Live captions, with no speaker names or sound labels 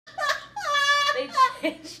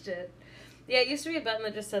changed it. Yeah, it used to be a button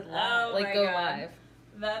that just said live, Oh like my go God. live.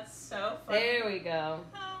 That's so funny. There we go.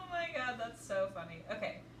 Oh my God, that's so funny.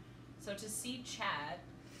 Okay, so to see chat.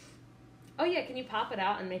 Oh yeah, can you pop it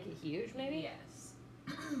out and make it huge, maybe? Yes.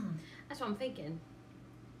 That's what I'm thinking.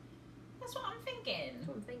 That's what I'm thinking. That's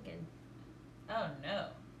what I'm thinking. Oh no.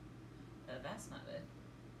 That's not it.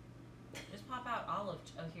 Just pop out all of.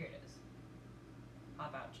 Oh, here it is.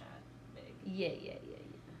 Pop out chat. Big. Yeah.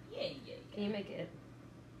 Yeah. Can you make it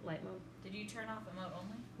light mode? Did you turn off emote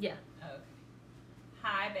only? Yeah. Oh, okay.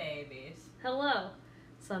 Hi, babies. Hello,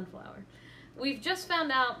 sunflower. We've just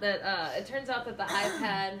found out that it turns out that the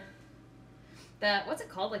iPad, that what's it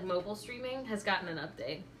called, like mobile streaming, has gotten an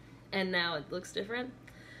update, and now it looks different.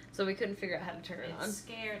 So we couldn't figure out how to turn it on. It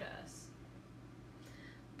scared us.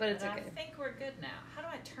 But it's okay. I think we're good now. How do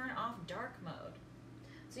I turn off dark mode?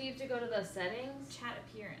 So you have to go to the settings. Chat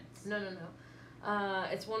appearance. No.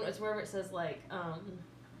 It's wherever it says like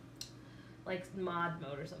mod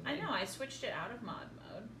mode or something. I know. I switched it out of mod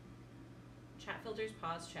mode. Chat filters,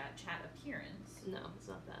 pause chat, chat appearance. No, it's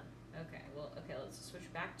not that. Okay. Well, let's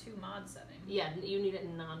switch back to mod settings. Yeah, you need it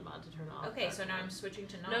in non-mod to turn off. Okay, so now I'm switching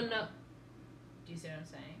to non. No. Do you see what I'm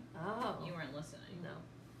saying? Oh. You weren't listening. No.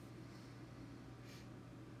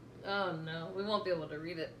 Oh no, we won't be able to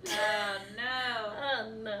read it. Oh no.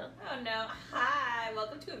 Oh no. Oh no. Hi,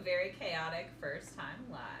 welcome to a very chaotic first time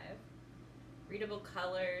live. Readable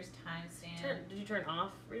colors, timestamp. Did you turn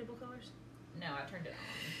off readable colors? No, I turned it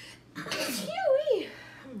on. Chewy.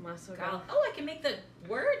 Oh, I can make the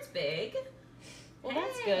words big. Well,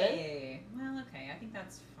 that's good. Hey. Well, okay, I think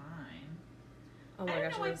that's fine. Oh my I don't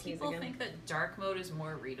gosh, know why I'm sneeze people again. think that dark mode is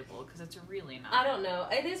more readable, because it's really not. I don't know.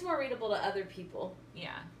 It is more readable to other people.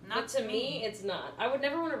 Yeah. But to me, it's not. I would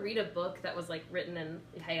never want to read a book that was like written in,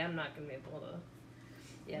 hey, I'm not going to be able to.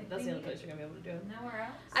 Yeah, that's the only place you're going to be able to do it. Nowhere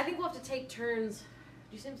else? I think we'll have to take turns. Do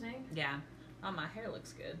you see what I'm saying? Yeah. Oh, my hair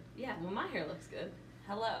looks good. Yeah, well, my hair looks good.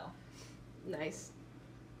 Hello. Nice.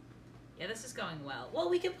 Yeah, this is going well. Well,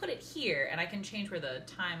 we can put it here, and I can change where the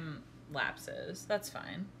time lapse is. That's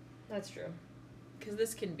fine. That's true. Because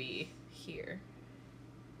this can be here.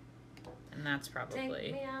 And that's probably...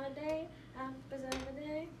 Take me on a date, a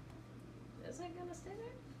day. Is it going to stay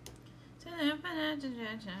there?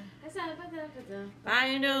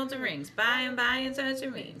 Buying dolls and rings. Buying such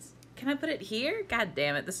and rings. Can I put it here? God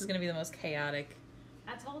damn it. This is going to be the most chaotic.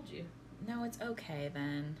 I told you. No, it's okay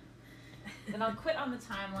then. Then I'll quit on the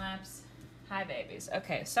time lapse. Hi, babies.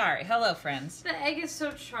 Okay, sorry. Hello, friends. The egg is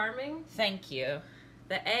so charming. Thank you.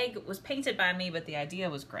 The egg was painted by me, but the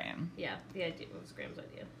idea was Graham. Yeah, the idea was Graham's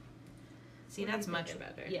idea. See, that's much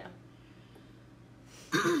better. Yeah.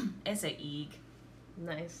 It's an egg.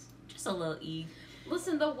 Nice. Just a little egg.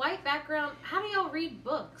 Listen, the white background, how do y'all read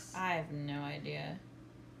books? I have no idea.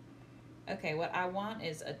 Okay, what I want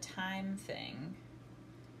is a time thing.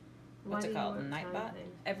 What's it called? Nightbot?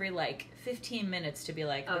 Every, 15 minutes to be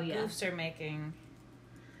like, the goofs are making...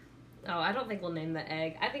 Oh, I don't think we'll name the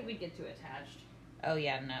egg. I think we'd get too attached. Oh,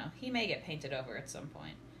 yeah, no. He may get painted over at some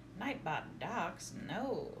point. Nightbot docs?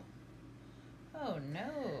 No. Oh,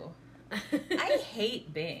 no. I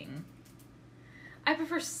hate Bing. I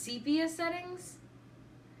prefer sepia settings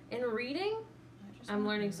in reading. I'm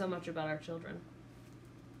learning so much about our children.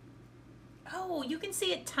 Oh, you can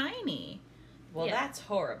see it tiny. Well, that's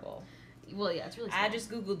horrible. Well, yeah, it's really small. I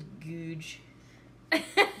just Googled Googe.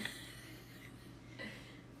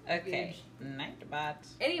 Okay. Nightbot.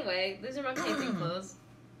 Anyway, these are my painting clothes.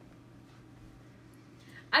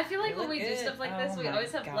 I feel like when we do stuff like this, we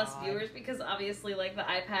always have less viewers because obviously, the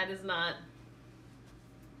iPad is not...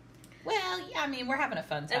 Well, yeah, I mean, we're having a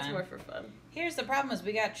fun time. It's more for fun. Here's the problem is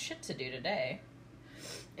we got shit to do today.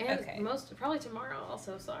 And probably tomorrow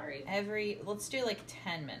also, sorry. Let's do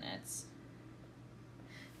 10 minutes.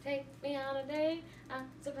 Take me on a date, I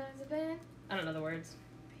don't know the words.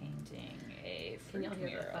 Painting a fruit Can y'all hear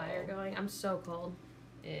mural. the fire going? I'm so cold.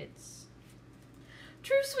 It's...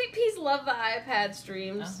 True Sweet Peas love the iPad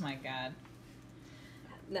streams. Oh my god.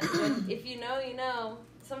 If you know, you know.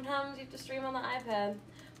 Sometimes you have to stream on the iPad.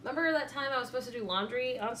 Remember that time I was supposed to do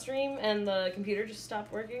laundry on stream and the computer just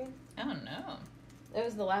stopped working? Oh no. It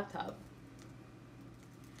was the laptop.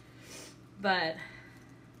 But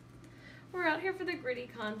we're out here for the gritty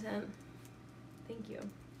content. Thank you.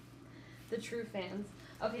 The true fans.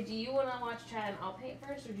 Okay, do you want to watch chat and I'll paint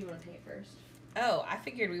first, or do you want to paint first? Oh, I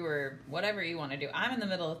figured we were whatever you want to do. I'm in the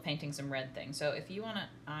middle of painting some red things, so if you want to,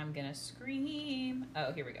 I'm going to scream.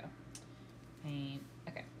 Oh, here we go. Paint.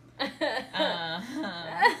 Okay.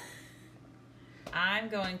 I'm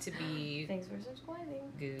going to be... Thanks for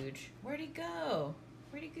subscribing. Googe. Where'd he go?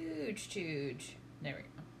 Where'd he googe, Chooge? There we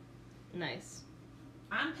go. Nice.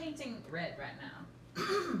 I'm painting red right now.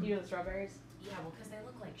 You know the strawberries? Yeah, well, because they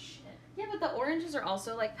look like shit. Yeah, but the oranges are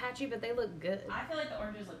also like patchy, but they look good. I feel like the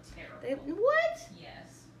oranges look terrible. What?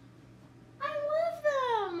 Yes. I love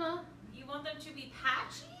them. You want them to be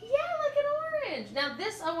patchy? Yeah, like an orange. Now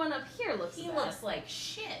this one up here looks He looks like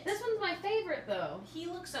shit. This one's my favorite though. He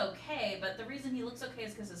looks okay, but the reason he looks okay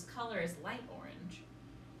is because his color is light orange.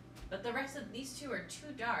 But the rest of these two are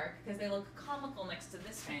too dark because they look comical next to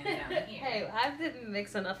this man down here. Hey, I didn't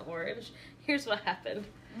mix enough orange. Here's what happened.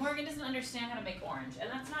 Morgan doesn't understand how to make orange, and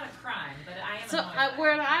that's not a crime, but I am So annoyed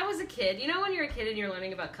when I was a kid, you know when you're a kid and you're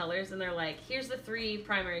learning about colors and they're like, here's the 3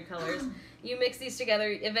 primary colors. You mix these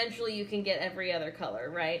together, eventually you can get every other color,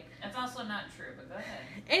 right? That's also not true, but go ahead.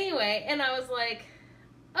 Anyway, and I was like,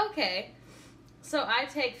 okay. So I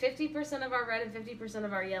take 50% of our red and 50%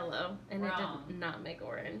 of our yellow, and Wrong. It did not make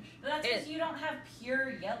orange. But that's because you don't have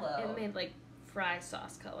pure yellow. It made like fry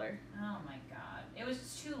sauce color. Oh my god. It was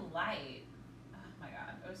just too light. Oh my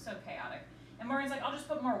god. It was so chaotic. And Morgan's like, I'll just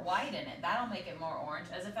put more white in it. That'll make it more orange,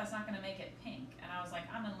 as if that's not going to make it pink. And I was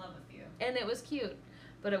like, I'm in love with you. And it was cute,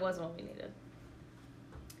 but it wasn't what we needed.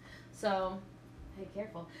 So, hey,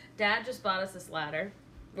 careful. Dad just bought us this ladder.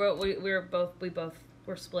 We're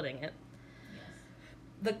splitting it.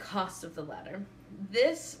 The cost of the ladder.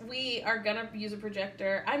 This, we are gonna use a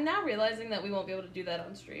projector. I'm now realizing that we won't be able to do that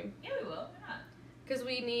on stream. Yeah, we will. Why not? Because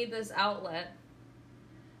we need this outlet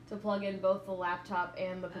to plug in both the laptop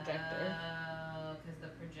and the projector. Oh, because the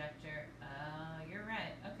projector. Oh, you're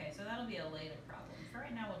right. Okay, so that'll be a later problem. For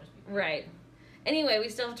right now, we'll just be... Right. Anyway, we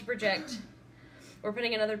still have to project. We're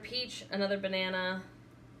putting another peach, another banana,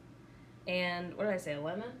 and what did I say, a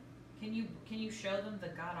lemon? Can you show them the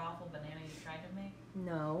god-awful banana you tried to make?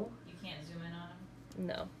 No. You can't zoom in on him?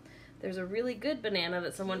 No. There's a really good banana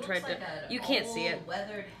that someone tried to... You can't see it.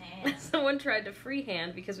 Weathered hand. Someone tried to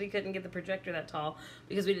freehand because we couldn't get the projector that tall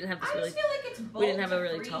because we didn't have this I really... just feel like it's bold. We didn't have a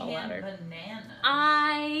really tall ladder. Banana.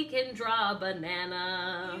 I can draw a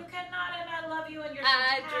banana. You cannot, and I love you, and you're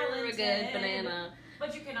I talented. drew a good banana.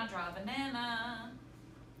 But you cannot draw a banana.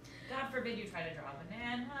 God forbid you try to draw a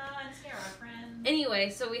banana and scare our friends. Anyway,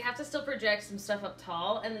 so we have to still project some stuff up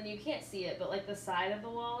tall, and then you can't see it, but like the side of the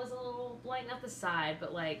wall is a little blank. Not the side,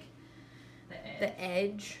 but like the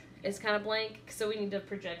edge is kind of blank. So we need to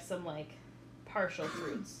project some like partial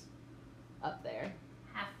fruits up there.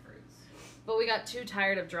 Half fruits. But we got too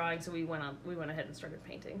tired of drawing, so we went ahead and started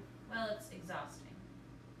painting. Well, it's exhausting.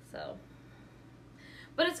 So,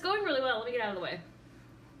 but it's going really well. Let me get out of the way.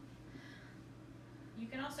 You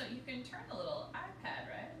can turn a little iPad,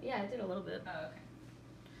 right? Yeah, I did a little bit. Oh, okay.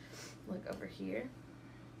 Look over here.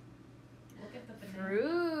 Look at the banana.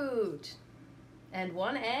 Fruit. And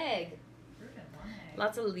 1 egg. Fruit and 1 egg.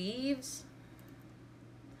 Lots of leaves.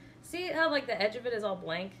 See how like the edge of it is all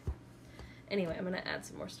blank? Anyway, I'm going to add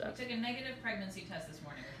some more stuff. We took a negative pregnancy test this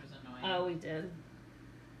morning, which was annoying. Oh, we did.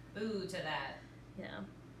 Boo to that. Yeah.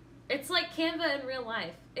 It's like Canva in real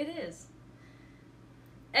life. It is.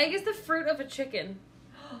 Egg is the fruit of a chicken.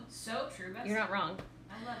 So true. You're not wrong.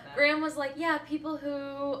 I love that. Graham was like, yeah, people who,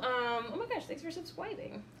 oh my gosh, thanks for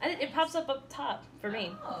subscribing. It pops up top for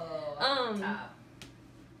me. Oh, top.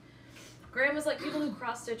 Graham was like, people who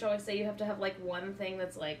cross stitch always say you have to have like one thing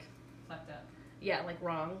that's like fucked up. Yeah, like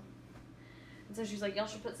wrong. And so she's like, y'all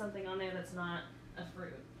should put something on there that's not a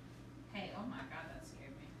fruit. Hey, oh my god, that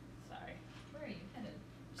scared me. Sorry. Where are you headed?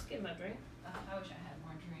 Just getting my drink. I wish I had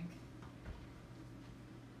more drink.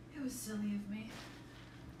 It was silly of me.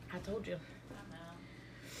 I told you.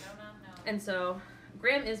 No. And so,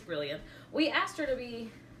 Graham is brilliant. We asked her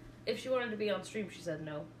if she wanted to be on stream. She said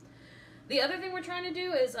no. The other thing we're trying to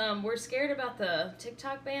do is we're scared about the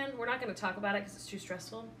TikTok ban. We're not going to talk about it because it's too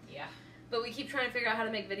stressful. Yeah. But we keep trying to figure out how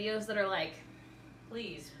to make videos that are like,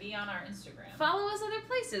 please, be on our Instagram. Follow us other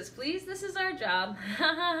places, please. This is our job.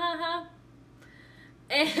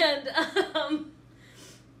 And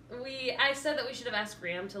I said that we should have asked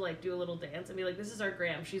Graham to like do a little dance and be like, this is our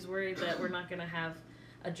Graham. She's worried that we're not going to have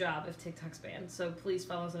a job if TikTok's banned. So please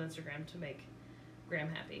follow us on Instagram to make Graham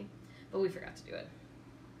happy. But we forgot to do it.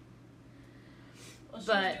 Well, she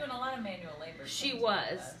was doing a lot of manual labor. She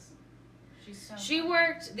was. She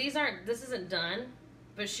worked. This isn't done,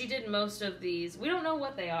 but she did most of these. We don't know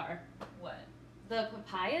what they are. What? The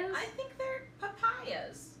papayas? I think they're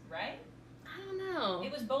papayas, right? I don't know.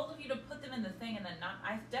 It was bold of you to put them in the thing and then not.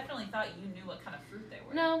 I definitely thought you knew what kind of fruit they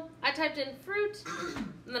were. No, I typed in fruit,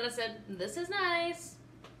 and then I said, this is nice.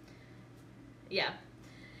 Yeah.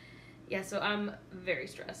 Yeah, so I'm very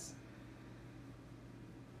stressed.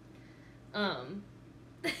 Anyone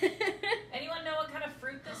know what kind of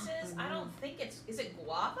fruit this is? I don't think is it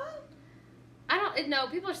guava? I don't know.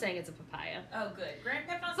 People are saying it's a papaya. Oh, good. Graham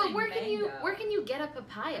kept on but saying mango. Where can you get a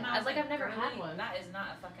papaya? I was like, I've never had one. That is not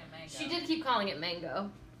a fucking mango. She did keep calling it mango.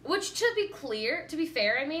 Which, to be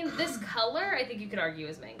fair, I mean, this color, I think you could argue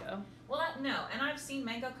is mango. Well, no, and I've seen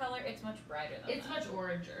mango color. It's much brighter than It's much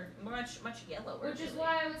oranger. Much yellower. Which is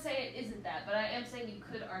why I would say it isn't that, but I am saying you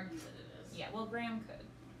could argue that it is. Yeah, well, Graham could.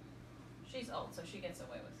 She's old, so she gets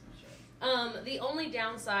away with some shit. The only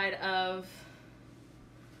downside of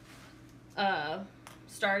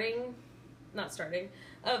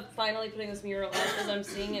finally putting this mural up is I'm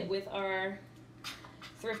seeing it with our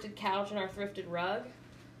thrifted couch and our thrifted rug.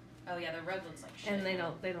 Oh yeah, the rug looks like shit. And they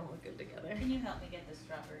don't look good together. Can you help me get this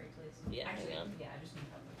strawberry, please? Yeah, actually, hang on. Yeah, I just need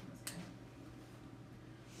help with this guy.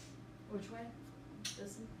 Which way?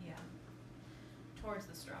 This one? Yeah. Towards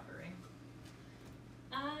the strawberry.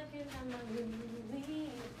 I can have my Thank you.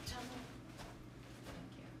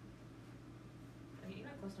 Oh, you're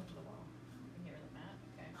not close enough to the wall. You can get rid of the mat.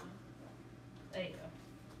 Okay. There you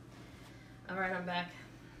go. Alright, I'm back.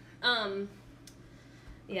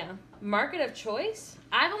 Yeah. Market of Choice?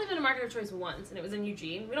 I've only been to Market of Choice once, and it was in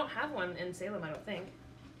Eugene. We don't have one in Salem, I don't think.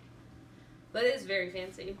 But it is very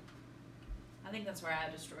fancy. I think that's where I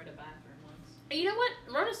destroyed a bathroom once. You know what?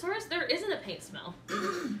 Rhinoceros, there isn't a paint smell.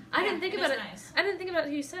 I didn't think about it. Nice. I didn't think about it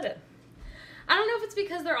until you said it. I don't know if it's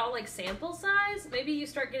because they're all like sample size. Maybe you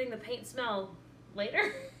start getting the paint smell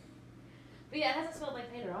later. But yeah, it hasn't smelled like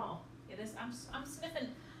paint at all. It is. I'm sniffing.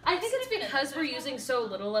 I think it's because we're using so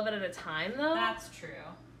little of it at a time, though. That's true.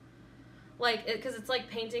 Like, because it's like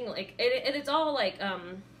painting, like, it's all like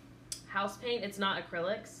house paint. It's not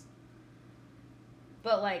acrylics.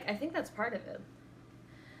 But like, I think that's part of it.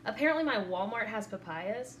 Apparently, my Walmart has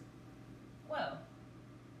papayas. Whoa.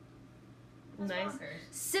 That's nice. bonkers.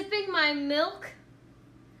 Sipping my milk.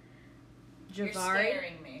 Javari. You're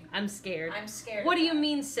scaring me. I'm scared. I'm scared. What do you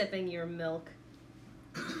mean sipping your milk?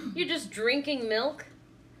 You're just drinking milk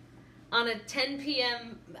on a 10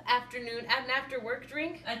 p.m. afternoon, an after work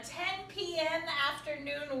drink? A 10 p.m.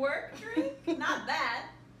 afternoon work drink? Not that.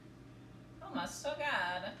 Oh my so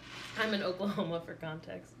God. I'm in Oklahoma for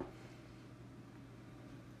context.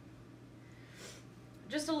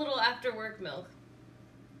 Just a little after work milk.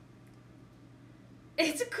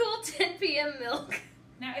 It's a cool 10 p.m. milk.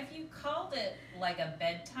 Now, if you called it like a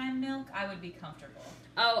bedtime milk, I would be comfortable.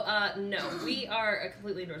 Oh, no. We are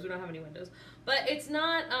completely indoors. We don't have any windows. But it's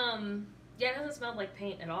not, yeah, it doesn't smell like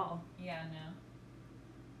paint at all. Yeah, no.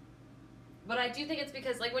 But I do think it's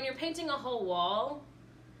because, like, when you're painting a whole wall,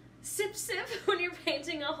 sip, when you're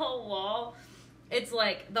painting a whole wall, it's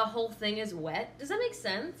like the whole thing is wet. Does that make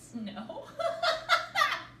sense? No.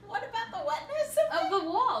 What about the wetness of the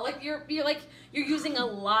wall? Like, you're using a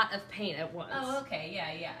lot of paint at once. Oh, okay.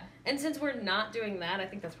 Yeah. And since we're not doing that, I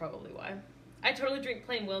think that's probably why. I totally drink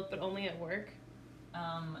plain milk, but only at work.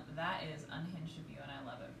 That is unhinged of you, and I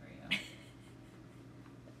love it for you.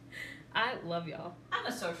 I love y'all. I'm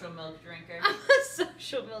a social milk drinker. I'm a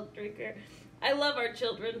social milk drinker. I love our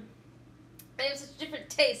children. They have such different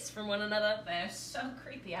tastes from one another. They're so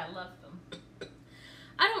creepy. I love them.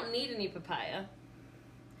 I don't need any papaya.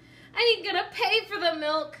 I ain't gonna pay for the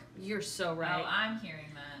milk. You're so right. Oh, I'm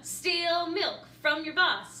hearing that. Steal milk from your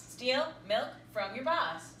boss. Steal milk from your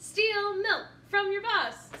boss. Steal milk from your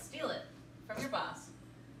boss. Steal it from your boss.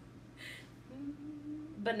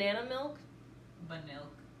 Banana milk?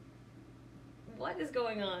 Banilk. What is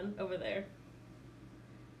going on over there?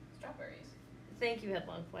 Strawberries. Thank you,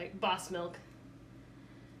 Headlong Flight. Boss milk.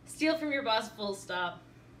 Steal from your boss, full stop.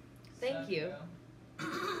 Thank you.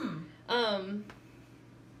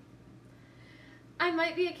 I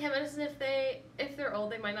might be a chemist, and if they're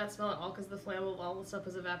old, they might not smell at all because the flammable, all the stuff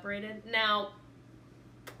is evaporated. Now,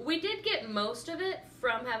 we did get most of it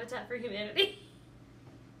from Habitat for Humanity.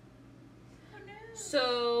 Oh no.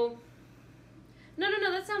 So, no,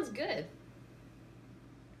 that sounds good.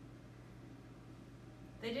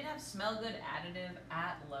 They did have smell good additive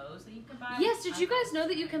at Lowe's that you could buy. Yes, did you guys know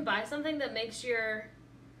that you can buy something that makes your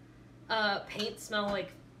paint smell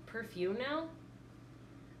like perfume now?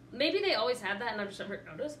 Maybe they always had that and I've just never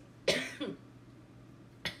noticed.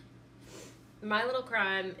 My little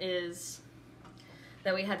crime is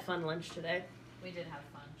that we had fun lunch today. We did have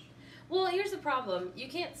fun. Well, here's the problem. You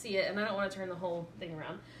can't see it, and I don't want to turn the whole thing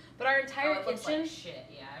around. But our entire kitchen... looks like shit.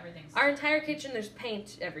 Yeah, everything's... Our entire kitchen, there's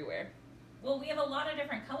paint everywhere. Well, we have a lot of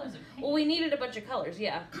different colors of paint. Well, we needed a bunch of colors,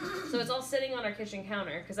 yeah. So it's all sitting on our kitchen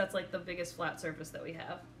counter, because that's like the biggest flat surface that we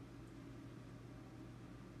have.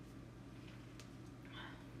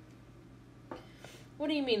 What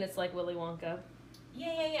do you mean it's like Willy Wonka?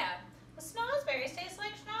 Yeah. The snozberries taste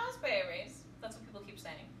like schnozberries. That's what people keep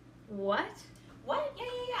saying. What? What?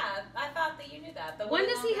 Yeah. I thought that you knew that. When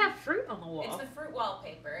does he have fruit on the wall? It's the fruit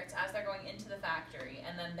wallpaper. It's as they're going into the factory,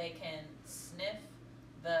 and then they can sniff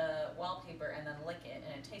the wallpaper and then lick it,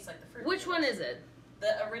 and it tastes like the fruit. Which one is it?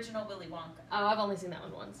 The original Willy Wonka. Oh, I've only seen that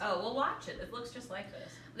one once. Oh, well, watch it. It looks just like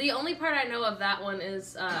this. The only part I know of that one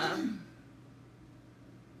is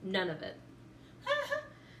none of it.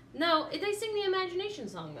 No, they sing the Imagination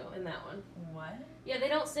song though in that one. What? Yeah, they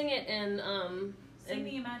don't sing it in Sing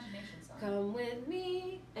the Imagination song. Come with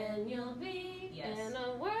me and you'll be in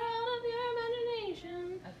a world of your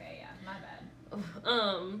imagination. Okay, yeah, my bad.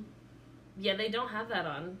 Yeah, they don't have that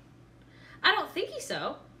on. I don't think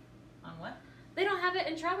so. On what? They don't have it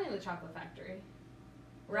in Charlie and the Chocolate Factory.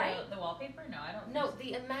 Right? The wallpaper? No, I don't. No,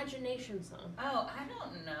 the Imagination song. Oh, I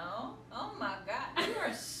don't know. Oh my God, you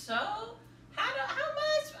are so. How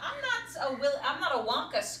much? I'm not a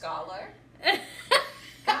Wonka scholar.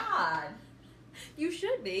 God. You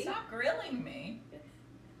should be. Stop grilling me.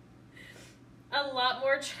 A lot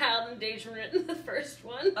more child endangerment in the first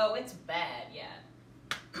one. Oh, it's bad,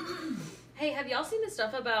 yeah. Hey, have y'all seen the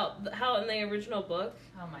stuff about how in the original book?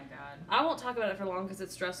 Oh my God. I won't talk about it for long because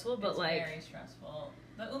it's stressful, but it's very stressful.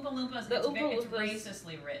 The Oompa Loompas, it's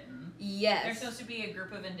racistly written. Yes. They're supposed to be a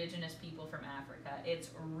group of indigenous people from Africa. It's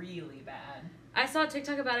really bad. I saw a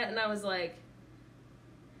TikTok about it and I was like,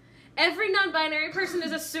 every non-binary person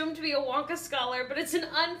is assumed to be a Wonka scholar, but it's an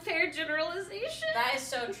unfair generalization. That is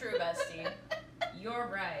so true, bestie. You're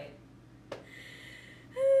right.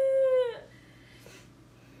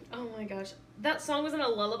 Oh my gosh. That song was in a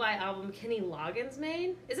lullaby album Kenny Loggins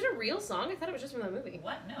made. Is it a real song? I thought it was just from the movie.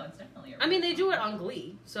 What? No, it's definitely a real I mean, they song. do it on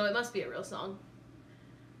Glee, so it must be a real song.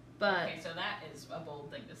 But okay, so that is a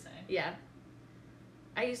bold thing to say. Yeah.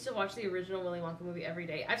 I used to watch the original Willy Wonka movie every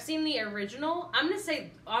day. I've seen the original, I'm going to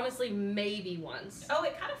say, honestly, maybe once. Oh,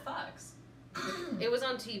 it kind of fucks. It was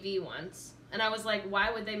on TV once. And I was like,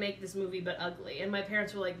 why would they make this movie but ugly? And my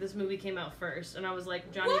parents were like, this movie came out first. And I was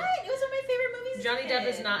like, Johnny... What? It was one of my favorite movies. Johnny Depp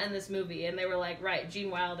is not in this movie. And they were like, right,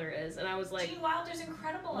 Gene Wilder is. And I was like... Gene Wilder's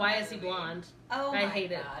incredible. Why is he blonde? Oh I my hate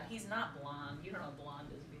God. it. He's not blonde. You don't know blonde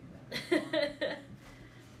is being that blonde.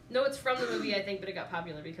 No, it's from the movie, I think, but it got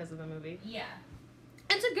popular because of the movie. Yeah.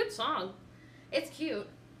 It's a good song. It's cute.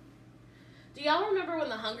 Do y'all remember when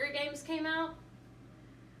the Hunger Games came out?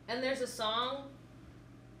 And there's a song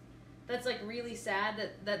that's like really sad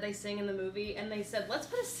that they sing in the movie, and they said, let's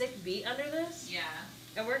put a sick beat under this. Yeah.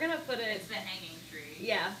 And we're gonna put it... It's the hanging tree.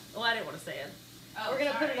 Yeah. Well, I didn't want to say it. Oh, we're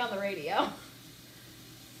gonna put it on the radio.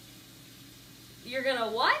 You're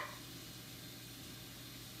gonna what?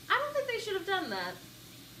 I don't think they should have done that.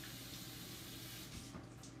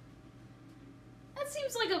 That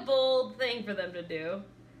seems like a bold thing for them to do.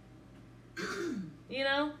 You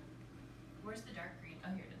know? Where's the dark green?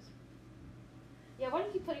 Oh, here it is. Yeah, why do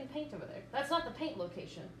you keep putting paint over there? That's not the paint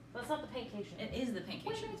location. That's not the paintcation. It is the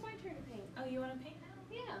paintcation. Wait, no, it's my turn to paint. Oh, you want to paint now?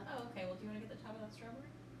 Yeah. Oh, okay. Well, do you want to get the top of that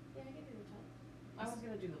strawberry? Yeah, I can do the top. I was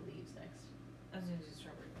going to do the leaves next. I was going to do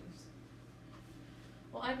strawberry leaves.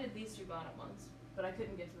 Well, I did these two bottom ones, but I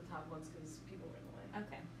couldn't get to the top ones because people were in the way.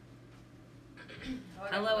 Okay.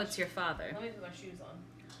 Hello, it's your father. Let me put my shoes on.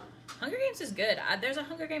 Hunger Games is good. There's a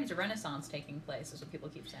Hunger Games renaissance taking place, is what people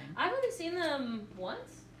keep saying. I've only seen them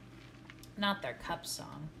once. Not their cup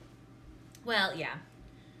song. Well, yeah.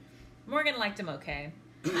 Morgan liked them okay.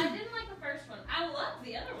 I didn't like the first one. I loved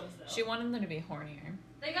the other ones, though. She wanted them to be hornier.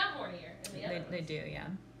 They got hornier in the other ones. They do, yeah.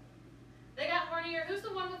 They got hornier. Who's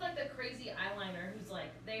the one with, like, the crazy eyeliner who's like,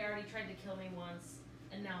 they already tried to kill me once,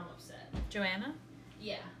 and now I'm upset? Joanna?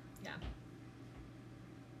 Yeah. Yeah.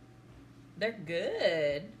 They're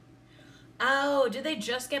good. Oh, did they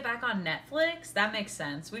just get back on Netflix? That makes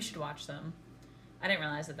sense. We should watch them. I didn't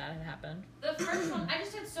realize that had happened. The first one, I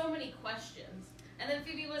just had so many questions. And then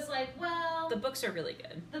Phoebe was like, well... The books are really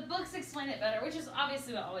good. The books explain it better, which is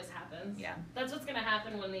obviously what always happens. Yeah. That's what's going to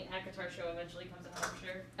happen when the ACOTAR show eventually comes out, I'm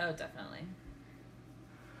sure. Oh, definitely.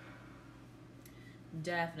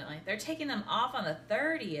 Definitely. They're taking them off on the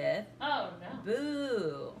 30th. Oh, no.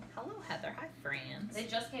 Boo. Hello, Heather. Hi, friends. They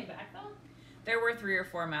just came back, though? There were 3 or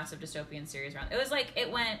 4 massive dystopian series around. It was like,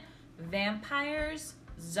 it went vampires,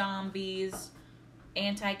 zombies,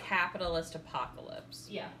 anti-capitalist apocalypse.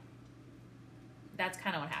 Yeah. That's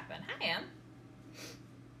kind of what happened. Hi, Em.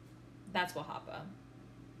 That's Wahapa.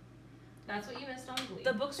 That's what you missed on Glee.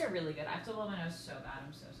 The books are really good. I have to blow my nose so bad.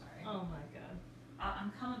 I'm so sorry. Oh, my God.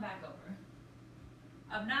 I'm coming back over.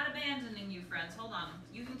 I'm not abandoning you, friends. Hold on.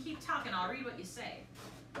 You can keep talking. I'll read what you say.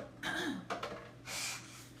 Oh,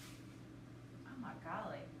 my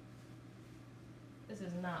golly. This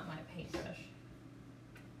is not my paintbrush.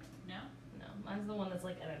 No? No, mine's the one that's,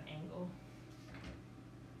 like, at an angle.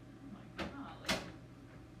 Oh, my golly.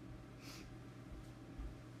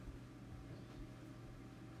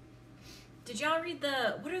 Did y'all read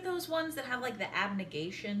what are those ones that have like the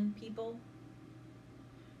abnegation people?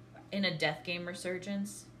 In a death game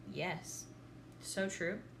resurgence? Yes. So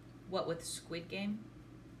true. What with Squid Game?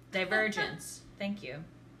 Divergence. Thank you.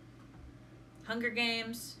 Hunger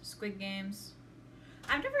Games, Squid Games.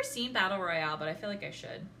 I've never seen Battle Royale, but I feel like I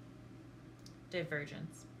should.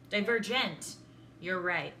 Divergence. Divergent. You're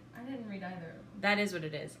right. I didn't read either of them. That is what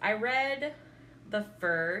it is. I read the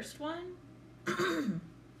first one.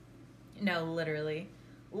 No, literally.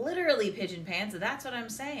 Literally Pigeon Pants. That's what I'm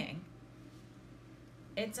saying.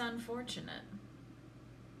 It's unfortunate.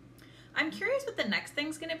 I'm curious what the next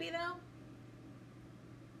thing's going to be, though.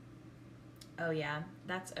 Oh, yeah.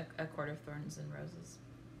 That's a Court of Thorns and Roses.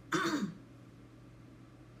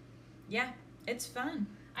 Yeah, it's fun.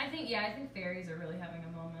 I think fairies are really having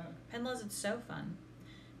a moment. Penlaws, it's so fun.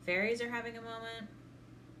 Fairies are having a moment.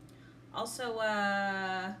 Also,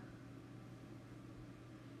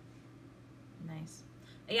 nice.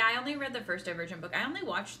 Yeah, I only read the first Divergent book. I only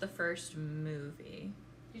watched the first movie.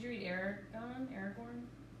 Did you read Aragorn?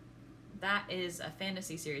 That is a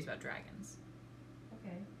fantasy series about dragons.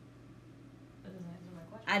 Okay. That doesn't answer my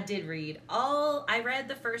question. I did read I read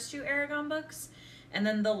the first 2 Aragon books, and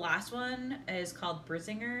then the last one is called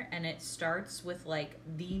Brisingar, and it starts with like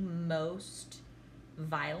the most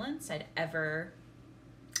violence I'd ever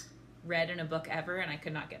read in a book ever, and I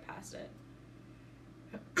could not get past it.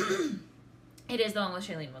 It is the one with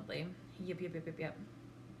Shailene Woodley. Yep.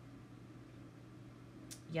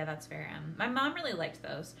 Yeah, that's fair. My mom really liked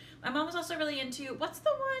those. My mom was also really into, what's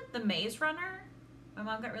the one? The Maze Runner? My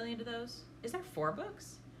mom got really into those. Is there 4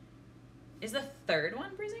 books? Is the 3rd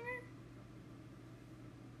one Brisingar?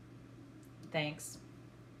 Thanks.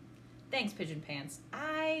 Thanks, Pigeon Pants.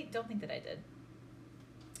 I don't think that I did.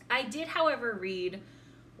 I did, however, read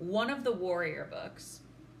one of the Warrior books.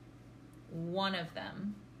 One of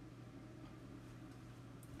them.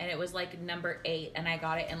 And it was like number 8, and I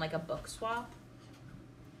got it in like a book swap.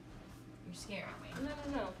 You're scaring me.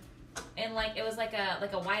 No. And like it was like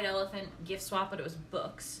a white elephant gift swap, but it was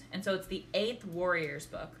books. And so it's the 8th Warriors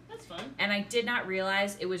book. That's fun. And I did not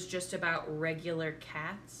realize it was just about regular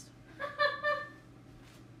cats.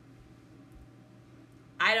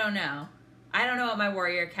 I don't know. I don't know what my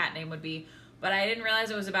warrior cat name would be, but I didn't realize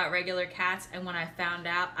it was about regular cats, and when I found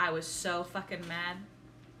out, I was so fucking mad.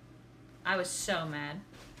 I was so mad.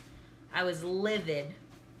 I was livid.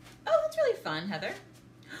 Oh, that's really fun, Heather.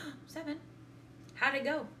 7. How'd it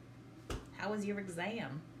go? How was your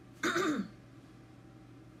exam?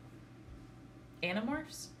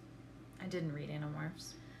 Animorphs? I didn't read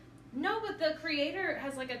Animorphs. No, but the creator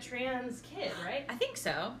has like a trans kid, right? I think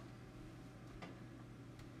so.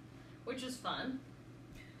 Which is fun.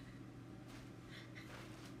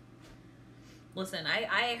 Listen,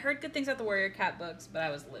 I heard good things about the Warrior Cat books, but I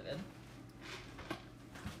was livid.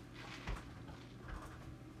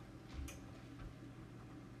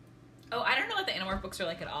 Oh, I don't know what the Animorph books are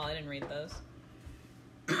like at all. I didn't read those.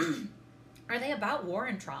 Are they about war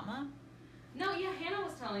and trauma? No, yeah, Hannah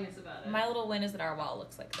was telling us about it. My little win is that our wall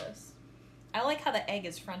looks like this. I like how the egg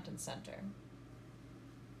is front and center.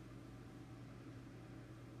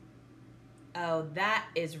 Oh, that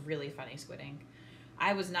is really funny, Squid Ink.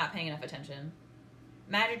 I was not paying enough attention.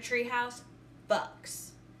 Magic Treehouse, fucks.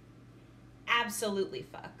 Absolutely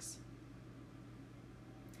fucks.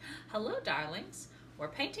 Hello, darlings. We're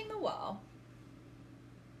painting the wall.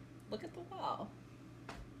 Look at the wall.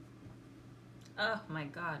 Oh my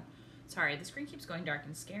god. Sorry, the screen keeps going dark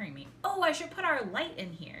and scaring me. Oh, I should put our light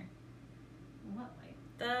in here. What light?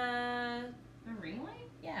 The ring light?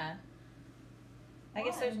 Yeah. I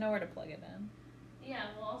guess there's nowhere to plug it in. Yeah,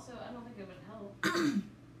 well also, I don't think it would help.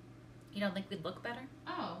 You don't think we'd look better?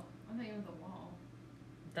 Oh, I thought you meant the wall.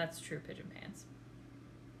 That's true, Pigeon Pants.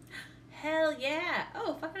 Hell yeah!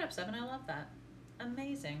 Oh, fuck it up, 7. I love that.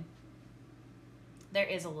 Amazing. There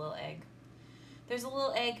is a little egg. There's a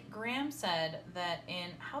little egg. Graham said that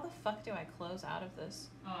in... How the fuck do I close out of this?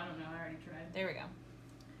 Oh, I don't know. I already tried. There we go.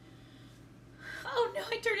 Oh no,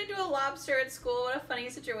 I turned into a lobster at school. What a funny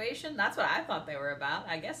situation. That's what I thought they were about.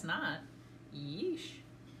 I guess not. Yeesh.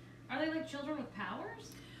 Are they like children with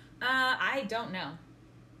powers? I don't know.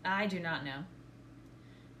 I do not know.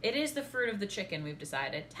 It is the fruit of the chicken, we've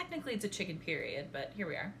decided. Technically it's a chicken period, but here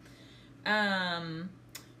we are.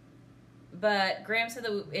 But Graham said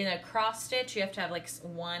that in a cross stitch you have to have like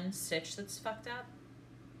one stitch that's fucked up.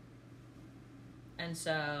 And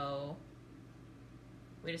so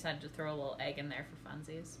we decided to throw a little egg in there for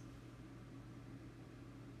funsies.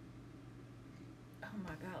 Oh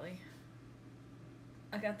my golly.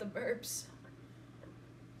 I got the burps.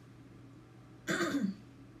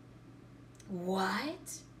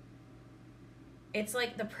 What? It's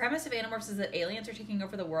like the premise of Animorphs is that aliens are taking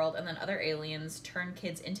over the world and then other aliens turn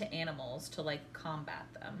kids into animals to like combat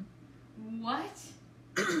them. What?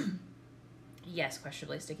 Yes,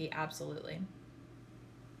 questionably sticky, absolutely.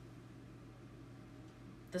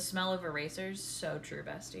 The smell of erasers, so true,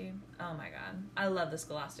 bestie. Oh my god. I love the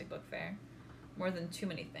Scholastic Book Fair. More than too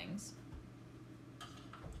many things.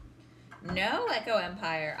 No Echo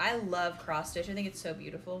Empire. I love cross stitch. I think it's so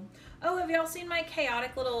beautiful. Oh, have y'all seen my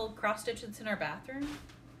chaotic little cross stitch that's in our bathroom?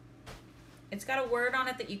 It's got a word on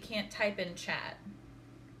it that you can't type in chat.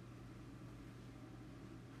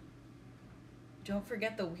 Don't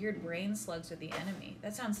forget the weird brain slugs are the enemy.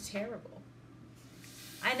 That sounds terrible.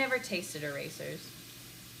 I never tasted erasers.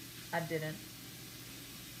 I didn't.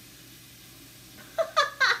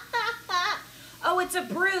 Oh, it's a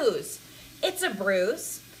bruise. It's a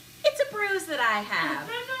bruise. It's a bruise that I have.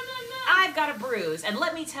 No. I've got a bruise, and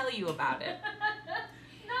let me tell you about it.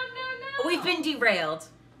 No. We've been derailed.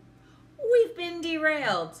 We've been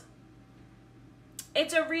derailed.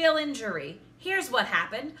 It's a real injury. Here's what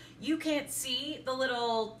happened. You can't see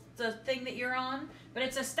the thing that you're on, but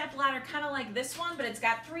it's a step ladder kind of like this one, but it's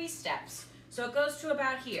got 3 steps. So it goes to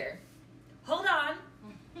about here. Hold on.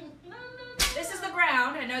 No. This is the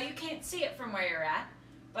ground. I know you can't see it from where you're at,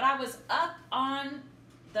 but I was up on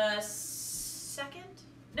the second?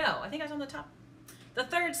 No, I think I was on the top. The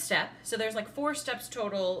 3rd step. So there's like 4 steps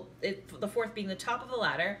total, the 4th being the top of the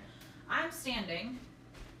ladder. I'm standing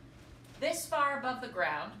this far above the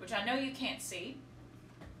ground, which I know you can't see,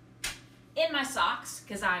 in my socks,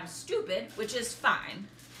 because I'm stupid, which is fine.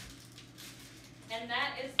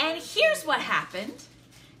 And here's what happened,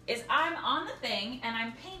 is I'm on the thing, and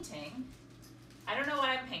I'm painting. I don't know what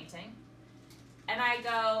I'm painting. And I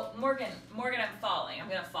go, Morgan, I'm falling. I'm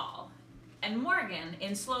going to fall. And Morgan,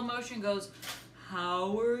 in slow motion, goes,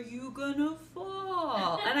 how are you going to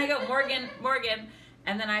fall? And I go, Morgan,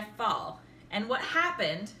 and then I fall. And what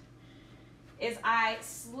happened is I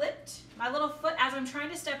slipped my little foot, as I'm trying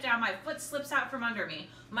to step down, my foot slips out from under me.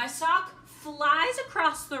 My sock flies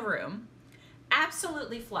across the room,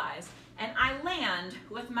 absolutely flies, and I land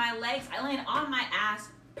with my legs, I land on my ass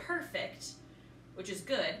perfect, which is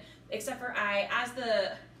good, except for as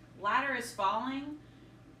the ladder is falling,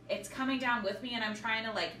 it's coming down with me and I'm trying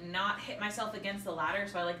to like not hit myself against the ladder,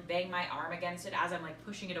 so I like bang my arm against it as I'm like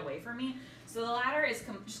pushing it away from me. So the ladder is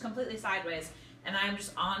just completely sideways and I'm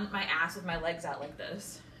just on my ass with my legs out like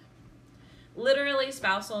this. Literally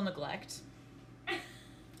spousal neglect.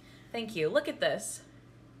 Thank you. Look at this.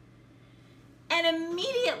 And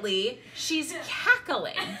immediately she's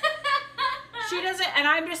cackling. She doesn't, and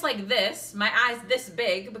I'm just like this, my eyes this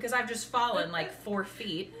big because I've just fallen like 4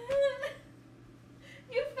 feet.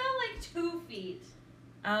 You fell like 2 feet.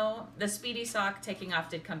 Oh, the speedy sock taking off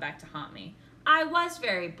did come back to haunt me. I was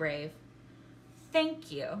very brave.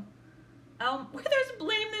 Thank you. Oh, where there's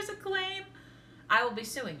blame, there's a claim. I will be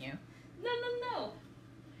suing you. No.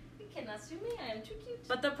 You cannot sue me. I am too cute.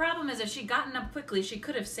 But the problem is, if she'd gotten up quickly, she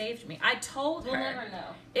could have saved me. I told her. We'll never know.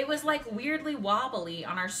 It was like weirdly wobbly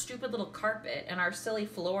on our stupid little carpet and our silly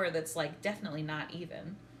floor that's like definitely not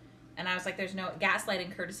even. And I was like, there's no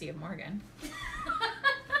gaslighting courtesy of Morgan.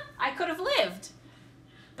 I could have lived.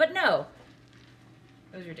 But no.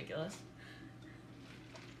 It was ridiculous.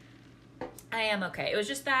 I am okay. It was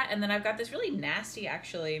just that, and then I've got this really nasty,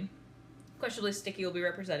 actually, questionably Sticky will be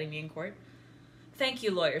representing me in court. Thank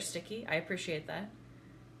you, Lawyer Sticky. I appreciate that.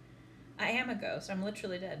 I am a ghost. I'm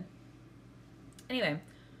literally dead. Anyway.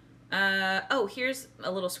 Oh, here's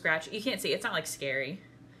a little scratch. You can't see. It's not, like, scary.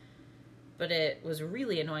 But it was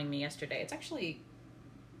really annoying me yesterday. It's actually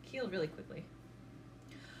healed really quickly.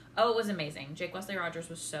 Oh, it was amazing. Jake Wesley Rogers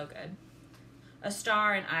was so good. A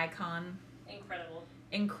star, an icon.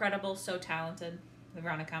 Incredible, so talented.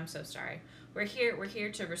 Veronica, I'm so sorry. We're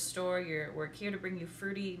here to restore we're here to bring you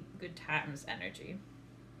fruity, good times energy.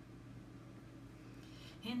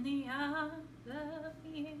 In the arms of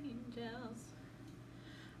the angels,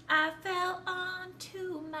 I fell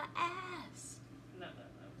onto my ass. No.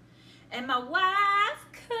 And my wife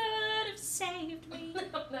could have saved me.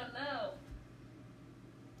 No.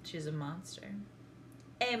 She's a monster.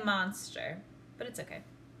 A monster. But it's okay.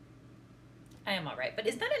 I am all right. But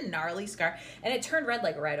is that a gnarly scar? And it turned red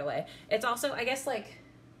like right away. It's also, I guess, like,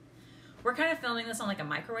 we're kind of filming this on like a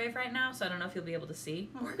microwave right now, so I don't know if you'll be able to see.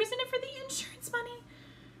 We're using it for the insurance money.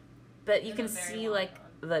 But you can see like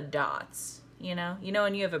the dots, you know? You know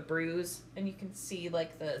when you have a bruise and you can see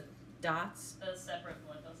like the dots? The separate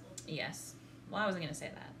blood vessels. Yes. Well, I wasn't going to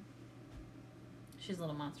say that. She's a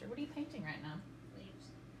little monster. What are you painting right now?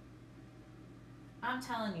 Leaves. I'm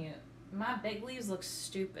telling you, my big leaves look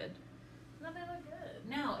stupid. No, they look good.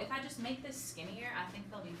 No, if I just make this skinnier, I think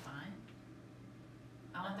they'll be fine.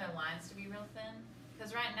 I want their lines to be real thin.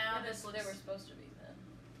 Because right now, this looks... They were supposed to be thin.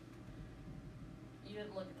 You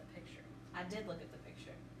didn't look at the picture. I did look at the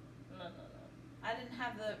picture. No. I didn't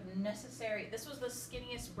have the necessary... This was the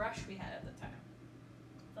skinniest brush we had at the time.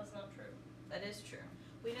 That's not true. That is true.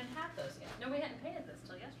 We didn't have those yet. No, we hadn't painted this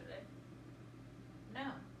till yesterday.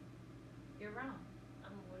 No. You're wrong.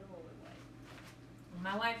 I'm literally white.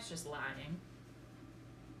 My wife's just lying.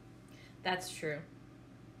 That's true.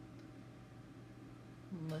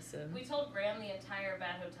 Listen. We told Graham the entire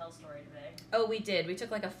bad hotel story today. Oh, we did. We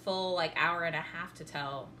took like a full hour and a half to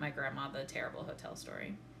tell my grandma the terrible hotel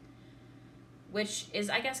story. Which is,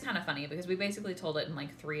 I guess, kind of funny because we basically told it in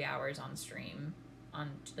 3 hours on stream on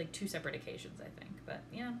 2 separate occasions, I think. But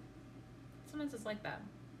yeah, sometimes it's like that.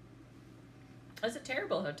 It's a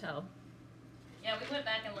terrible hotel. Yeah, we went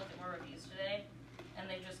back and looked at more reviews today, and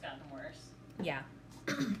they've just gotten worse. Yeah.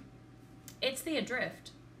 It's the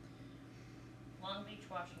Adrift. Long Beach,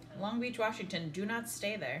 Washington. Long Beach, Washington. Do not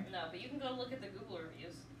stay there. No, but you can go look at the Google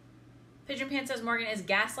reviews. Pigeon Pants says Morgan is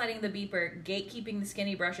gaslighting the beeper, gatekeeping the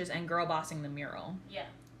skinny brushes, and girl bossing the mural. Yeah.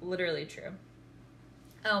 Literally true.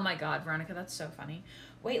 Oh my god, Veronica, that's so funny.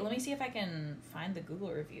 Wait, let me see if I can find the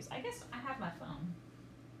Google reviews. I guess I have my phone.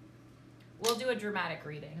 We'll do a dramatic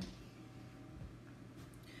reading.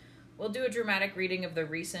 We'll do a dramatic reading of the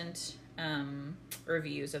recent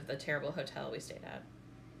reviews of the terrible hotel we stayed at.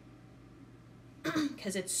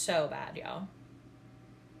 Because it's so bad, y'all.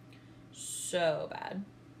 So bad.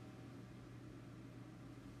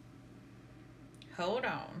 Hold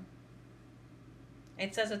on.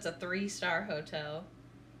 It says it's a 3-star hotel.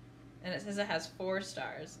 And it says it has 4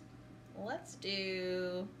 stars. Let's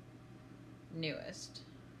do newest.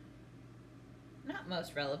 Not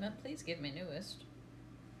most relevant. Please give me newest.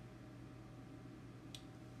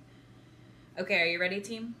 Okay, are you ready,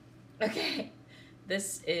 team? Okay.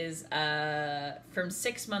 This is from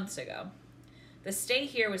 6 months ago. The stay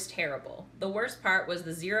here was terrible. The worst part was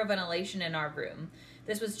the 0 ventilation in our room.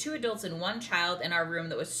 This was 2 adults and 1 child in our room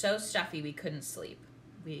that was so stuffy we couldn't sleep.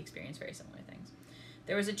 We experienced very similar things.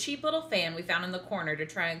 There was a cheap little fan we found in the corner to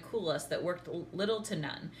try and cool us that worked little to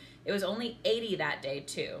none. It was only 80 that day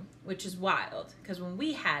too, which is wild, because when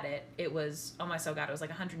we had it, it was, oh my so god, it was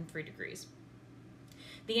 103 degrees.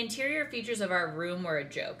 The interior features of our room were a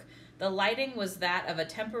joke. The lighting was that of a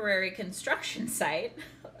temporary construction site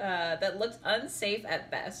that looked unsafe at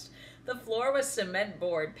best. The floor was cement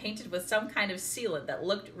board painted with some kind of sealant that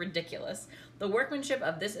looked ridiculous. The workmanship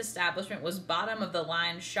of this establishment was bottom of the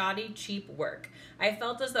line, shoddy, cheap work. I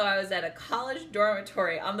felt as though I was at a college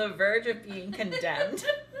dormitory on the verge of being condemned.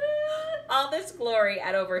 All this glory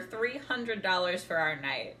at over $300 for our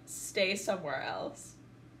night. Stay somewhere else.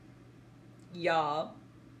 Y'all.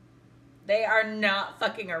 They are not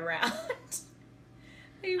fucking around.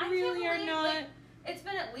 They really are not. It's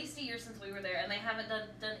been at least a year since we were there, and they haven't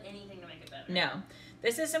done anything to make it better. No.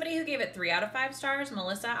 This is somebody who gave it 3 out of 5 stars.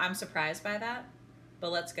 Melissa, I'm surprised by that.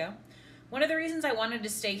 But let's go. One of the reasons I wanted to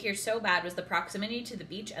stay here so bad was the proximity to the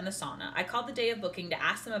beach and the sauna. I called the day of booking to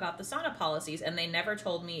ask them about the sauna policies, and they never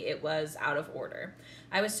told me it was out of order.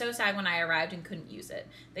 I was so sad when I arrived and couldn't use it.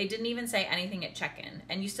 They didn't even say anything at check-in,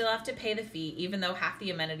 and you still have to pay the fee even though half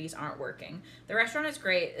the amenities aren't working. The restaurant is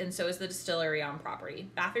great, and so is the distillery on property.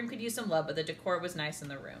 Bathroom could use some love, but the decor was nice in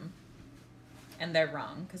the room. And they're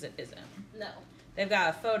wrong, because it isn't. No. They've got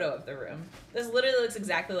a photo of the room. This literally looks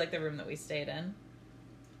exactly like the room that we stayed in.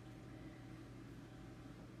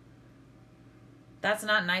 That's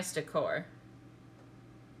not nice decor.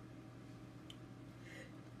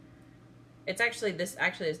 This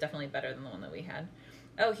actually is definitely better than the one that we had.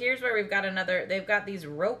 Oh, here's where we've got another, they've got these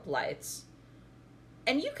rope lights.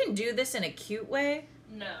 And you can do this in a cute way.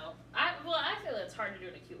 No. I feel it's hard to do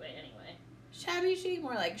in a cute way anyway. Shabby chic,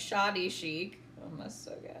 more like shoddy chic. Almost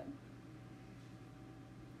so good.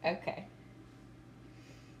 Okay.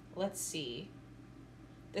 Let's see.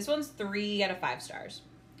 This one's 3 out of 5 stars.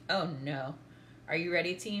 Oh no. Are you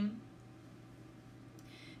ready, team?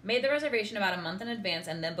 Made the reservation about a month in advance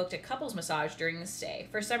and then booked a couples massage during the stay.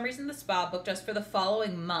 For some reason, the spa booked us for the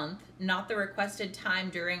following month, not the requested time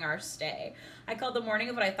during our stay. I called the morning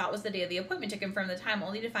of what I thought was the day of the appointment to confirm the time,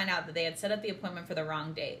 only to find out that they had set up the appointment for the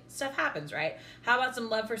wrong date. Stuff happens, right? How about some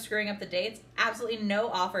love for screwing up the dates? Absolutely no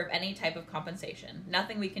offer of any type of compensation.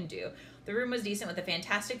 Nothing we can do. The room was decent with a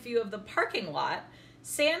fantastic view of the parking lot.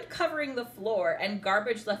 sand covering the floor, and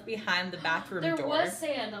garbage left behind the bathroom door. There was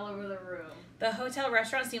sand all over the room. The hotel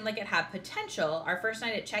restaurant seemed like it had potential. Our first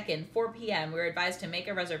night at check-in, 4 p.m., we were advised to make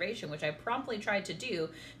a reservation, which I promptly tried to do,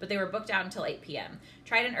 but they were booked out until 8 p.m.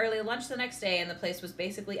 Tried an early lunch the next day, and the place was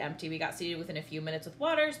basically empty. We got seated within a few minutes with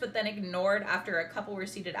waters, but then ignored after a couple were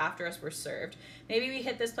seated after us were served. Maybe we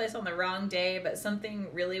hit this place on the wrong day, but nothing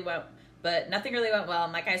really went well,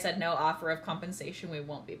 and like I said, no offer of compensation. We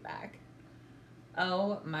won't be back.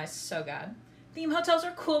 Oh my so god. Theme hotels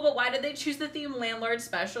are cool, but why did they choose the theme landlord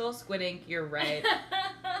special? Squid Ink, you're right.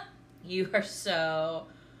 You are so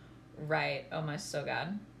right. Oh my so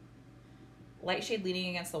god. Light shade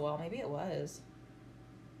leaning against the wall. Maybe it was.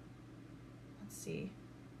 Let's see.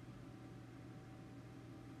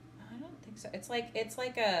 I don't think so. It's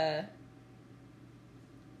like a...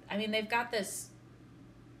 I mean, they've got this...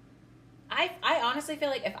 I honestly feel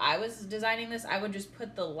like if I was designing this, I would just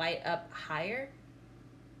put the light up higher.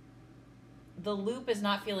 The loop is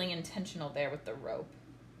not feeling intentional there with the rope,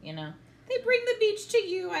 you know? They bring the beach to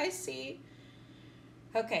you, I see.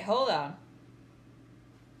 Okay, hold on.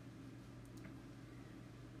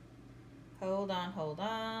 Hold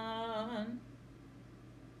on.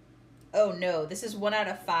 Oh no, this is 1 out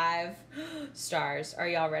of 5 stars. Are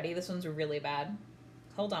y'all ready? This one's really bad.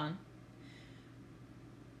 Hold on.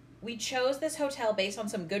 We chose this hotel based on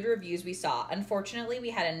some good reviews we saw. Unfortunately,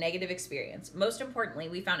 we had a negative experience. Most importantly,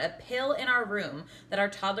 we found a pill in our room that our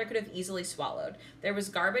toddler could have easily swallowed. There was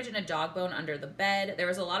garbage and a dog bone under the bed. There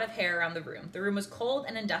was a lot of hair around the room. The room was cold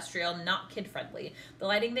and industrial, not kid-friendly. The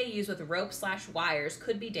lighting they use with rope/wires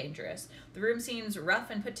could be dangerous. The room seems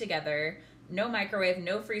rough and put together. No microwave,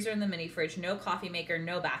 no freezer in the mini fridge, no coffee maker,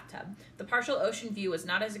 no bathtub. The partial ocean view was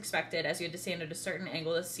not as expected, as you had to stand at a certain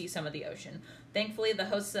angle to see some of the ocean. Thankfully, the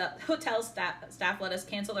hotel staff let us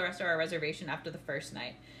cancel the rest of our reservation after the first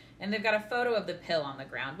night. And they've got a photo of the pill on the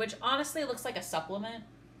ground, which honestly looks like a supplement.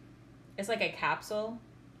 It's like a capsule.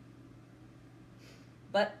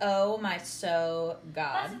 But oh my so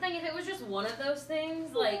god. That's the thing, if it was just one of those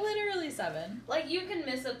things, like... Literally 7. Like, you can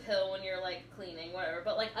miss a pill when you're, like, cleaning, whatever,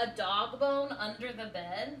 but, like, a dog bone under the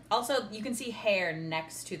bed? Also, you can see hair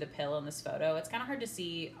next to the pill in this photo. It's kind of hard to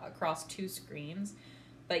see across 2 screens.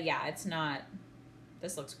 But yeah, it's not...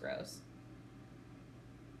 This looks gross.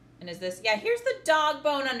 And is this... Yeah, here's the dog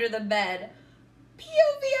bone under the bed. POV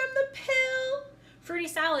on the pill! Fruity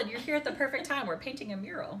salad, you're here at the perfect time. We're painting a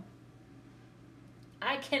mural.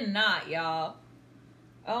 I cannot, y'all.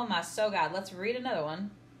 Oh my so god. Let's read another one.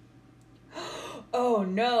 Oh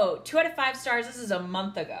no. 2 out of 5 stars. This is a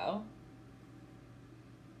month ago.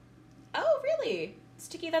 Oh, really?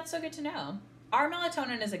 Sticky, that's so good to know. Our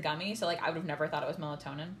melatonin is a gummy, so like I would have never thought it was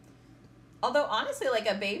melatonin. Although honestly, like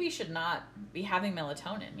a baby should not be having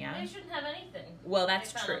melatonin, yeah? They shouldn't have anything. Well,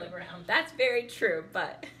 that's true. On the ground. That's very true,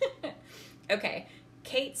 but... Okay.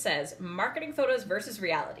 Kate says, marketing photos versus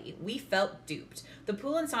reality. We felt duped. The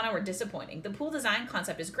pool and sauna were disappointing. The pool design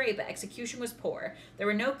concept is great, but execution was poor. There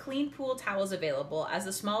were no clean pool towels available, as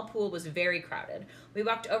the small pool was very crowded. We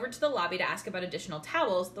walked over to the lobby to ask about additional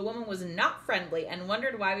towels. The woman was not friendly and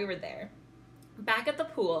wondered why we were there. Back at the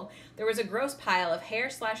pool, there was a gross pile of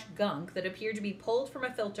hair/gunk that appeared to be pulled from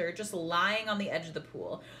a filter just lying on the edge of the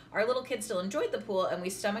pool. Our little kids still enjoyed the pool, and we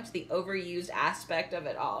stomached the overused aspect of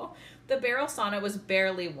it all. The barrel sauna was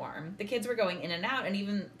barely warm. The kids were going in and out, and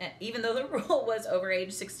even though the rule was over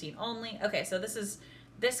age 16 only. Okay, so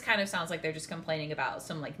this kind of sounds like they're just complaining about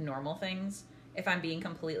some like normal things, if I'm being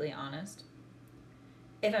completely honest.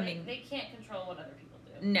 They can't control what other people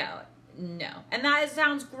do. No. And that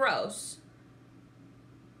sounds gross.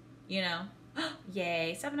 You know?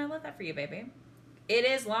 Yay. 7, I love that for you, baby. It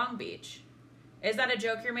is Long Beach. Is that a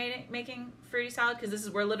joke you're making, Fruity Salad? Because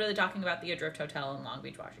we're literally talking about the Adrift Hotel in Long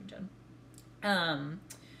Beach, Washington.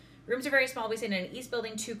 Rooms are very small. We stayed in an East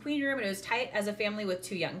Building 2 queen room, and it was tight as a family with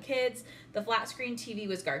 2 young kids. The flat screen TV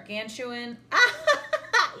was gargantuan.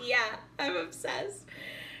 Yeah, I'm obsessed.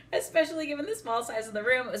 Especially given the small size of the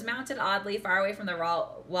room. It was mounted oddly far away from the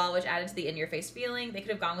wall, which added to the in-your-face feeling. They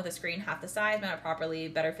could have gone with a screen half the size, mounted properly,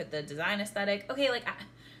 better fit the design aesthetic. Okay, like,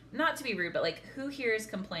 not to be rude, but like, who here is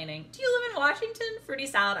complaining? Do you live in Washington? Fruity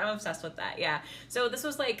Salad, I'm obsessed with that, yeah. So this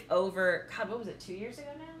was like over, God, what was it, 2 years ago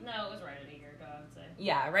now? No, it was right at a year ago, I would say.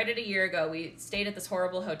 Yeah, right at a year ago, we stayed at this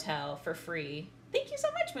horrible hotel for free. Thank you so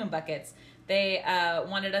much, Moon Buckets. They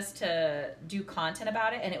wanted us to do content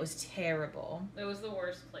about it, and it was terrible. It was the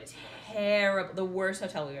worst place. Terrible. The worst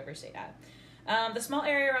hotel we've ever stayed at. The small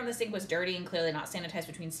area around the sink was dirty and clearly not sanitized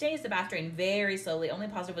between stays. The bath drained very slowly. Only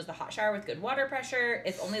positive was the hot shower with good water pressure.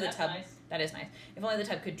 If only the tub... Nice. That is nice. If only the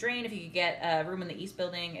tub could drain. If you could get a room in the East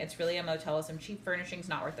Building, it's really a motel with some cheap furnishings,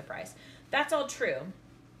 not worth the price. That's all true.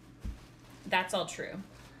 That's all true.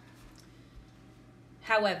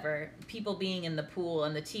 However, people being in the pool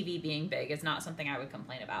and the TV being big is not something I would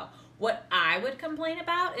complain about. What I would complain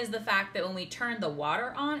about is the fact that when we turned the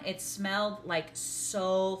water on, it smelled like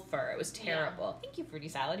sulfur. It was terrible. Yeah. Thank you, Fruity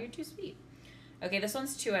Salad. You're too sweet. Okay, this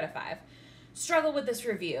one's 2 out of 5. Struggle with this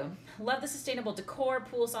review. Love the sustainable decor,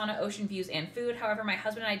 pool, sauna, ocean views, and food. However, my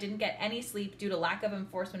husband and I didn't get any sleep due to lack of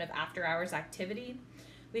enforcement of after-hours activity.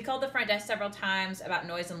 We called the front desk several times about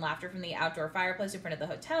noise and laughter from the outdoor fireplace in front of the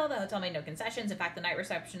hotel. The hotel made no concessions. In fact, the night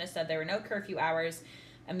receptionist said there were no curfew hours,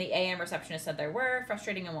 and the AM receptionist said there were.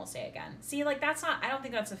 Frustrating and won't say again. See, like, that's not, I don't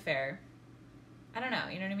think that's a fair, I don't know,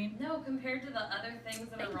 you know what I mean? No, compared to the other things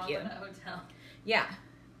that are wrong with the hotel. Yeah.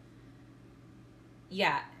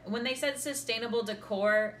 Yeah. When they said sustainable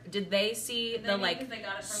decor, did they see the, like, because they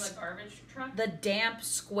got it from a garbage truck? The damp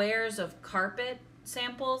squares of carpet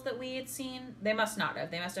samples that we had seen? They must not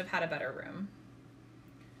have. They must have had a better room.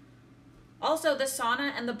 Also, the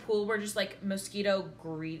sauna and the pool were just like mosquito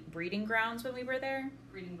breeding grounds when we were there.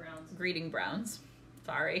 Breeding grounds.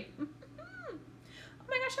 Sorry. Oh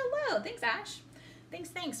my gosh, hello. Thanks, Ash.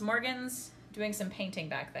 Thanks. Morgan's doing some painting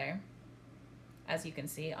back there. As you can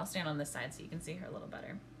see. I'll stand on this side so you can see her a little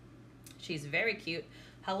better. She's very cute.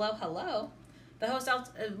 Hello. The hotel,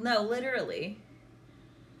 no, literally.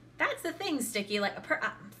 That's the thing, Sticky. Like,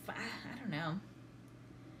 I don't know.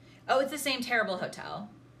 Oh, it's the same terrible hotel.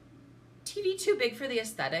 TV too big for the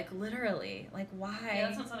aesthetic, literally. Like, why? Yeah,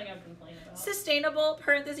 that's not something I've complained about. Sustainable,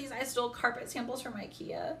 parentheses, I stole carpet samples from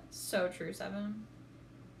IKEA. So true, 7.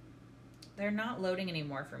 They're not loading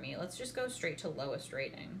anymore for me. Let's just go straight to lowest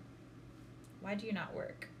rating. Why do you not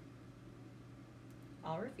work?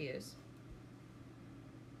 I'll refuse.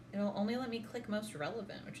 It'll only let me click most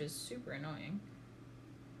relevant, which is super annoying.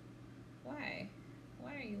 Why?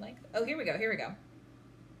 Why are you like that? Oh, here we go.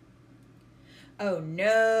 Oh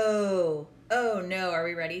no. Are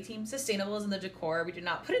we ready, team? Sustainable is in the decor. We did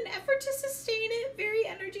not put an effort to sustain it. Very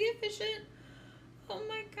energy efficient. Oh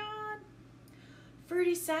my god.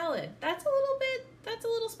 Fruity salad. That's a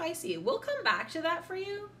little spicy. We'll come back to that for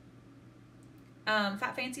you.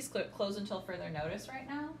 Fat Fancy's closed until further notice right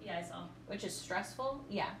now. Yeah, I saw. Which is stressful.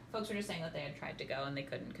 Yeah, folks were just saying that they had tried to go and they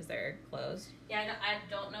couldn't because they're closed. Yeah, I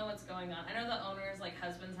don't know what's going on. I know the owner's like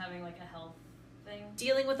husband's having like a health thing.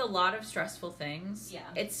 Dealing with a lot of stressful things. Yeah.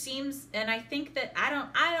 It seems, and I think that I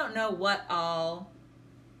don't know what all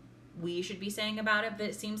we should be saying about it, but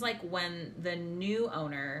it seems like when the new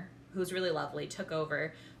owner, who's really lovely, took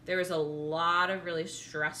over, there was a lot of really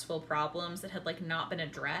stressful problems that had like not been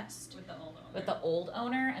addressed with the old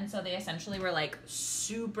owner, and so they essentially were like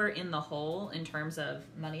super in the hole in terms of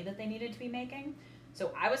money that they needed to be making.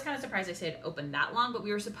 So I was kind of surprised they stayed open that long, but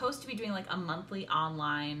we were supposed to be doing like a monthly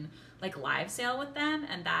online like live sale with them,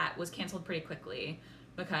 and that was canceled pretty quickly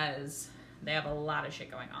because they have a lot of shit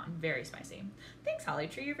going on. Very spicy. Thanks, Holly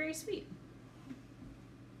Tree. You're very sweet.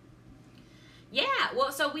 Yeah,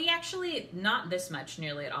 well, so we actually, not this much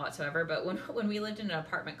nearly at all whatsoever, but when we lived in an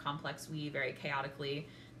apartment complex, we very chaotically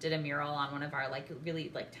did a mural on one of our like really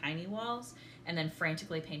like tiny walls and then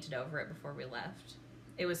frantically painted over it before we left.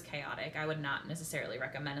 It was chaotic. I would not necessarily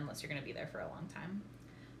recommend unless you're going to be there for a long time.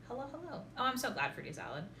 Hello. Oh, I'm so glad for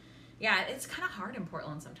salad. Yeah, it's kind of hard in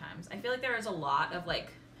Portland sometimes. I feel like there is a lot of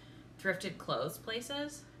like thrifted clothes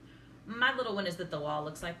places. My little one is that the wall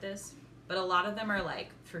looks like this. But a lot of them are like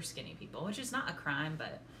for skinny people, which is not a crime,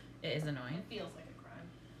 but it is annoying. It feels like a crime.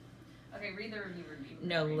 Okay, read the review.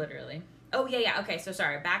 No, literally. Oh, yeah. Okay, so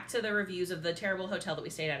sorry. Back to the reviews of the terrible hotel that we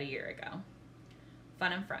stayed at a year ago.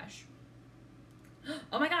 Fun and fresh.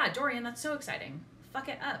 Oh my god, Dorian, that's so exciting. Fuck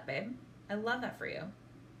it up, babe. I love that for you.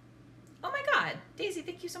 Oh my god. Daisy,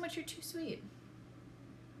 thank you so much. You're too sweet.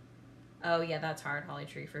 Oh, yeah, that's hard, Holly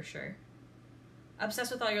Tree, for sure.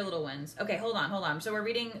 Obsessed with all your little wins. Okay, hold on. So we're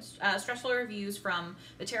reading stressful reviews from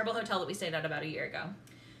the terrible hotel that we stayed at about a year ago.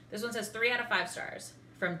 This one says 3 out of 5 stars.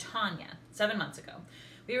 From Tanya, 7 months ago.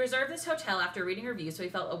 We reserved this hotel after reading reviews, so we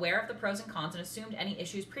felt aware of the pros and cons and assumed any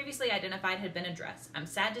issues previously identified had been addressed. I'm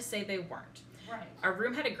sad to say they weren't. Right. Our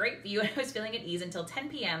room had a great view and I was feeling at ease until 10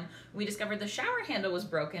 p.m. We discovered the shower handle was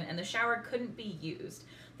broken and the shower couldn't be used.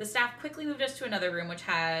 The staff quickly moved us to another room,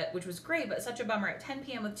 which was great, but such a bummer at 10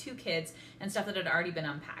 p.m. with 2 kids and stuff that had already been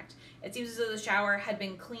unpacked. It seems as though the shower had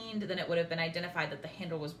been cleaned, then it would have been identified that the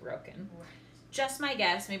handle was broken. Right. Just my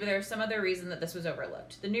guess, maybe there was some other reason that this was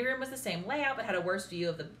overlooked. The new room was the same layout, but had a worse view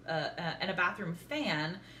of the and a bathroom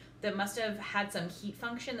fan that must have had some heat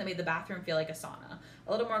function that made the bathroom feel like a sauna.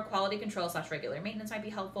 A little more quality control / regular maintenance might be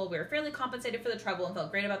helpful. We were fairly compensated for the trouble and felt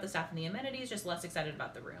great about the staff and the amenities, just less excited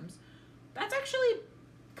about the rooms. That's actually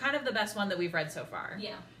kind of the best one that we've read so far.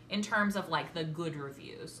 Yeah. in terms of like the good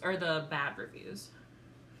reviews or the bad reviews.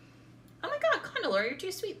 Oh my god, Condor, you're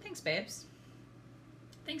too sweet. Thanks, babes.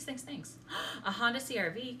 Thanks. A Honda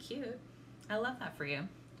CRV, cute. I love that for you.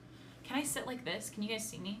 Can I sit like this? Can you guys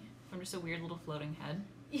see me? I'm just a weird little floating head.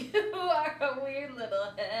 You are a weird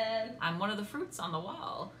little head. I'm one of the fruits on the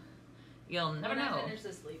wall. You'll never know. I finish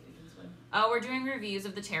this leaf, we can swim. Oh, we're doing reviews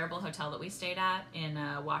of the terrible hotel that we stayed at in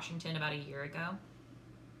Washington about a year ago.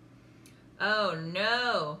 Oh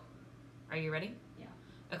no. Are you ready? Yeah.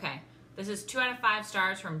 Okay. This is 2 out of 5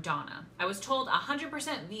 stars from Donna. I was told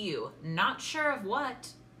 100% view. Not sure of what.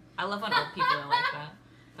 I love when old people are like that.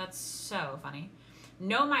 That's so funny.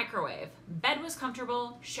 No microwave. Bed was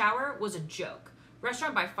comfortable. Shower was a joke.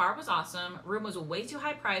 Restaurant by far was awesome. Room was way too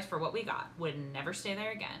high priced for what we got. Would never stay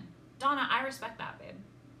there again. Donna, I respect that, babe.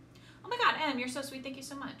 Oh my god, Em, you're so sweet. Thank you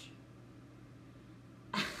so much.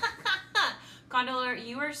 Gondolar,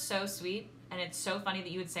 you are so sweet. And it's so funny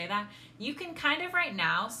that you would say that. You can kind of right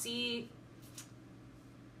now see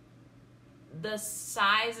the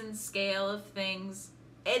size and scale of things.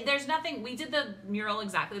 There's nothing, we did the mural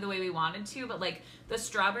exactly the way we wanted to, but like the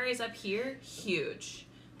strawberries up here, huge.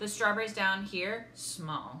 The strawberries down here,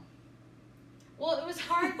 small. Well, it was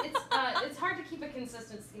hard. It's hard to keep a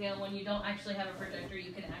consistent scale when you don't actually have a projector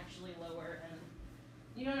you can actually lower and,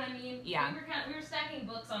 you know what I mean? Yeah. We were stacking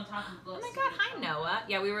books on top of books. Oh my god, hi Noah.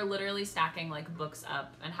 Yeah, we were literally stacking like books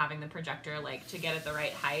up and having the projector like to get at the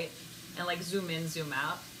right height and like zoom in, zoom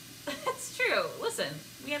out. It's true. Listen,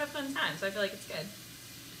 we had a fun time, so I feel like it's good.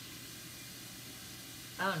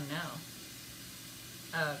 Oh no.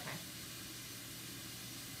 Oh, okay.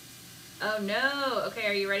 Oh no. Okay,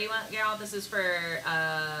 are you ready, y'all? This is for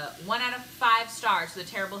 1 out of 5 stars to the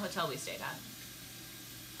terrible hotel we stayed at.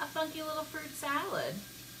 A funky little fruit salad.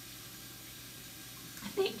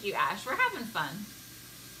 Thank you, Ash. We're having fun.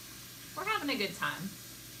 We're having a good time.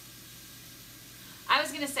 I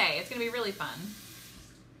was gonna say, it's gonna be really fun.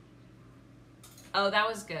 Oh, that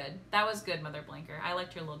was good. That was good, Mother Blinker. I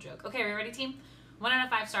liked your little joke. Okay, are we ready, team? 1 out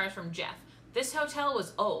of 5 stars from Jeff. This hotel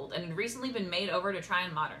was old and had recently been made over to try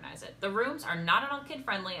and modernize it. The rooms are not at all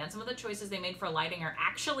kid-friendly, and some of the choices they made for lighting are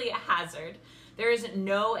actually a hazard. There is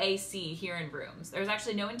no AC here in rooms. There's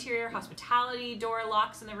actually no interior hospitality door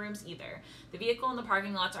locks in the rooms either. The vehicle and the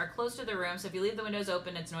parking lots are close to the room, so if you leave the windows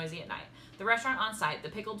open, it's noisy at night. The restaurant on site, the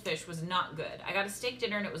pickled fish, was not good. I got a steak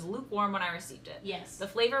dinner and it was lukewarm when I received it. Yes. The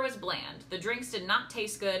flavor was bland. The drinks did not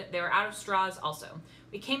taste good. They were out of straws also.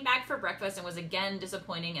 We came back for breakfast and was again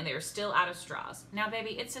disappointing, and they were still out of straws. Now, baby,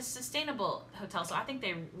 it's a sustainable hotel, so I think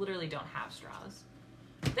they literally don't have straws.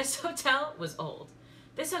 This hotel was old.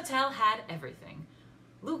 This hotel had everything.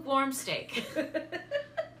 Lukewarm steak.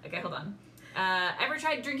 Okay, hold on. Ever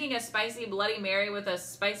tried drinking a spicy Bloody Mary with a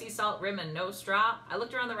spicy salt rim and no straw? I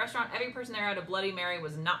looked around the restaurant. Every person there had a Bloody Mary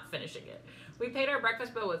was not finishing it. We paid our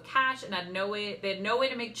breakfast bill with cash and they had no way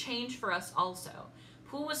to make change for us also.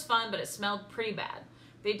 Pool was fun, but it smelled pretty bad.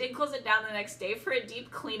 They did close it down the next day for a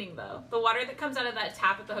deep cleaning, though. The water that comes out of that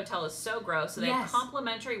tap at the hotel is so gross, so they have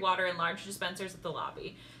complimentary water in large dispensers at the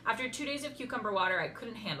lobby. After 2 days of cucumber water, I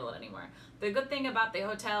couldn't handle it anymore. The good thing about the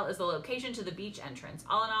hotel is the location to the beach entrance.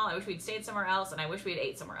 All in all, I wish we'd stayed somewhere else, and I wish we'd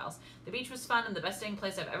ate somewhere else. The beach was fun and the best staying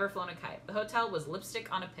place I've ever flown a kite. The hotel was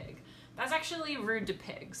lipstick on a pig. That's actually rude to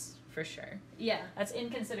pigs, for sure. Yeah. That's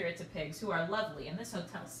inconsiderate to pigs, who are lovely, and this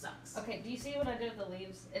hotel sucks. Okay, do you see what I did with the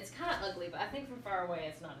leaves? It's kind of ugly, but I think from far away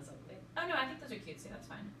it's not as ugly. Oh no, I think those are cutesy, that's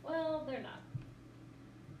fine. Well, they're not.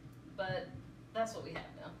 But that's what we have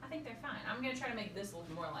now. I think they're fine. I'm going to try to make this look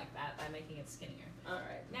more like that by making it skinnier.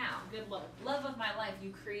 Alright. Now, Good luck. love of my life,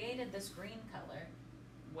 you created this green color.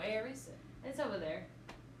 Where is it? It's over there.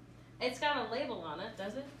 It's got a label on it,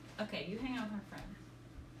 does it? Okay, you hang out with my friend.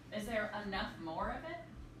 Is there enough more of it?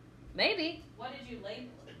 Maybe. What did you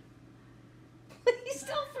label it? You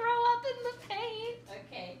still throw up in the paint.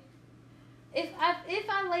 Okay. If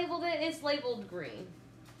I labeled it, it's labeled green.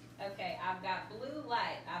 Okay, I've got blue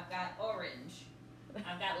light, I've got orange,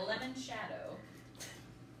 I've got lemon shadow.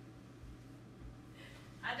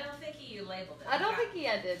 I don't think you labeled it. I don't think he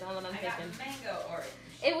did, on what I'm thinking. I got mango orange.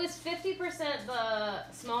 It was 50%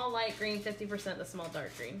 the small light green, 50% the small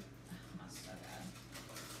dark green. That's so bad.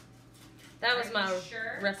 That was my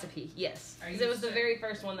sure? recipe, yes. Are Because you it was the sure? very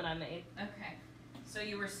first one that I made. Okay. So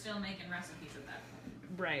you were still making recipes at that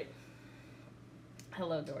point. Right.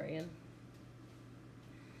 Hello, Dorian.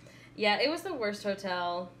 Yeah, it was the worst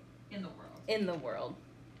hotel In the world. in the world.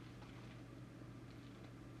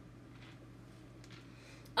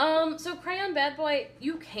 So Crayon Bad Boy,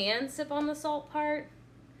 you can sip on the salt part.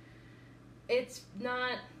 It's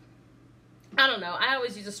not, I don't know. I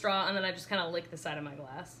always use a straw and then I just kind of lick the side of my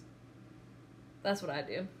glass. That's what I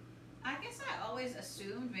do. I guess I always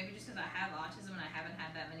assumed, maybe just because I have autism and I haven't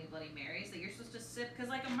had that many Bloody Marys, that you're supposed to sip, because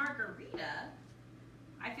like a margarita,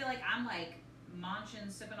 I feel like I'm like munching,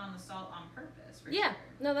 sipping on the salt on purpose. For yeah, sure.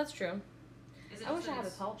 No, that's true. Is it I wish I had a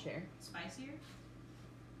tall chair. Spicier?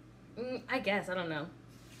 I guess, I don't know.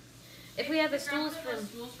 If we had the stools from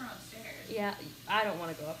upstairs. Yeah, I don't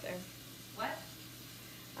want to go up there. What?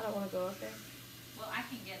 I don't want to go up there. Well, I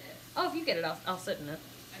can get it. Oh, if you get it, I'll sit in it.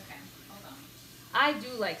 Okay, hold on. I do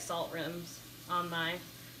like salt rims on my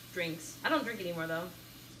drinks. I don't drink anymore, though.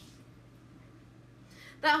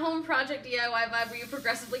 That home project DIY vibe where you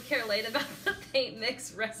progressively care late about the paint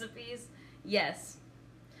mix recipes. Yes.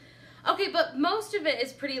 Okay, but most of it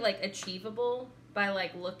is pretty, like, achievable by,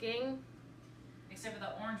 like, looking. Except for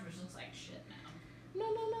the orange, which looks like shit now. No.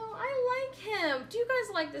 I like him. Do you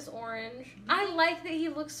guys like this orange? I like that he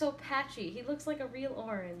looks so patchy. He looks like a real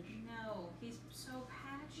orange. No, he's so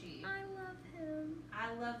patchy. I love him.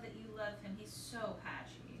 I love that you love him. He's so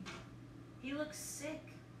patchy. He looks sick.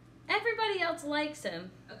 Everybody else likes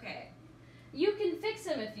him. Okay. You can fix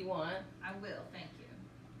him if you want. I will, thank you.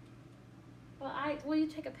 Well, will you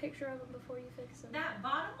take a picture of him before you fix him? That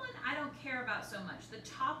bottom one, I don't care about so much. The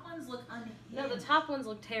top ones look unhinged. No, the top ones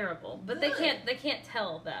look terrible, but Good. they can't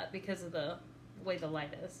tell that because of the way the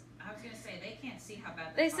light is. I was gonna say they can't see how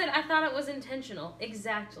bad. They said I thought it was intentional.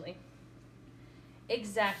 Exactly.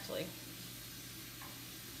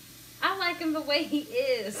 I like him the way he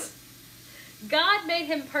is. God made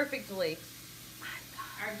him perfectly.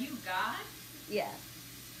 Are you God? Yeah.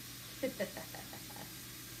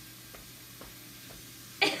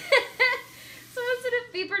 Someone said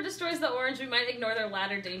if Beeper destroys the orange, we might ignore their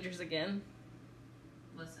ladder dangers again.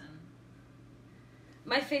 Listen.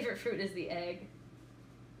 My favorite fruit is the egg.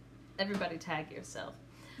 Everybody tag yourself.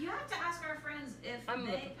 You have to ask our friends if I'm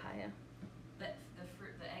the papaya. The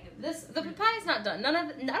fruit, the egg of the papaya's not done. I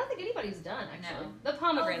don't think anybody's done, actually. No. The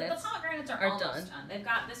pomegranates. The pomegranates are almost done. They've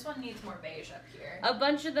got, this one needs more beige up here. A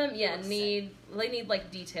bunch of them, need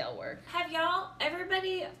like detail work. Have y'all,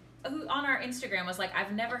 everybody who on our Instagram was like,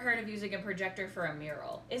 I've never heard of using a projector for a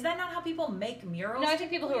mural. Is that not how people make murals? No, I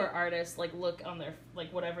think people who are artists like look on their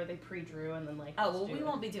like whatever they pre-drew and then like. Oh well, we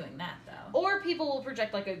won't be doing that though. Or people will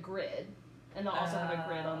project like a grid, and they'll also have a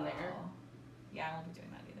grid on there. Yeah, I won't be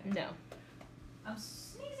doing that either. No. I'm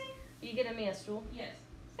sneezing. You getting me a stool? Yes.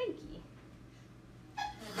 Thank you.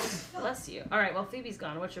 Bless you. All right. Well, Phoebe's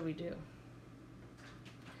gone. What should we do?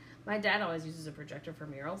 My dad always uses a projector for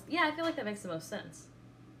murals. Yeah, I feel like that makes the most sense.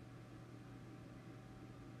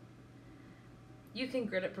 You can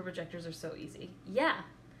grid it for projectors are so easy. Yeah.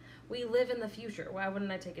 We live in the future. Why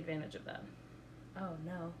wouldn't I take advantage of that? Oh,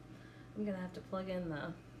 no. I'm going to have to plug in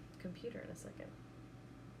the computer in a second.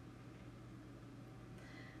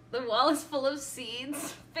 The wall is full of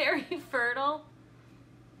seeds. Very fertile.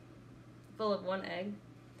 Full of one egg.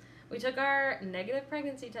 We took our negative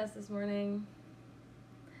pregnancy test this morning.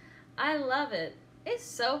 I love it. It's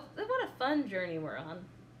so... What a fun journey we're on.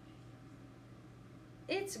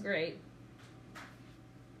 It's great.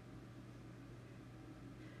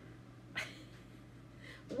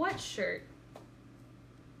 What shirt?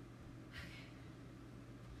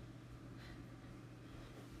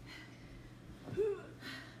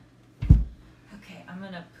 Okay, I'm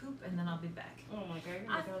gonna poop and then I'll be back. Oh my god,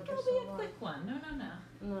 I think it'll be a quick one. No.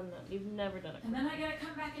 No, you've never done it. And then I gotta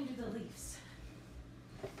come back and do the leaves.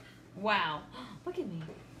 Wow. Look at me.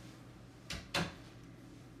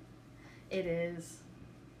 It is.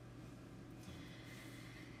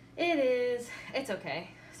 It's okay.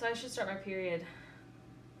 So I should start my period,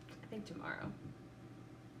 I think tomorrow.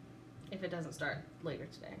 If it doesn't start later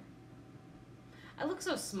today. I look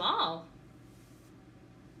so small.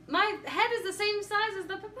 My head is the same size as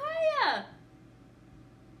the papaya.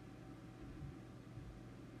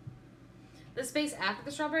 The space after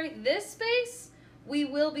the strawberry, this space we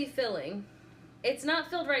will be filling. It's not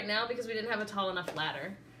filled right now because we didn't have a tall enough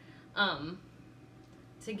ladder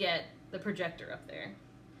to get the projector up there.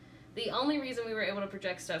 The only reason we were able to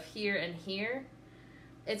project stuff here and here,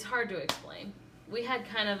 it's hard to explain. We had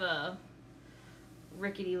kind of a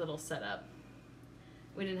rickety little setup.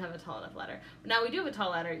 We didn't have a tall enough ladder. Now we do have a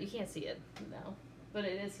tall ladder. You can't see it now, but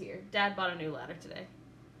it is here. Dad bought a new ladder today.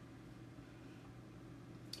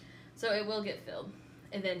 So it will get filled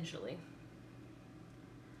eventually.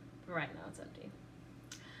 But right now it's empty.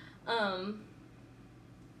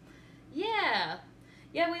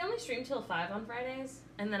 Yeah, we only stream till 5 on Fridays,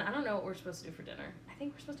 and then I don't know what we're supposed to do for dinner. I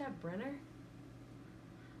think we're supposed to have Brenner.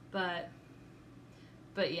 But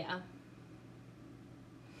yeah.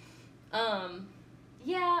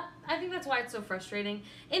 Yeah, I think that's why it's so frustrating.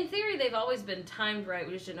 In theory, they've always been timed right.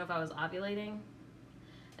 We just didn't know if I was ovulating.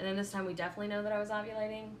 And then this time we definitely know that I was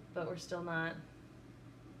ovulating, but we're still not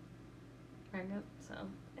pregnant, so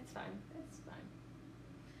it's fine. It's fine.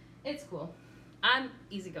 It's cool. I'm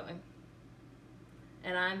easygoing.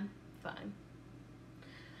 And I'm fine.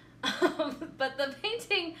 But the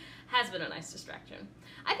painting has been a nice distraction.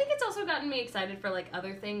 I think it's also gotten me excited for like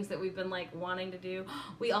other things that we've been like wanting to do.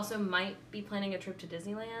 We also might be planning a trip to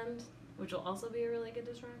Disneyland, which will also be a really good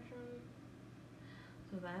distraction.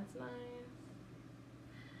 So that's nice.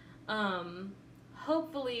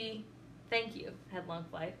 Hopefully, thank you, Headlong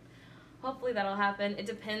Flight. Hopefully that'll happen. It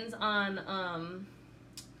depends on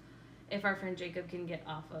if our friend Jacob can get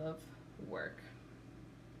off of work.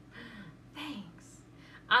 Thanks.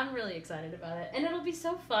 I'm really excited about it. And it'll be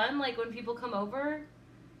so fun, like, when people come over,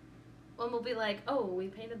 and we'll be like, oh, we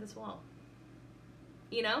painted this wall.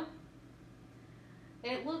 You know?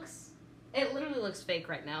 It literally looks fake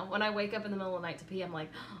right now. When I wake up in the middle of the night to pee, I'm like,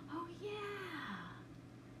 oh, yeah,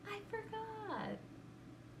 I forgot.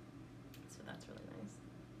 So that's really nice.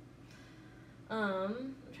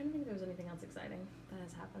 I'm trying to think if there was anything else exciting that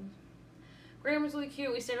has happened. Graham was really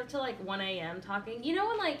cute. We stayed up till, like, 1 a.m. talking. You know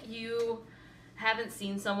when, like, you haven't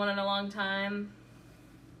seen someone in a long time,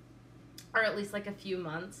 or at least like a few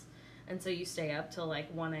months, and so you stay up till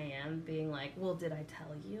like 1 a.m. being like, well, did I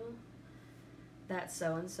tell you that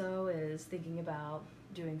so-and-so is thinking about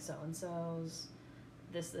doing so-and-so's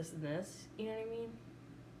this, and this, you know what I mean?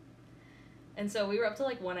 And so we were up till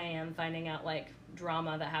like 1 a.m. finding out like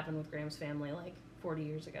drama that happened with Graham's family like 40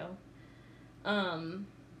 years ago. So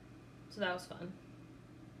that was fun.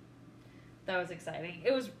 That was exciting.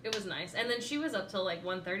 It was nice. And then she was up till like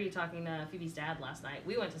 1:30 talking to Phoebe's dad last night.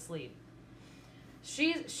 We went to sleep.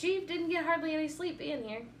 She didn't get hardly any sleep being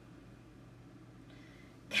here.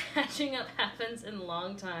 Catching up happens in a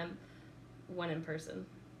long time when in person.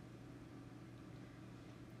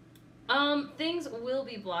 Things will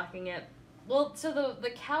be blocking it. Well, so the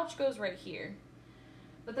couch goes right here.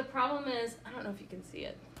 But the problem is, I don't know if you can see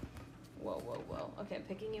it. Whoa. Okay, I'm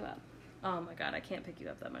picking you up. Oh my god, I can't pick you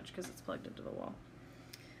up that much because it's plugged into the wall.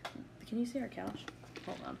 Can you see our couch?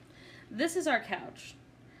 Hold on. This is our couch.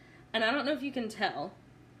 And I don't know if you can tell,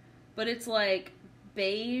 but it's like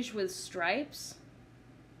beige with stripes.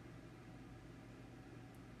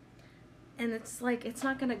 And it's like, it's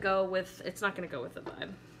not gonna go with the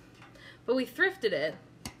vibe. But we thrifted it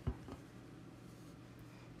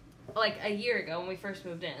like a year ago when we first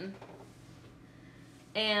moved in.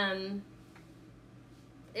 And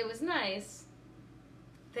it was nice.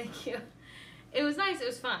 Thank you. It was nice. It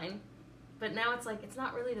was fine. But now it's like, it's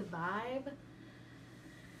not really the vibe.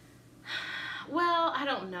 Well, I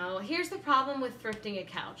don't know. Here's the problem with thrifting a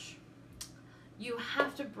couch. You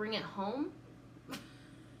have to bring it home.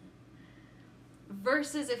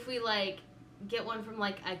 Versus if we, like, get one from,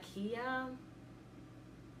 like, IKEA.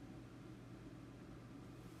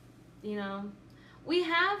 You know? We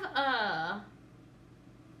have,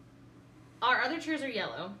 our other chairs are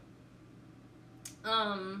yellow.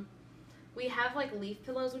 We have like leaf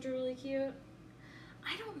pillows, which are really cute.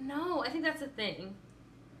 I don't know. I think that's the thing.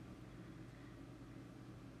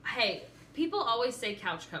 Hey, people always say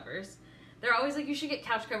couch covers. They're always like, you should get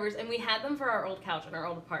couch covers. And we had them for our old couch in our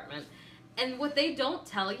old apartment. And what they don't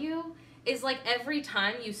tell you is like every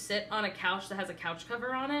time you sit on a couch that has a couch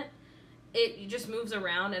cover on it, it just moves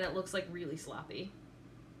around and it looks like really sloppy.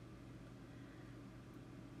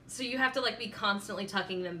 So you have to like be constantly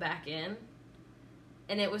tucking them back in.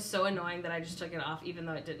 And it was so annoying that I just took it off, even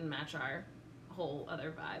though it didn't match our whole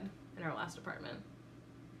other vibe in our last apartment.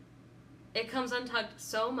 It comes untucked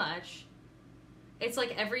so much. It's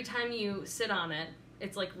like every time you sit on it,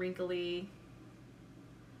 it's like wrinkly.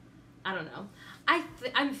 I don't know.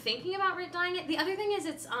 I'm thinking about dyeing it. The other thing is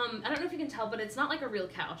it's, I don't know if you can tell, but it's not like a real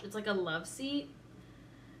couch. It's like a love seat.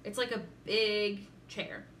 It's like a big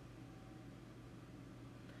chair.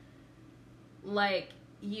 Like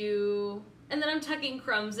you... And then I'm tucking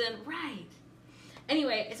crumbs in. Right.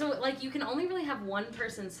 Anyway, so, like, you can only really have one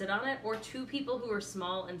person sit on it or two people who are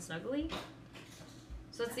small and snuggly.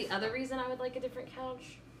 So that's the other reason I would like a different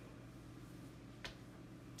couch.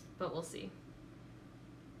 But we'll see.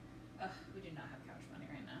 Ugh, we do not have couch money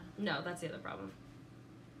right now. No, that's the other problem.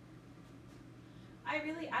 I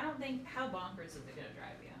don't think, how bonkers is it going to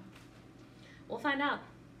drive you? We'll find out.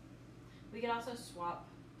 We could also swap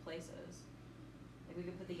places. Like we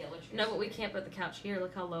could put the yellow chairs. No, but we can't put the couch here.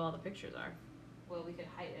 Look how low all the pictures are. Well, we could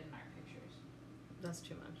hide it in our pictures. That's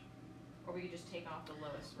too much. Or we could just take off the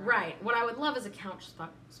lowest row. Right. What I would love is a couch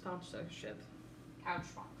sponsorship. Couch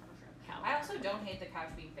sponsorship. I also don't hate the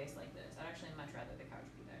couch being faced like this. I'd actually much rather the couch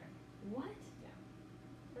be there. What? Yeah.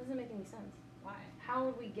 That doesn't make any sense. Why? How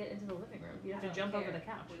would we get into the living room? You have to jump over the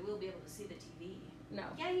couch. We will be able to see the TV. No.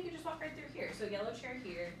 Yeah, you could just walk right through here. So yellow chair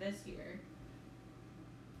here, this here.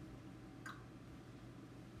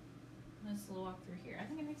 Let's walk through here. I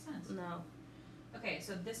think it makes sense. No. Okay,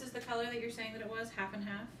 so this is the color that you're saying that it was, half and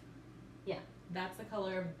half? Yeah. That's the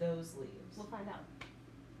color of those leaves. We'll find out.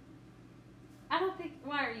 I don't think.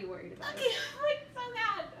 Why are you worried about Okay, it? like so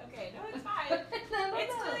bad. Okay, no, it's fine. No.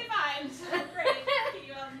 It's totally fine. Great. Can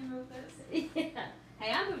you help me move this? Yeah.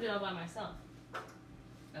 Hey, I moved it all by myself.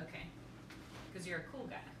 Okay. Because you're a cool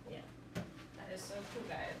guy. Yeah. That is so cool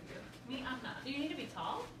guy of you. Me, I'm not. Do you need to be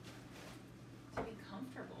tall? To be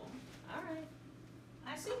comfortable. All right.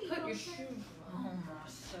 I see you. Put your shoes on. Oh my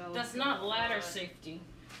so. That's not ladder safety.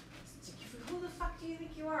 Who the fuck do you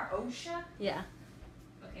think you are, OSHA? Yeah.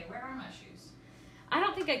 Okay, where are my shoes? I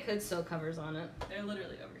don't think I could sew covers on it. They're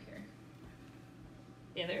literally over here.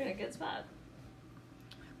 Yeah, they're in a good spot.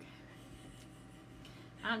 Okay.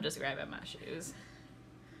 I'm just grabbing my shoes.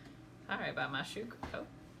 Sorry about my shoe coat.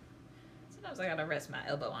 Sometimes I gotta rest my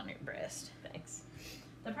elbow on your breast. Thanks.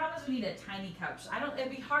 The problem is we need a tiny couch.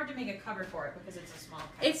 It'd be hard to make a cover for it because it's a small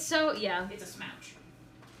couch. It's so, yeah. It's a smouch.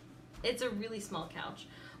 It's a really small couch.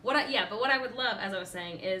 But what I would love, as I was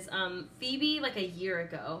saying, is Phoebe, like a year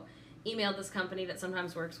ago, emailed this company that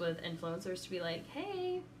sometimes works with influencers to be like,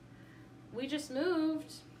 hey, we just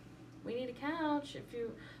moved. We need a couch.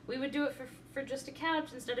 We would do it for just a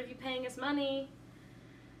couch instead of you paying us money.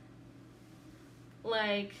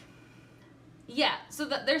 Like, yeah, so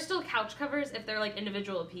they're still couch covers if they're like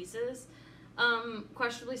individual pieces.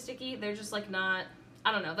 Questionably sticky. They're just like not,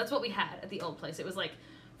 I don't know. That's what we had at the old place. It was like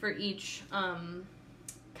for each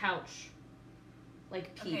couch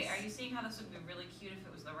like piece. Okay, are you seeing how this would be really cute if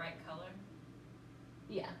it was the right color?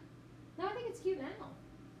 Yeah. No, I think it's cute now.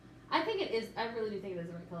 I think it is. I really do think it is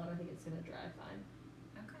the right color. I think it's gonna dry fine.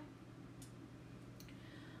 Okay.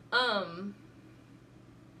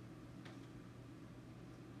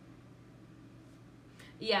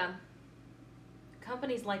 Yeah.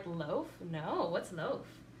 Companies like Loaf? No, what's Loaf?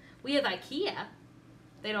 We have IKEA.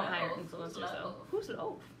 They don't hire influencers though. Who's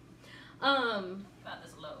Loaf? About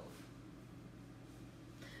this loaf.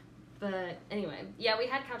 But anyway, yeah, we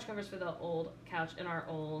had couch covers for the old couch in our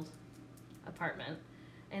old apartment,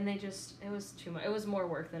 and it was too much. It was more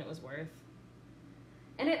work than it was worth.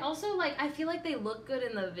 And it also, like, I feel like they look good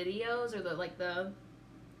in the videos or the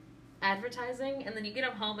advertising, and then you get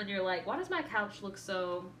them home and you're like, why does my couch look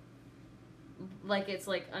so like it's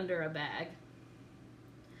like under a bag?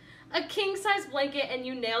 A king size blanket and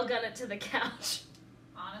you nail gun it to the couch.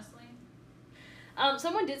 Honestly.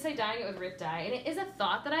 Someone did say dyeing it with Rip dye, and it is a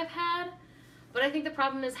thought that I've had, but I think the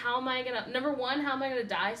problem is how am I gonna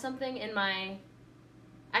dye something in my,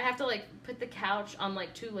 I'd have to like put the couch on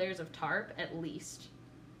like 2 layers of tarp at least.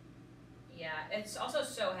 Yeah, it's also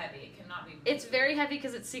so heavy, it cannot be moved. It's very heavy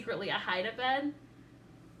because it's secretly a hide-a-bed.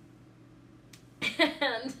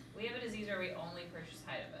 And we have a disease where we only purchase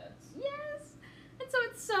hide-a-beds. Yes! And so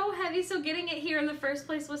it's so heavy, so getting it here in the first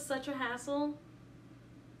place was such a hassle.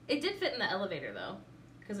 It did fit in the elevator, though,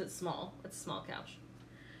 because it's small. It's a small couch.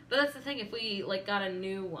 But that's the thing, if we, like, got a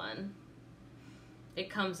new one, it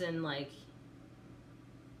comes in, like...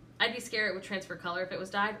 I'd be scared it would transfer color if it was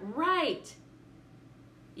dyed. Right!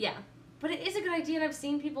 Yeah. But it is a good idea, and I've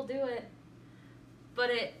seen people do it. But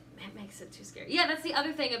it makes it too scary. Yeah, that's the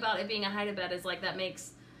other thing about it being a hide-a-bed is, like, that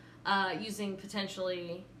makes using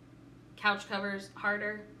potentially couch covers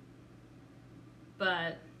harder.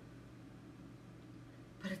 But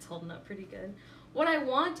it's holding up pretty good. What I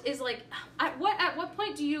want is, like, at what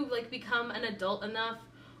point do you, like, become an adult enough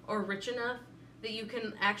or rich enough that you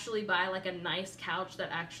can actually buy, like, a nice couch that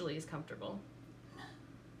actually is comfortable?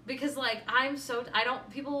 Because, like,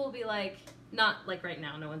 people will be like, not, like, right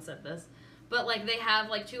now, no one said this, but, like, they have,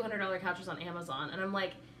 like, $200 couches on Amazon, and I'm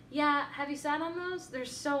like, yeah, have you sat on those? They're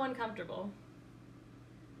so uncomfortable.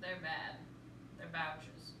 They're bad. They're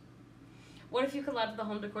vouchers. What if you collabed with a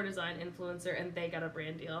home decor design influencer and they got a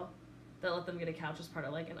brand deal that let them get a couch as part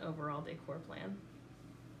of, like, an overall decor plan?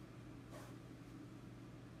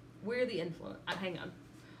 We're the hang on.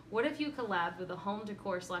 What if you collabed with a home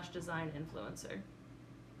decor / design influencer?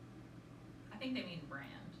 I think they mean brand.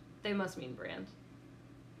 They must mean brand.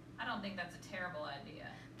 I don't think that's a terrible idea.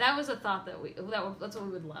 That was a thought that's what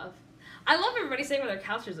we would love. I love everybody saying where their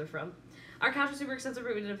couches are from. Our couch is super expensive,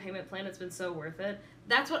 but we did a payment plan. It's been so worth it.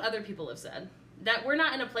 That's what other people have said. That we're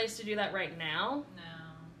not in a place to do that right now. No.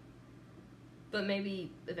 But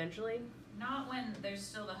maybe eventually. Not when there's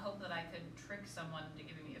still the hope that I could trick someone into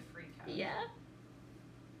giving me a free couch. Yeah.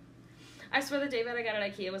 I swear the day bed I got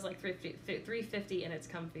at IKEA was like $350 and it's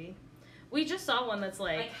comfy. We just saw one that's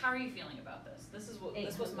like... Like, how are you feeling about this? This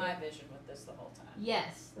was my vision with this the whole time.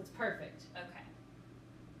 Yes, that's perfect. Okay.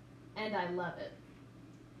 And I love it.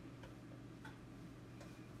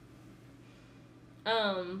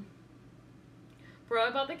 Bro, I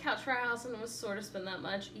bought the couch for our house and it was sort of spend that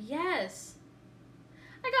much. Yes.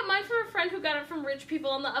 I got mine from a friend who got it from rich people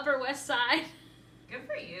on the Upper West Side. Good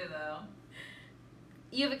for you, though.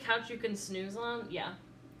 You have a couch you can snooze on? Yeah.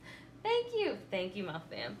 Thank you. Thank you, Muff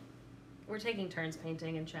Fam. We're taking turns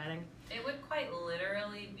painting and chatting. It would quite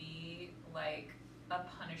literally be like a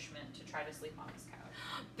punishment to try to sleep on this couch.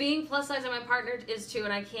 Being plus size and my partner is too,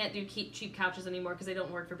 and I can't do cheap couches anymore because they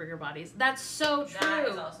don't work for bigger bodies. That's so true. That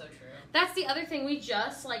is also true. That's the other thing. We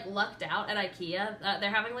just like lucked out at IKEA.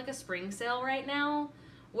 They're having like a spring sale right now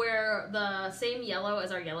where the same yellow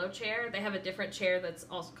as our yellow chair, they have a different chair that's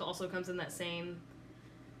also comes in that same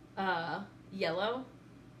yellow.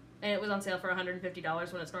 And it was on sale for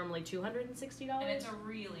 $150 when it's normally $260. And it's a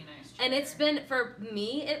really nice chair. And it's been, for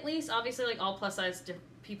me at least, obviously like all plus size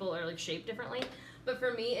people are like shaped differently. But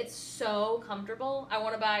for me, it's so comfortable. I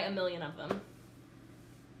want to buy 1 million of them.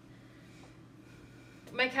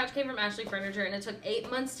 My couch came from Ashley Furniture, and it took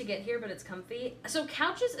 8 months to get here, but it's comfy. So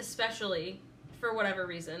couches especially, for whatever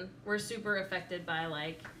reason, were super affected by,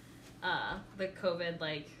 like, the COVID,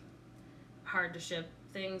 like, hard-to-ship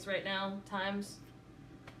things right now, times.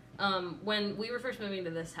 When we were first moving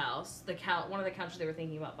to this house, one of the couches they were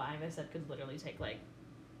thinking about buying, they said could literally take, like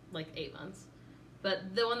 8 months.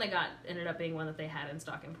 But the one they got ended up being one that they had in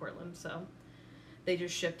stock in Portland, so they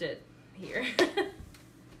just shipped it here.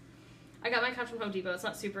 I got my couch from Home Depot. It's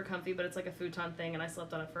not super comfy, but it's like a futon thing, and I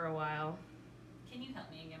slept on it for a while. Can you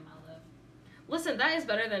help me again, my love? Listen, that is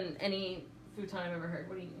better than any futon I've ever heard.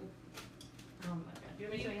 What do you mean? Oh my god. Do you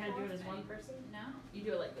want me to show you how to do it as one person? No. You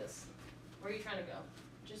do it like this. Where are you trying to go?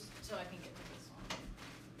 Just so I can get to this one.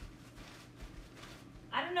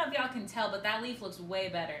 I don't know if y'all can tell, but that leaf looks way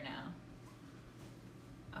better now.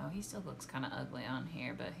 Oh, he still looks kind of ugly on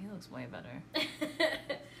here, but he looks way better.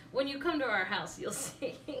 When you come to our house, you'll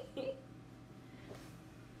see.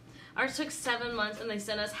 Ours took 7 months, and they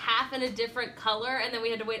sent us half in a different color, and then we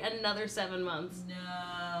had to wait another 7 months.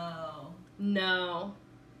 No.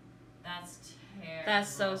 That's terrible. That's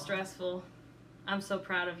so stressful. I'm so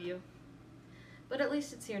proud of you. But at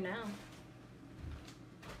least it's here now.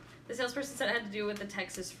 The salesperson said it had to do with the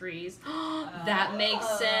Texas freeze. That makes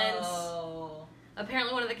sense.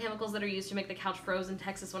 Apparently one of the chemicals that are used to make the couch froze in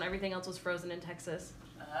Texas when everything else was frozen in Texas.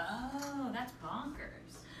 Oh, that's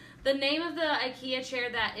bonkers. The name of the IKEA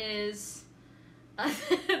chair that is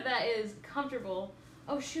that is comfortable.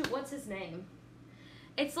 Oh shoot, what's his name?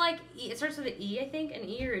 It's like it starts with an E, I think, an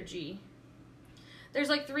E or a G. There's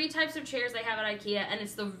like 3 types of chairs they have at IKEA, and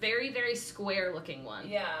it's the very, very square looking one.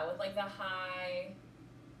 Yeah, with like the high.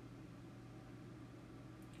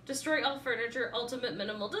 Destroy all furniture, ultimate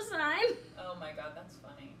minimal design. Oh my god, that's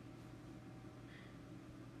funny.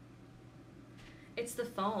 It's the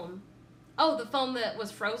foam. Oh, the foam that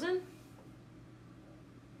was frozen?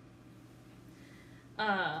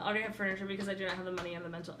 I already have furniture because I do not have the money and the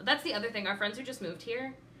mental. That's the other thing. Our friends who just moved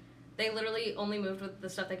here, they literally only moved with the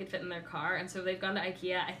stuff they could fit in their car, and so they've gone to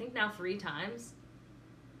IKEA, I think now 3 times,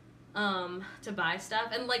 to buy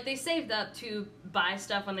stuff. And like they saved up to buy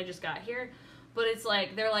stuff when they just got here, but it's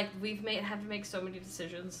like they're like have to make so many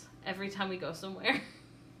decisions every time we go somewhere.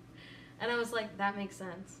 And I was like, that makes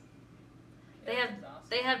sense. Yeah,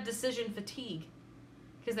 They have decision fatigue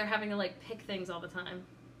because they're having to like pick things all the time.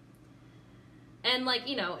 And like,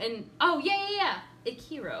 you know, and oh yeah,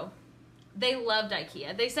 Ikiro. They loved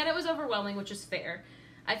IKEA. They said it was overwhelming, which is fair.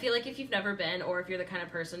 I feel like if you've never been, or if you're the kind of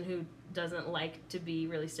person who doesn't like to be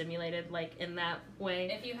really stimulated, like in that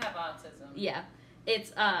way. If you have autism. Yeah.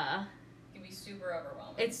 It's It can be super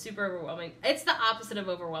overwhelming. It's super overwhelming. It's the opposite of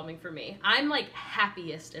overwhelming for me. I'm like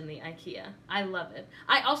happiest in the IKEA. I love it.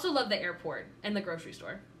 I also love the airport and the grocery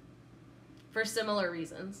store. For similar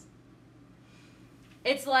reasons.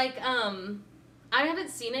 It's like, I haven't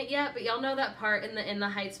seen it yet, but y'all know that part in the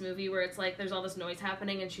Heights movie where it's like there's all this noise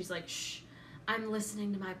happening and she's like, shh, I'm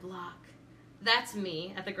listening to my block. That's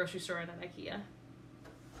me at the grocery store and at IKEA.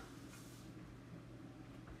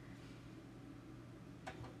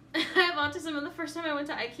 I have autism, and the first time I went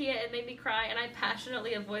to IKEA, it made me cry, and I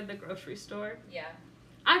passionately avoid the grocery store. Yeah.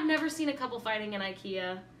 I've never seen a couple fighting in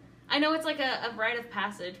IKEA. I know it's like a rite of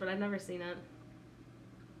passage, but I've never seen it.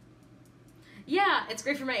 Yeah, it's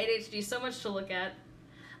great for my ADHD. So much to look at.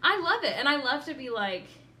 I love it, and I love to be like,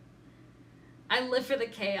 I live for the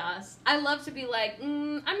chaos. I love to be like,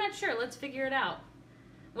 I'm not sure, let's figure it out.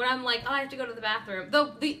 When I'm like, oh, I have to go to the bathroom.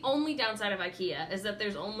 Though the only downside of IKEA is that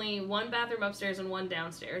there's only one bathroom upstairs and one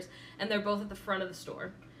downstairs, and they're both at the front of the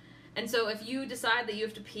store. And so if you decide that you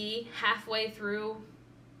have to pee halfway through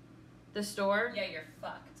the store, yeah, you're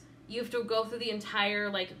fucked. You have to go through the entire,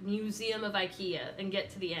 like, museum of IKEA and get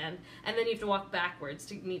to the end. And then you have to walk backwards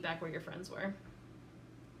to meet back where your friends were.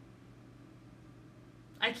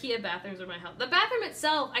 IKEA bathrooms are my hell. The bathroom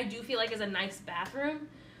itself, I do feel like, is a nice bathroom.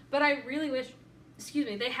 But I really wish, excuse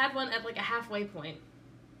me, they had one at, like, a halfway point.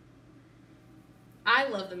 I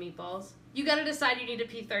love the meatballs. You gotta decide you need to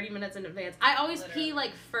pee 30 minutes in advance. I always pee,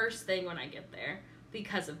 like, first thing when I get there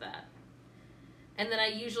because of that. And then I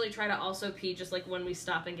usually try to also pee just like when we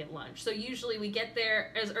stop and get lunch. So usually we get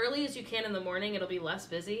there as early as you can in the morning. It'll be less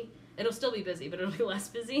busy. It'll still be busy, but it'll be less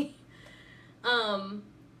busy.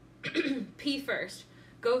 Pee first.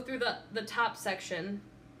 Go through the top section,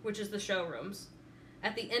 which is the showrooms.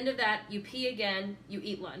 At the end of that, you pee again, you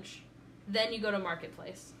eat lunch. Then you go to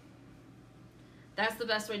Marketplace. That's the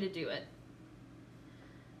best way to do it.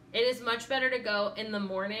 It is much better to go in the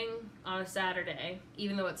morning on a Saturday,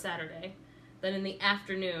 even though it's Saturday, than in the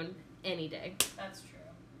afternoon any day. That's true.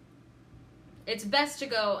 It's best to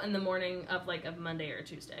go in the morning of like a Monday or a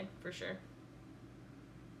Tuesday, for sure.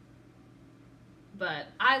 But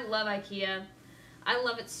I love IKEA. I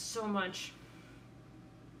love it so much.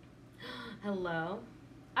 Hello.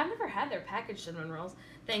 I've never had their packaged cinnamon rolls.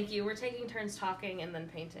 Thank you. We're taking turns talking and then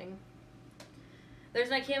painting. There's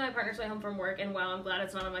an IKEA my partner's way home from work, and wow, I'm glad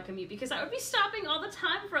it's not on my commute because I would be stopping all the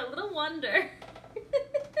time for a little wonder.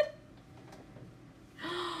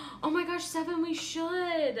 Oh my gosh, Seven, we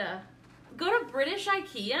should. Go to British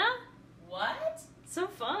IKEA? What? So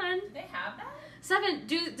fun. Do they have that? Seven,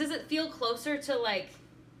 does it feel closer to like,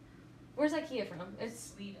 where's IKEA from?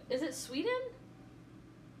 It's Sweden. Is it Sweden?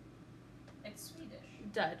 It's Swedish.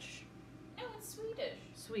 Dutch. No, it's Swedish.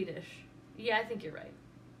 Swedish. Yeah, I think you're right.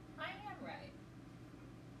 I am right.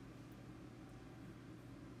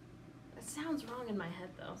 That sounds wrong in my head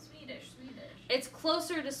though. Swedish. It's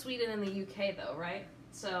closer to Sweden and the UK though, right?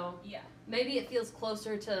 So yeah, maybe it feels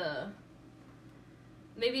closer to,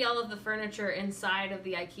 maybe all of the furniture inside of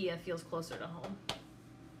the IKEA feels closer to home.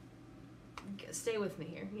 Stay with me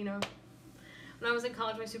here, you know? When I was in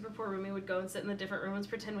college, my super poor roommate would go and sit in the different rooms,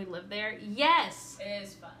 pretend we lived there. Yes! It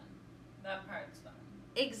is fun. That part's fun.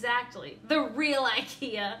 Exactly. The real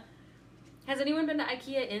IKEA. Has anyone been to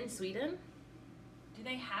IKEA in Sweden? Do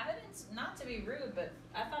they have it in... Not to be rude, but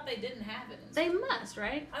I thought they didn't have it in They Sweden. must,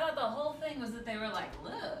 right? I thought the whole thing was that they were like,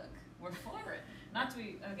 look, we're foreign. Not to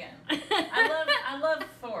be... Again. I love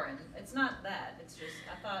foreign. It's not that. It's just...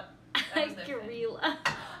 I thought that was their thing. Ah!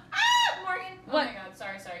 Morgan! Oh What? my god,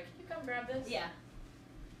 sorry. Can you come grab this? Yeah.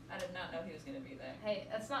 I did not know he was going to be there. Hey,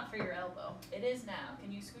 that's not for your elbow. It is now.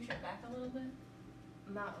 Can you scooch it back a little bit?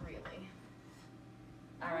 Not really.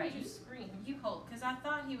 All right, you scream. You hold, because I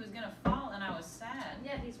thought he was going to fall and I was sad.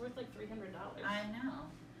 Yeah, he's worth like $300. I know.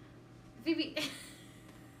 Phoebe.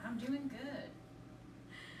 I'm doing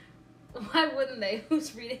good. Why wouldn't they?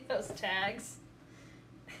 Who's reading those tags?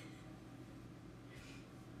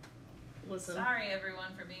 Listen. Sorry,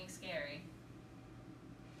 everyone, for being scary.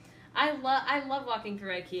 I love walking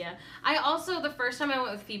through IKEA. I also, the first time I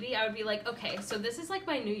went with Phoebe, I would be like, okay, so this is like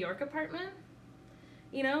my New York apartment.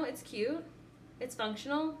 You know, it's cute. It's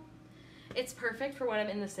functional. It's perfect for when I'm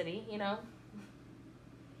in the city, you know?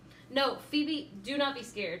 No, Phoebe, do not be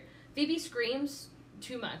scared. Phoebe screams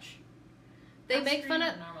too much. They make fun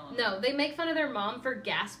of... No, they make fun of their mom for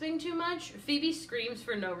gasping too much. Phoebe screams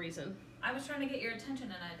for no reason. I was trying to get your attention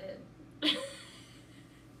and I did.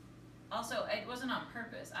 Also, it wasn't on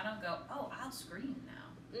purpose. I don't go, oh, I'll scream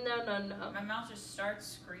now. No. My mouth just starts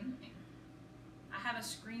screaming. I have a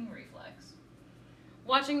scream reflex.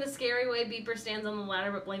 Watching the scary way Beeper stands on the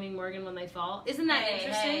ladder but blaming Morgan when they fall. Isn't that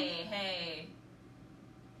interesting? Hey.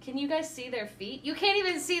 Can you guys see their feet? You can't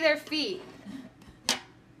even see their feet.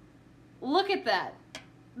 Look at that.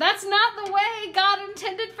 That's not the way God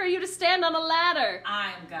intended for you to stand on a ladder.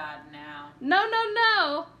 I'm God now.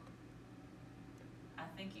 No. I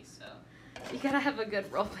think he's so. You gotta have a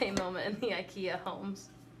good roleplay moment in the IKEA homes.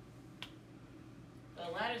 The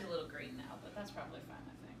ladder's a little green now, but that's probably fine,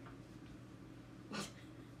 I think.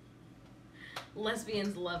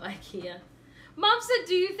 Lesbians love IKEA. Mom said,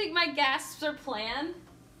 do you think my gasps are planned?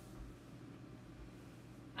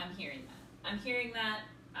 I'm hearing that.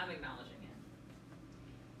 I'm acknowledging it.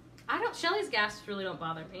 Shelly's gasps really don't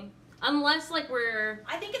bother me. Unless, like,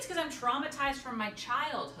 I think it's because I'm traumatized from my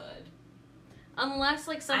childhood. Unless,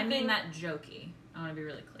 like, something... I mean that jokey. I want to be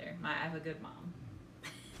really clear. I have a good mom.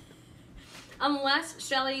 Unless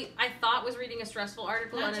Shelly, I thought, was reading a stressful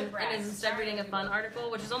article and is instead reading a fun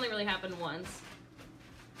article, which has only really happened once.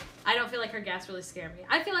 I don't feel like her gasps really scare me.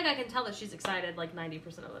 I feel like I can tell that she's excited like 90%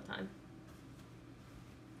 of the time.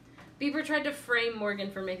 Bieber tried to frame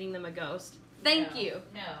Morgan for making them a ghost. Thank you.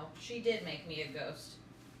 No, she did make me a ghost.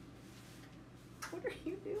 What are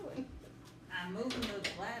you doing? I'm moving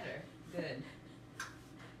the ladder. Good.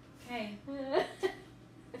 Okay.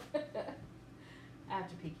 I have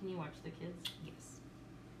to pee. Can you watch the kids? Yes.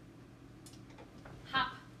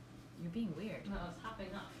 Hop. You're being weird. No, I was hopping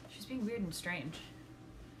up. She's being weird and strange.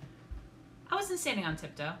 I wasn't standing on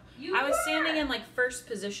tiptoe. I was standing in like first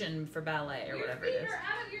position for ballet or whatever it is. Your feet are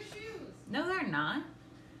out of your shoes. No, they're not.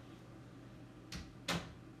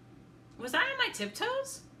 Was I on my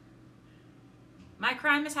tiptoes? My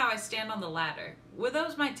crime is how I stand on the ladder. Were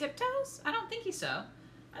those my tiptoes? I don't think so.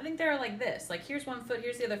 I think they're like this. Like here's one foot,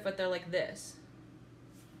 here's the other foot. They're like this.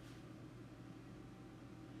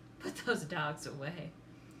 Put those dogs away.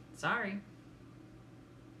 Sorry.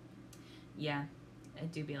 Yeah,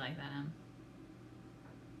 it do be like that,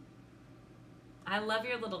 I love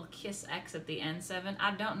your little kiss X at the end, 7.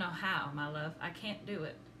 I don't know how, my love. I can't do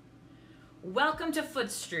it. Welcome to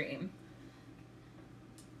Footstream.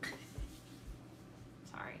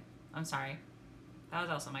 Sorry. I'm sorry. That was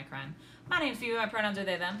also my crime. My name's Phoebe. My pronouns are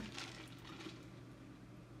they, them.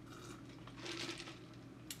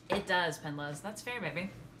 It does, Penlows. That's fair, baby.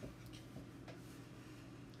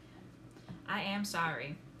 I am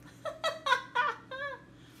sorry.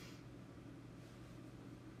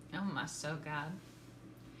 Oh my so God.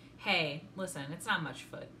 Hey, listen, it's not much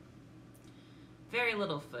foot. Very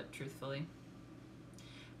little foot, truthfully.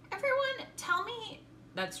 Everyone, tell me...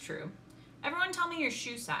 That's true. Everyone tell me your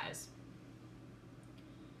shoe size.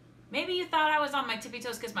 Maybe you thought I was on my tippy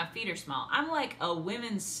toes because my feet are small. I'm like a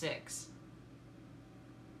women's 6.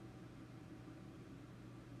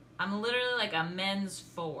 I'm literally like a men's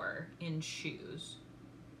 4 in shoes.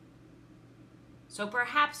 So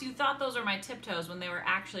perhaps you thought those were my tiptoes when they were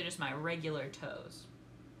actually just my regular toes.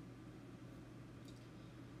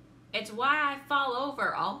 It's why I fall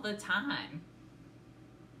over all the time.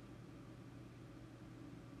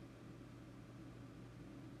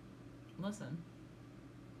 Listen.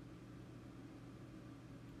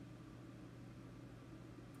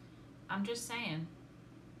 I'm just saying.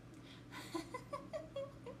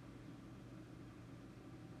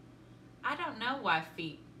 I don't know why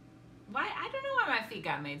I don't know why my feet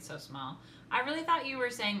got made so small. I really thought you were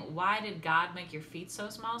saying, why did God make your feet so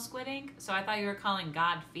small, Squid Ink? So I thought you were calling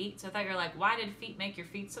God feet. So I thought you were like, why did feet make your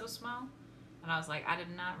feet so small? And I was like, I did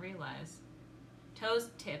not realize. Toes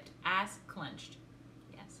tipped, ass clenched.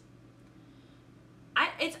 Yes.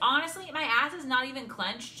 It's honestly, my ass is not even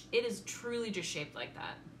clenched. It is truly just shaped like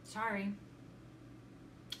that. Sorry.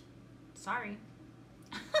 Sorry.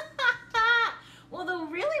 Well,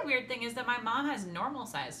 the really weird thing is that my mom has normal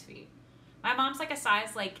sized feet. My mom's like a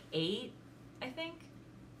size like 8, I think.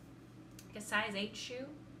 Like a size 8 shoe.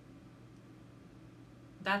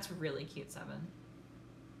 That's really cute, 7.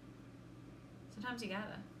 Sometimes you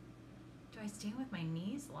gotta. Do I stand with my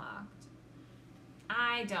knees locked?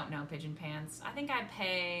 I don't know, Pigeon Pants. I think I'd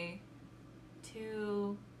pay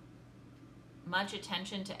too much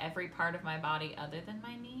attention to every part of my body other than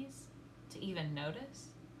my knees to even notice.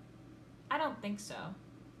 I don't think so.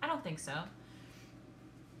 I don't think so.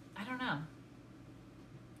 I don't know.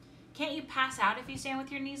 Can't you pass out if you stand with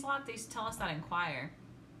your knees locked? They used to tell us that in choir.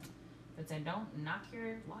 That said, don't lock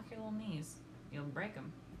your little knees. You'll break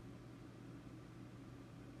them.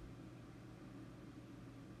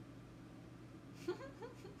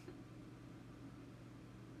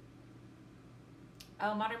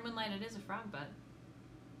 Oh, Modern Moonlight, it is a frog butt.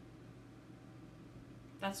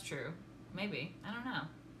 That's true. Maybe. I don't know.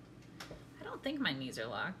 I don't think my knees are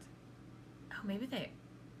locked. Oh, maybe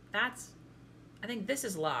I think this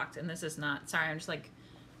is locked and this is not. Sorry, I'm just like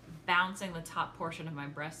bouncing the top portion of my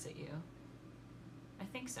breasts at you. I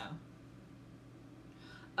think so.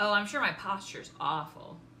 Oh, I'm sure my posture's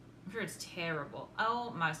awful. I'm sure it's terrible.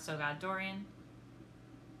 Oh my so God, Dorian.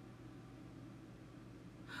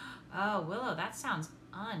 Oh, Willow, that sounds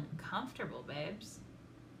uncomfortable, babes.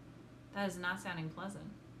 That is not sounding pleasant.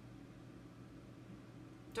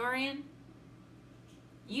 Dorian,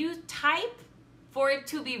 you type for it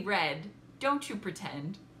to be read. Don't you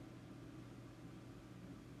pretend.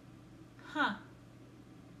 Huh.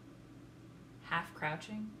 Half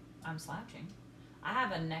crouching. I'm slouching. I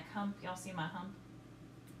have a neck hump. Y'all see my hump?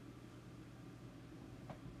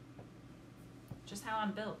 Just how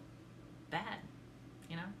I'm built. Bad.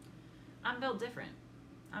 You know? I'm built different.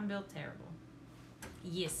 I'm built terrible.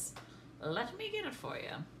 Yes. Let me get it for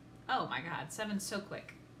you. Oh my god, 7's so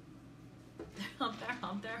quick.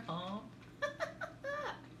 They're home.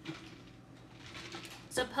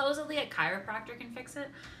 Supposedly a chiropractor can fix it.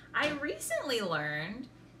 I recently learned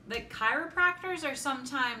that chiropractors are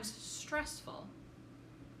sometimes stressful.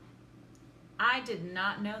 I did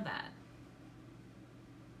not know that.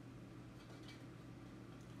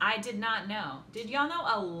 I did not know. Did y'all know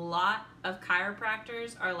a lot of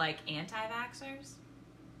chiropractors are like anti-vaxxers?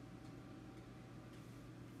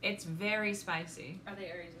 It's very spicy. Are they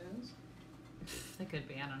Aries moons? They could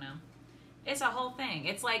be, I don't know. It's a whole thing.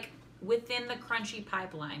 It's like within the crunchy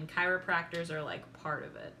pipeline, chiropractors are like part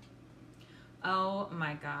of it. Oh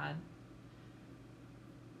my god.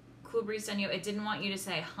 Cool Breeze Senyo, it didn't want you to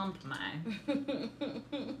say hump my.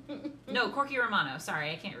 No, Corky Romano. Sorry,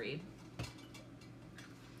 I can't read.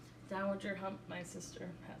 Downward hump, my sister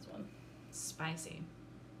has one. Spicy.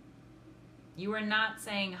 You were not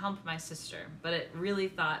saying hump my sister, but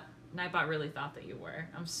Nightbot really thought that you were.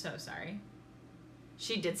 I'm so sorry.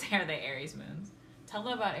 She did say, are they Aries moons? Tell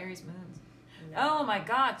them about Aries moons. No. Oh my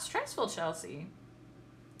god, stressful, Chelsea.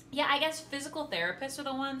 Yeah, I guess physical therapists are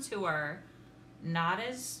the ones who are not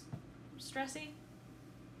as stressy.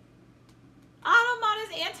 Automon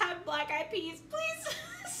is anti-Black Eyed Peas. Please.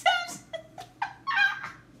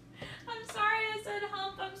 I'm sorry I said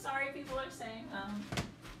hump. I'm sorry people are saying hump.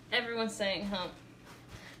 Everyone's saying hump.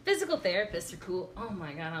 Physical therapists are cool. Oh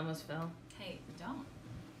my god, I almost fell. Hey, don't.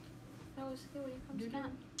 That was scary. Do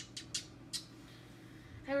not.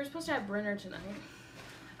 Hey, we're supposed to have Brenner tonight.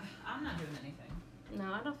 I'm not doing anything.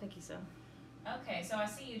 No, I don't think so. Okay, so I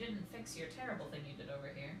see you didn't fix your terrible thing you did over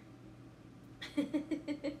here.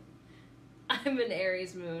 I'm an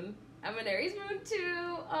Aries moon. I'm an Aries moon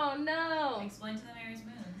too. Oh no. Explain to them Aries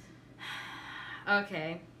moons.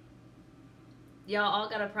 Okay. Y'all all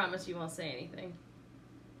gotta promise you won't say anything.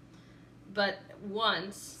 But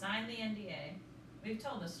once... Sign the NDA. We've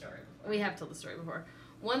told this story before. We have told the story before.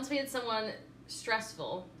 Once we had someone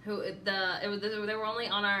stressful who they were only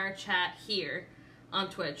on our chat here on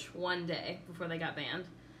Twitch one day before they got banned.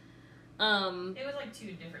 It was like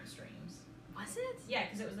 2 different streams. Was it? Yeah,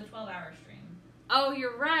 because it was the 12-hour stream. Oh,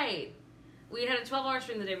 you're right. We had a 12-hour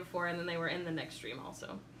stream the day before, and then they were in the next stream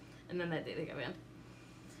also. And then that day they got banned.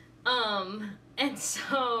 And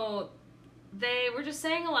so they were just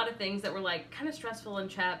saying a lot of things that were like kind of stressful in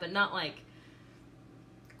chat, but not like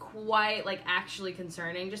quite like actually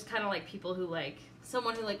concerning. Just kind of like people who like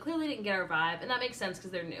someone who like clearly didn't get our vibe, and that makes sense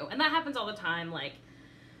because they're new, and that happens all the time. Like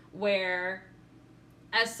where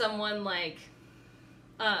as someone like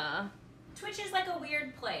Twitch is like a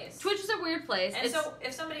weird place. Twitch is a weird place. And so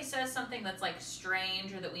if somebody says something that's like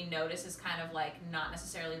strange or that we notice is kind of like not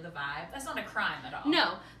necessarily the vibe, that's not a crime at all.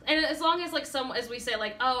 No. And as long as like as we say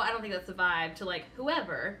like, oh, I don't think that's the vibe to like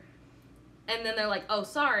whoever, and then they're like, oh,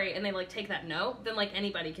 sorry, and they like take that note, then like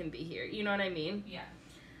anybody can be here. You know what I mean? Yeah.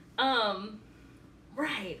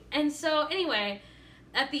 Right. And so anyway,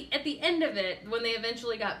 at the end of it, when they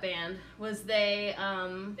eventually got banned, was they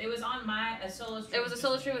it was on a solo stream. It was a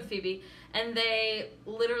solo stream with Phoebe, and they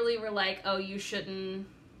literally were like, "Oh, you shouldn't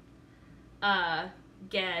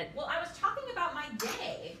get." Well, I was talking about my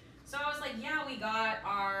day, so I was like, "Yeah, we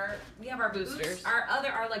have our boosters,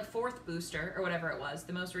 our like 4th booster or whatever it was,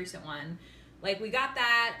 the most recent one." Like, we got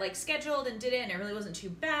that, like, scheduled and did it, and it really wasn't too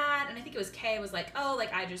bad. And I think it was Kay was like, oh,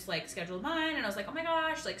 like, I just, like, scheduled mine. And I was like, oh, my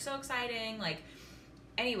gosh, like, so exciting. Like,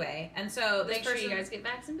 anyway. And so make sure you guys get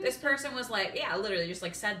vaccinated. This person was like, yeah, literally just,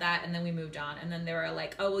 like, said that, and then we moved on. And then they were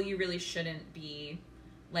like, oh, well, you really shouldn't be,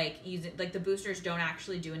 like, using, like, the boosters don't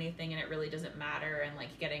actually do anything, and it really doesn't matter. And,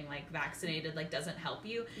 like, getting, like, vaccinated, like, doesn't help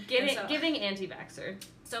you. Giving anti-vaxxer.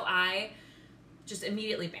 So I just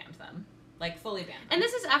immediately banned them. Like, fully banned them. And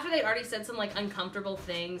this is after they already said some, like, uncomfortable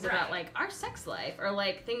things about, like, our sex life. Or,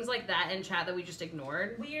 like, things like that in chat that we just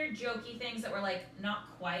ignored. Weird, jokey things that were, like, not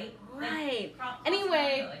quite. Right. Like,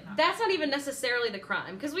 anyway, that's not even necessarily the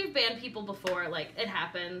crime. Because we've banned people before. Like, it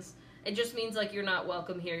happens. It just means, like, you're not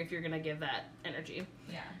welcome here if you're going to give that energy.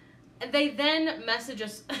 Yeah. And they then message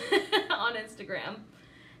us on Instagram.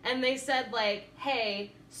 And they said, like,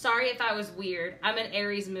 hey, sorry if I was weird. I'm an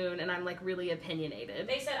Aries moon, and I'm, like, really opinionated.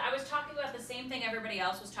 They said, I was talking about the same thing everybody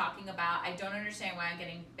else was talking about. I don't understand why I'm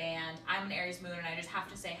getting banned. I'm an Aries moon, and I just have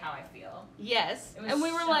to say how I feel. Yes. It was and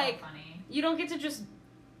we were so like, funny. You don't get to just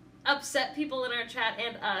upset people in our chat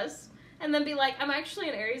and us, and then be like, I'm actually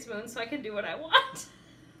an Aries moon, so I can do what I want.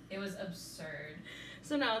 It was absurd.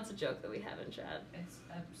 So now it's a joke that we have in chat. It's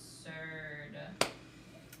absurd.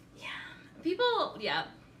 Yeah. People, yeah.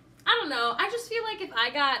 I don't know. I just feel like if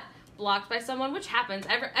I got blocked by someone, which happens,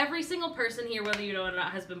 every single person here, whether you know it or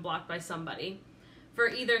not, has been blocked by somebody. for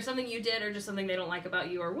either something you did or just something they don't like about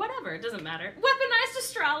you or whatever. It doesn't matter. Weaponized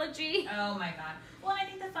astrology. Oh my god. Well, I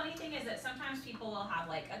think the funny thing is that sometimes people will have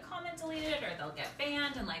like a comment deleted or they'll get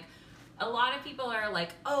banned, and like a lot of people are like,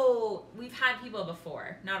 oh, we've had people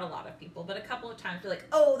before, not a lot of people, but a couple of times be like,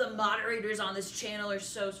 oh, the moderators on this channel are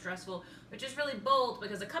so stressful, which is really bold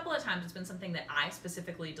because a couple of times it's been something that I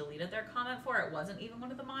specifically deleted their comment for. It wasn't even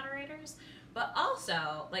one of the moderators. But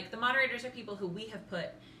also, like, the moderators are people who we have put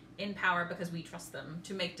in power because we trust them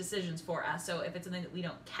to make decisions for us. So if it's something that we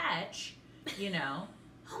don't catch, you know,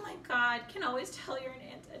 oh my god, can always tell you're an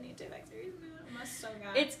anti-vaxxer. So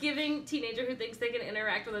it's giving teenager who thinks they can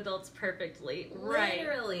interact with adults perfectly. Right.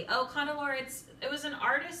 Literally. Oh, Condolor, it was an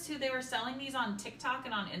artist who they were selling these on TikTok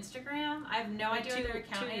and on Instagram. I have no idea what their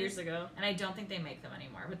account is. 2 years ago. And I don't think they make them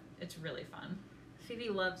anymore, but it's really fun. Phoebe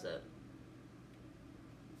loves it.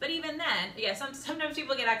 But even then, yeah, sometimes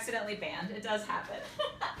people get accidentally banned. It does happen.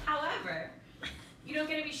 However, you don't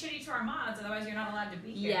get to be shitty to our mods, otherwise you're not allowed to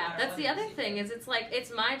be here. Yeah, that's the other thing, is it's like,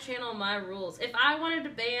 it's my channel, my rules. If I wanted to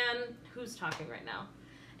ban, who's talking right now?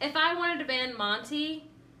 If I wanted to ban Monty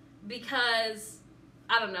because,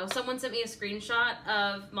 I don't know, someone sent me a screenshot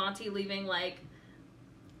of Monty leaving, like,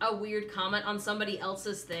 a weird comment on somebody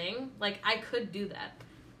else's thing, like, I could do that.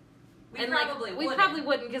 We probably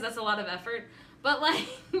wouldn't because that's a lot of effort. But, like,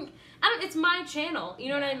 it's my channel. You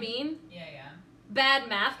know what I mean? Yeah. Bad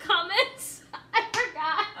math comments. I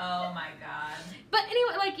forgot. Oh, my God. But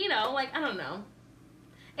anyway, like, you know, like, I don't know.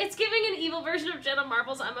 It's giving an evil version of Jenna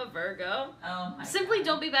Marbles, I'm a Virgo. Oh, my Simply God.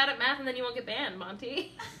 don't be bad at math and then you won't get banned,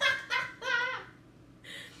 Monty.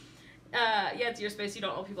 Yeah, it's your space. You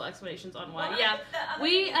don't owe people explanations on why.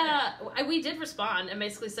 Well, we did respond and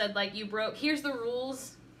basically said, like, you broke, here's the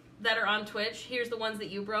rules that are on Twitch. Here's the ones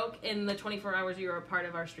that you broke in the 24 hours you were a part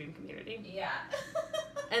of our stream community. Yeah.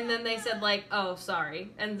 And then they said, like, oh,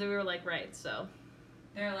 sorry. And we were like, right, so.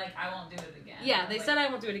 They're like, I won't do it again. Yeah, they said I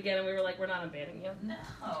won't do it again, and we were like, we're not unbanning you. No.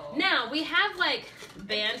 Now, we have, like,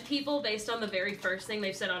 banned people based on the very first thing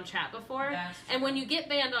they've said on chat before. And when you get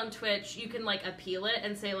banned on Twitch, you can, like, appeal it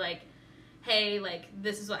and say, like, hey, like,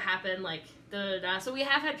 this is what happened, like, da-da-da. So we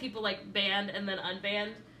have had people, like, banned and then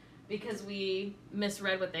unbanned because we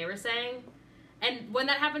misread what they were saying. And when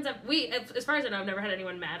that happens, as far as I know, I've never had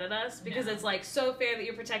anyone mad at us because it's, like, so fair that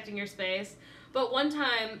you're protecting your space. But one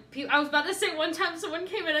time, I was about to say one time someone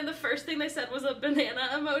came in and the first thing they said was a banana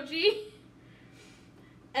emoji.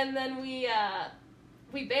 And then we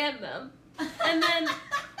banned them. And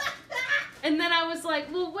then I was like,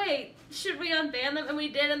 well, wait, should we unban them? And we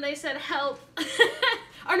did, and they said, help.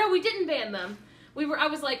 Or no, we didn't ban them. I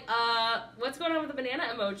was like, what's going on with the banana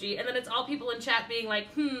emoji? And then it's all people in chat being like,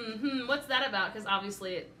 what's that about? Because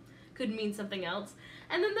obviously it could mean something else.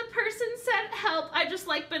 And then the person said, help, I just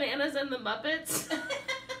like bananas and the Muppets.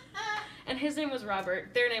 And his name was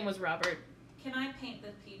Robert. Their name was Robert. Can I paint the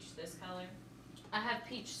peach this color? I have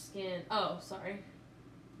peach skin. Oh, sorry.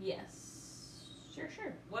 Yes. Sure.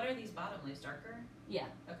 What are these bottom leaves, darker? Yeah.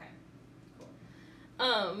 Okay. Cool.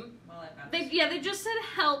 Well, they just said,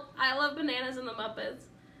 help, I love bananas and the Muppets.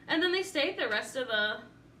 And then they stayed the rest of the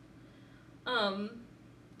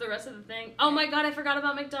thing. Oh my god, I forgot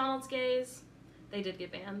about McDonald's gays. They did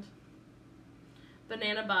get banned.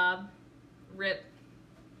 Banana Bob. RIP.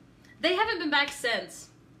 They haven't been back since.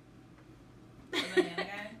 The banana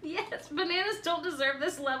guy? Yes, bananas don't deserve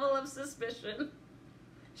this level of suspicion.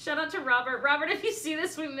 Shout out to Robert. Robert, if you see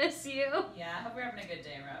this, we miss you. Yeah, I hope you're having a good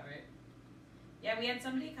day, Robert. Yeah, we had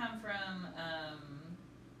somebody come from,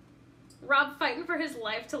 Rob fighting for his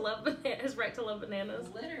life to love his right to love bananas.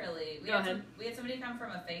 Literally. Go ahead. We had somebody come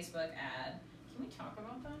from a Facebook ad. Can we talk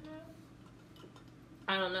about that now?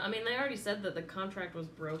 I don't know. I mean, they already said that the contract was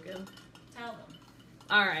broken. Tell them.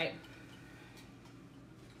 Alright.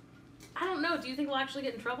 I don't know. Do you think we'll actually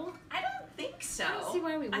get in trouble? I don't think so. I don't see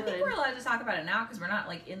why we would. I think we're allowed to talk about it now because we're not,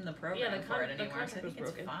 like, in the program for it the anymore, so I think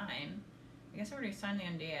it's broken. fine. I guess I already signed the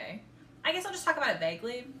NDA. I guess I'll just talk about it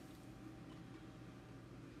vaguely.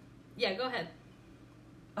 Yeah, go ahead.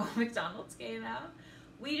 Oh, McDonald's came out.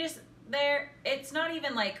 It's not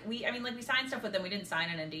even like, we signed stuff with them. We didn't sign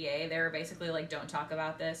an NDA. They were basically like, don't talk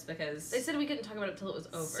about this because... They said we couldn't talk about it until it was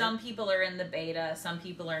over. Some people are in the beta. Some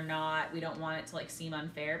people are not. We don't want it to, like, seem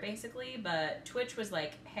unfair, basically. But Twitch was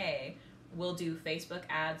like, hey, we'll do Facebook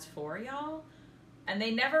ads for y'all. And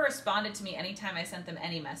they never responded to me anytime I sent them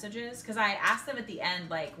any messages. Because I asked them at the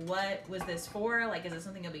end, like, what was this for? Like, is this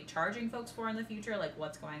something you'll be charging folks for in the future? Like,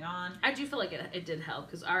 what's going on? I do feel like it did help,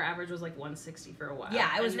 because our average was like 160 for a while.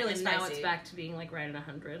 Yeah, it was really spicy. Now it's back to being like right at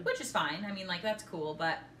 100. Which is fine. I mean, like, that's cool.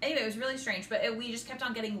 But anyway, it was really strange. But we just kept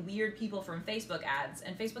on getting weird people from Facebook ads.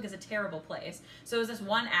 And Facebook is a terrible place. So it was this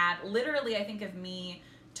one ad, literally, I think of me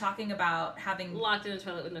talking about having locked in a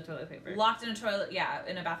toilet with no toilet paper. Locked in a toilet, yeah,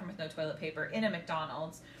 in a bathroom with no toilet paper, in a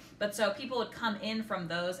McDonald's. But so people would come in from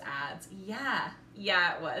those ads. Yeah,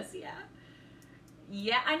 it was,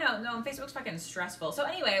 Yeah, I know. No, Facebook's fucking stressful. So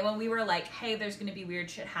anyway, when we were like, hey, there's going to be weird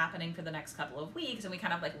shit happening for the next couple of weeks, and we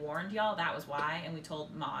kind of like warned y'all, that was why, and we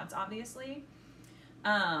told mods, obviously.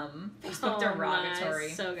 Facebook derogatory.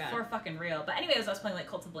 Nice. So good. For fucking real. But anyway, it was us playing like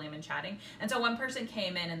Cult of Blame and chatting. And so one person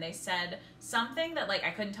came in and they said something that like I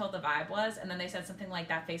couldn't tell what the vibe was, and then they said something like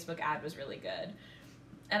that Facebook ad was really good.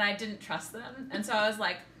 And I didn't trust them. And so I was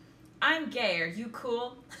like, I'm gay, are you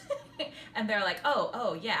cool? And they're like,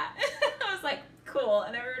 oh yeah. I was like, cool.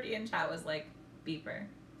 And everybody in chat was like, beeper,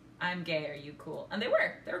 I'm gay, are you cool? And they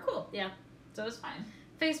were cool. Yeah. So it was fine.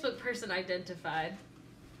 Facebook person identified.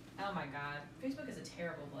 Oh my god. Facebook is a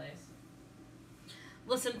terrible place.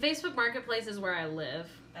 Listen, Facebook Marketplace is where I live.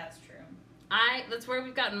 That's true. That's where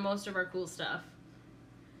we've gotten most of our cool stuff.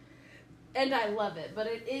 And I love it, but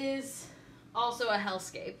it is also a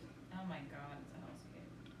hellscape. Oh my god, it's a hellscape.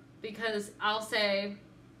 Because I'll say,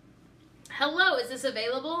 hello, is this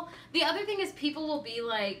available? The other thing is people will be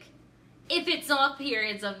like, if it's up here,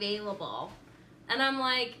 it's available. And I'm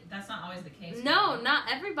like... That's not always the case. No, not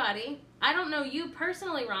everybody. I don't know you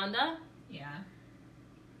personally, Rhonda. Yeah.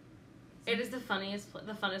 It is the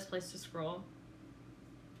funnest place to scroll.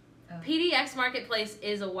 Oh. PDX Marketplace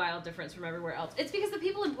is a wild difference from everywhere else. It's because the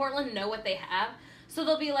people in Portland know what they have. So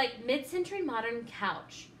they'll be like, mid-century modern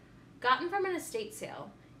couch. Gotten from an estate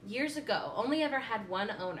sale. Years ago. Only ever had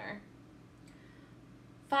one owner.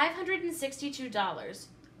 $562.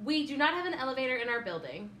 We do not have an elevator in our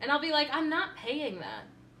building. And I'll be like, I'm not paying that.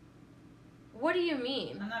 What do you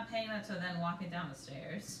mean? I'm not paying that to then walk it down the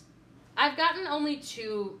stairs. I've gotten only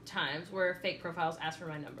 2 times where fake profiles ask for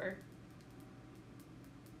my number.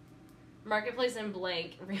 Marketplace and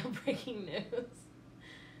blank, real breaking news.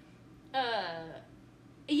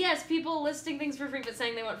 Yes, people listing things for free but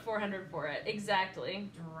saying they want $400 for it. Exactly.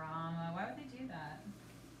 Drama. Why would they do that?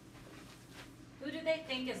 Who do they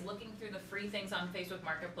think is looking through the free things on Facebook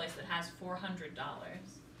Marketplace that has $400?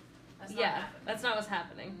 That's not what's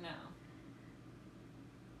happening. No.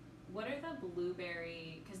 What are the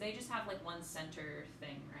blueberry... Because they just have, like, one center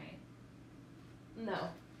thing, right? No.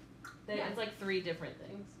 It's, like, 3 different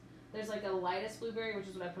things. There's, like, a lightest blueberry, which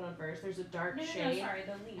is what I put on first. There's a dark shade. No, sorry,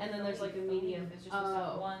 the leaf. And then there's, like, a medium. It's just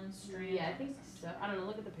one strand. Yeah, I think so. I don't know.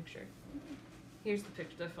 Look at the picture. Here's the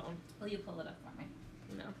picture, the phone. Will you pull it up for me?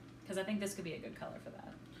 No. Because I think this could be a good color for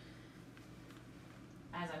that.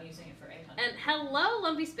 As I'm using it for 800. And hello,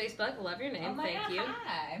 Lumpy Spacebug. Love your name. Thank you.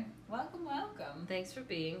 Hi. Welcome, welcome. Thanks for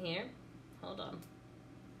being here. Hold on.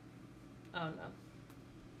 Oh, no.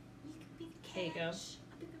 You could be the There you go. I'll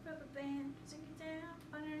be the rubber band. Sing it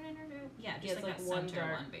down. Yeah, just it's like that one center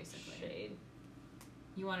dark one, basically. shade.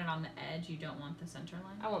 You want it on the edge. You don't want the center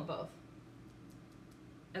line? I want both.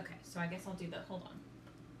 Okay, so I guess I'll do the... Hold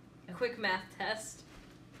on. Quick math test.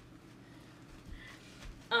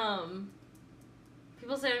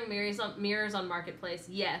 People saying mirrors on Marketplace.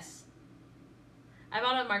 Yes. I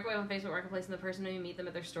bought a microwave on Facebook Marketplace and the person made me meet them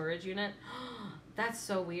at their storage unit. That's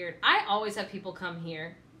so weird. I always have people come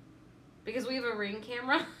here. Because we have a Ring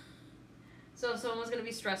camera. So if someone was going to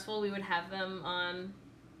be stressful, we would have them on...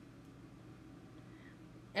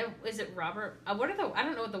 Is it Robert? What are the... I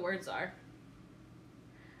don't know what the words are.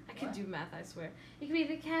 I could do math, I swear. You can be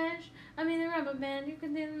the cash. I mean the rubber band. You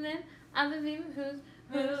can do the... I'm the people who's...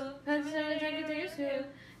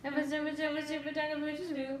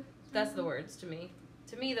 That's the words to me.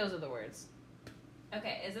 To me, those are the words.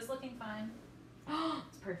 Okay, is this looking fine?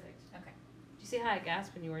 It's perfect. Okay. Did you see how I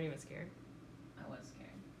gasped when you weren't even scared? I was scared.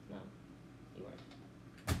 No, you weren't.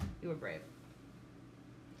 You were brave.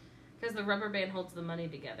 Because the rubber band holds the money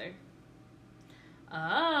together.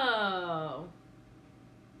 Oh.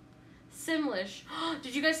 Simlish.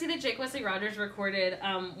 Did you guys see that Jake Wesley Rogers recorded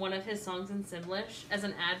one of his songs in Simlish as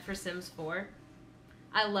an ad for Sims 4?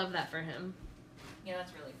 I love that for him. Yeah,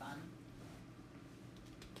 that's really fun.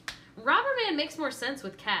 Rubber band makes more sense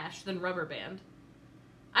with cash than rubber band.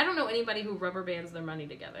 I don't know anybody who rubber bands their money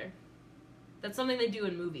together. That's something they do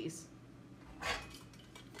in movies.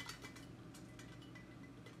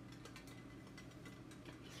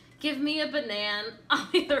 Give me a banana.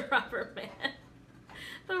 I'll be the rubber man.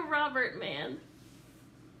 The Robert man.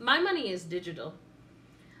 My money is digital.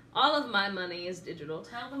 All of my money is digital.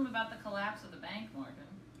 Tell them about the collapse of the bank, Morgan.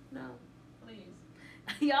 No. Please.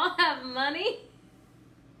 Y'all have money?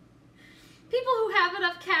 People who have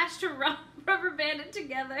enough cash to rubber band it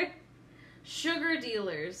together. Sugar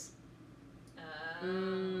dealers.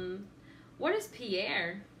 What is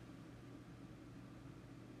Pierre?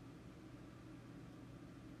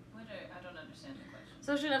 I don't understand the question.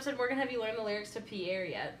 Social enough said, Morgan, have you learned the lyrics to Pierre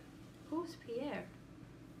yet? Who's Pierre?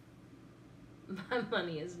 My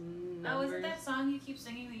money is numbers. Oh, is it that song you keep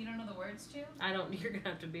singing that you don't know the words to? I don't. You're gonna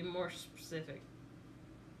have to be more specific.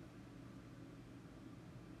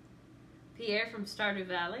 Pierre from Stardew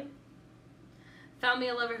Valley. Found me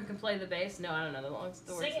a lover who can play the bass. No, I don't know the words.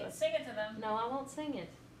 Sing it to them. No, I won't sing it.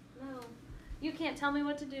 No. You can't tell me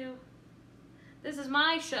what to do. This is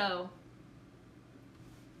my show.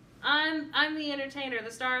 I'm the entertainer,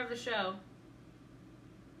 the star of the show.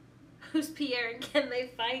 Who's Pierre and can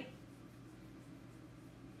they fight?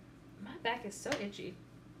 My back is so itchy.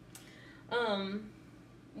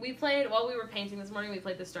 We played, while we were painting this morning, we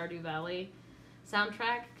played the Stardew Valley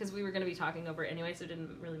soundtrack because we were going to be talking over it anyway, so it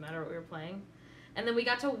didn't really matter what we were playing. And then we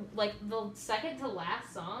got to, like, the second to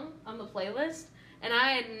last song on the playlist, and I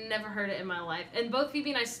had never heard it in my life. And both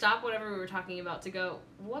Phoebe and I stopped whatever we were talking about to go,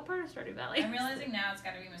 what part of Stardew Valley? I'm realizing now it's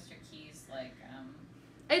got to be Mr. Key's, like,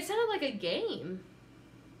 It sounded like a game.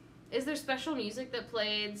 Is there special music that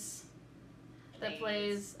plays during,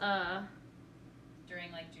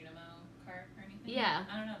 like, Junimo Kart or anything? Yeah.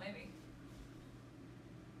 I don't know, maybe.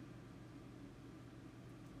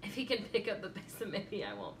 If he can pick up the bass, then maybe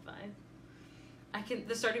I won't find.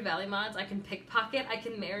 The Stardew Valley mods, I can pickpocket, I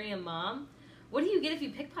can marry a mom. What do you get if you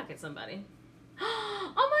pickpocket somebody?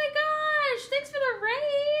 Oh my gosh! Thanks for the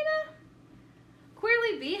raid!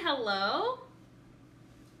 Queerly B, hello?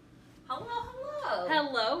 Hello.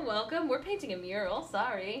 Hello, welcome. We're painting a mural,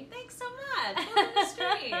 sorry. Thanks so much. Welcome to the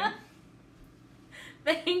stream.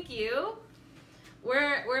 Thank you.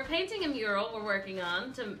 We're painting a mural we're working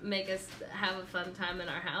on to make us have a fun time in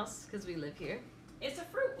our house, because we live here. It's a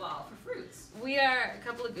fruit wall for fruits. We are a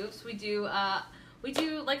couple of goofs. We do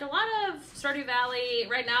like a lot of Stardew Valley.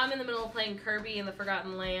 Right now I'm in the middle of playing Kirby in the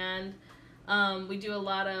Forgotten Land. We do a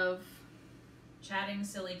lot of chatting,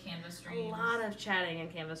 silly Canvas streams. A lot of chatting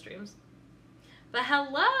and Canvas streams. But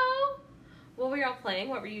hello! What were y'all playing?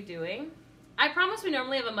 What were you doing? I promise we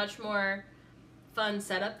normally have a much more fun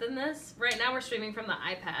setup than this. Right now we're streaming from the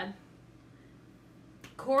iPad.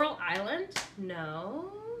 Coral Island?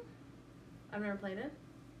 No. I've never played it.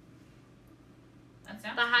 That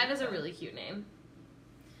sounds The Hive cool, is a really cute name.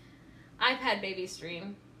 iPad baby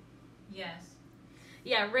stream. Yes.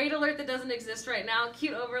 Yeah, raid alert that doesn't exist right now.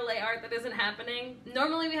 Cute overlay art that isn't happening.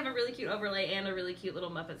 Normally we have a really cute overlay and a really cute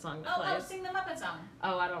little Muppet song that plays. Oh, sing the Muppet song.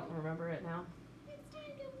 Oh, I don't remember it now. It's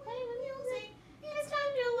time to play the music. It's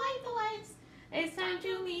time to light the lights. It's time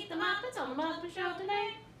to meet the Muppets on the Muppet Show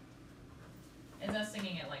today. Is us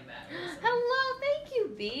singing it like that? Hello, thank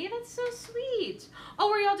you, B. That's so sweet. Oh,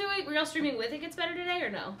 were y'all streaming with It Gets Better today or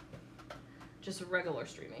no? Just regular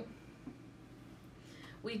streaming.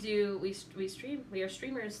 We stream. We are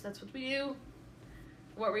streamers. That's what we do.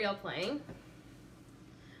 What were y'all playing?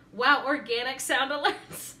 Wow, organic sound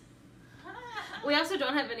alerts. We also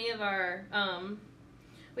don't have any of our,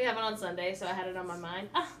 we have it on Sunday, so I had it on my mind.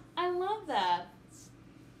 Ah, I love that.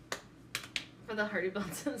 For the Hardy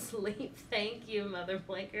Bones and Sleep. Thank you, Mother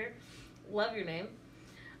Blanker. Love your name.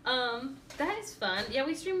 That is fun. Yeah,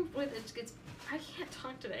 we stream with It Gets... I can't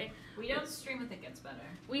talk today. We don't stream with It Gets Better.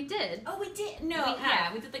 We did. Oh, we did? No,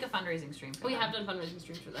 we did like a fundraising stream for them. We have done fundraising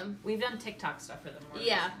streams for them. We've done TikTok stuff for them more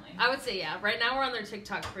recently. recently. I would say yeah. Right now we're on their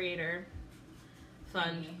TikTok creator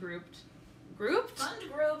fund grouped. Grouped? Fund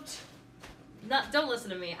grouped. Don't listen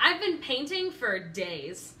to me. I've been painting for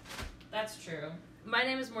days. That's true. My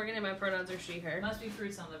name is Morgan and my pronouns are she, her. Must be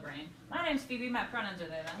fruits on the brain. My name's Phoebe, my pronouns are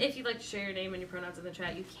they, then. If you'd like to share your name and your pronouns in the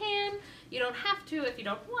chat, you can. You don't have to if you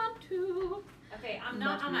don't want to. Okay, I'm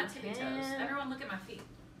not on my tippy toes. Everyone look at my feet.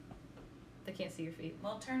 They can't see your feet.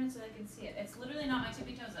 Well, turn it so they can see it. It's literally not my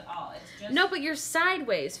tippy toes at all. It's just... No, but you're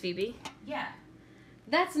sideways, Phoebe. Yeah.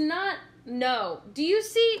 That's not... No. Do you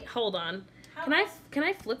see... Hold on. Can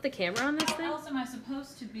I flip the camera on this thing? How else am I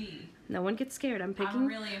supposed to be? No one gets scared. I'm I'm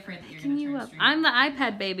really afraid that you're going to you turn up. stream. I'm the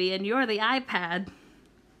iPad baby, and you're the iPad.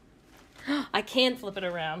 I can flip it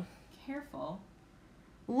around. Careful.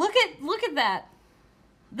 Look at that.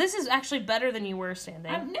 This is actually better than you were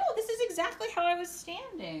standing. No, this is exactly how I was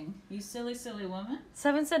standing. You silly, silly woman.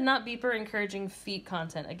 Seven said not beeper encouraging feet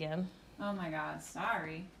content again. Oh my god,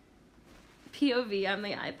 sorry. POV, I'm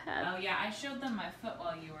the iPad. Oh yeah, I showed them my foot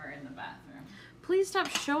while you were in the bathroom. Please stop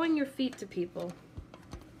showing your feet to people.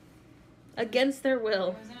 Against their will.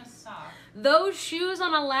 It was in a sock. Those shoes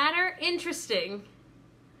on a ladder? Interesting.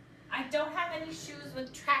 I don't have any shoes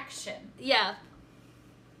with traction. Yeah.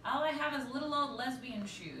 All I have is little old lesbian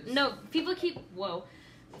shoes. No, people keep... Whoa.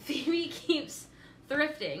 Phoebe keeps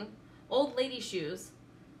thrifting old lady shoes.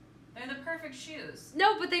 They're the perfect shoes.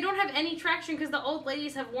 No, but they don't have any traction because the old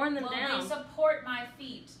ladies have worn them down. Well, they support my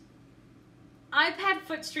feet. iPad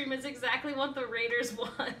footstream is exactly what the Raiders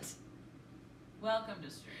want. Welcome to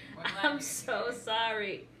stream. I'm so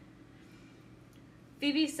sorry.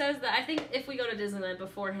 Phoebe says that I think if we go to Disneyland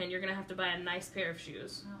beforehand, you're going to have to buy a nice pair of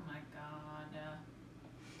shoes. Oh my god.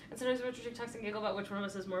 And sometimes we watch TikToks and giggle about which one of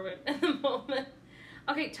us is more in the moment.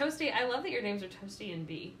 Okay, Toasty, I love that your names are Toasty and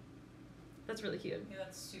B. That's really cute. Yeah,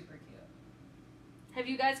 that's super cute. Have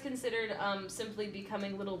you guys considered simply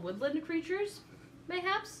becoming little woodland creatures?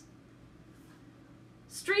 Mayhaps?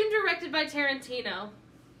 Stream directed by Tarantino.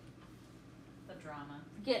 The drama.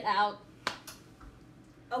 Get out.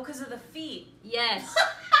 Oh, because of the feet. Yes.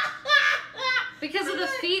 Because of the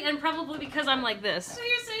feet and probably because I'm like this. So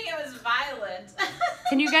you're saying it was violent.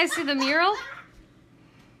 Can you guys see the mural?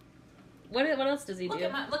 What else does he do?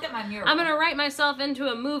 Look at my mural. I'm going to write myself into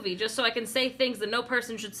a movie just so I can say things that no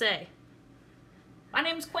person should say. My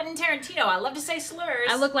name's Quentin Tarantino. I love to say slurs.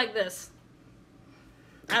 I look like this.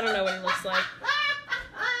 I don't know what he looks like.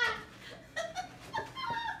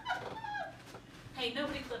 Hey,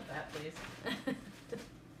 nobody clip that, please.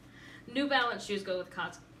 New Balance shoes go with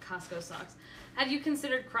Costco socks. Have you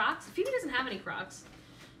considered Crocs? Phoebe doesn't have any Crocs.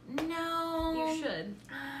 No. You should.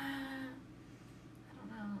 I don't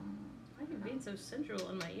know. Why are you being so sensual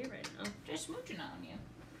in my ear right now? Just smooching on you.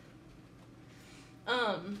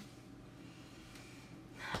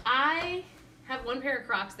 I have one pair of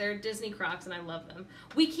Crocs. They're Disney Crocs, and I love them.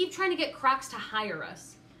 We keep trying to get Crocs to hire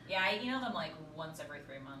us. Yeah, I email them like once every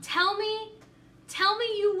 3 months. Tell me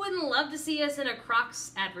you wouldn't love to see us in a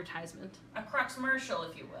Crocs advertisement. A Crocs commercial,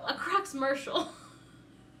 if you will. A Crocs commercial.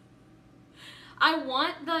 I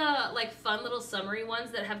want the, like, fun little summery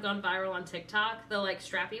ones that have gone viral on TikTok. The, like,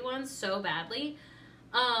 strappy ones so badly.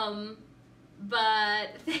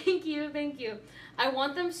 But thank you. I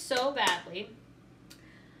want them so badly.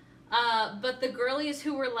 But the girlies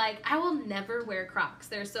who were like, I will never wear Crocs,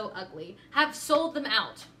 they're so ugly, have sold them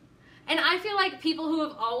out. And I feel like people who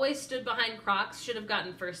have always stood behind Crocs should have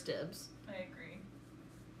gotten first dibs. I agree.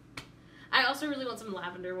 I also really want some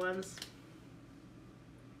lavender ones.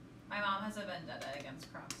 My mom has a vendetta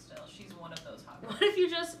against Crocs still. She's one of those hot girls. What if you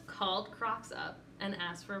just called Crocs up and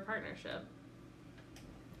asked for a partnership?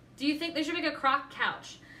 Do you think they should make a Croc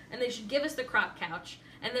couch? And they should give us the Croc couch,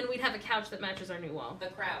 and then we'd have a couch that matches our new wall. The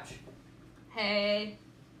crouch. Hey.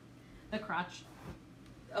 The crotch.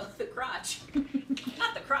 Oh, the crotch.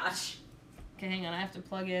 Not the crotch. Okay, hang on. I have to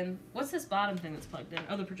plug in. What's this bottom thing that's plugged in?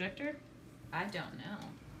 Oh, the projector? I don't know.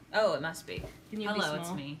 Oh, it must be. Can you Hello, be it's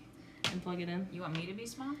small me. and plug it in? You want me to be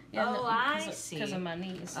small? Yeah, oh, no, I see. Because of my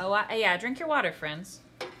knees. Oh, yeah. Drink your water, friends.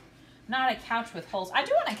 Not a couch with holes. I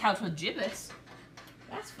do want a couch with gibbets.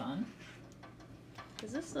 That's fun.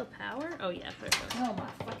 Is this the power? Oh, yeah. There it goes. Oh, my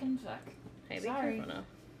fucking fuck. Hey, be Sorry. careful now.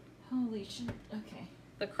 Holy shit. Okay.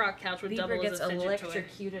 The Croc couch would Bieber double gets as a fidget toy.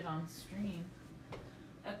 electrocuted on stream.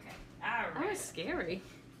 Okay. All right. That was scary.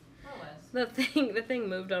 What was? The thing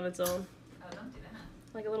moved on its own. Oh, don't do that.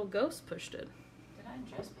 Like a little ghost pushed it. Did I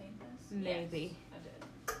just paint this? Maybe. Yes, I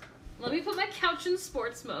did. Let me put my couch in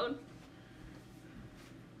sports mode.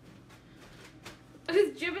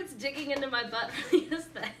 With gibbets digging into my butt for the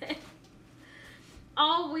aesthetic.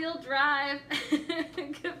 All-wheel drive.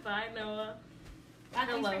 Goodbye, Noah.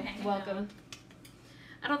 Hello. Welcome. Out.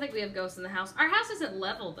 I don't think we have ghosts in the house. Our house isn't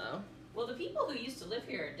level, though. Well, the people who used to live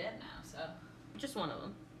here are dead now, so. Just one of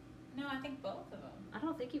them. No, I think both of them. I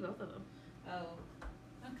don't think you both of them. Oh.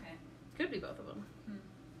 Okay. Could be both of them.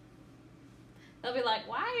 They'll be like,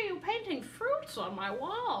 why are you painting fruits on my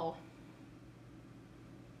wall?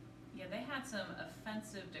 Yeah, they had some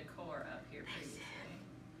offensive decor up here previously.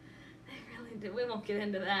 They really did. We won't get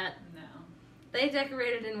into that. No. They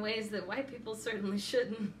decorated in ways that white people certainly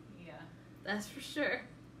shouldn't. Yeah. That's for sure.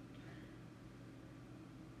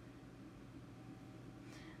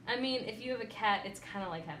 I mean, if you have a cat, it's kind of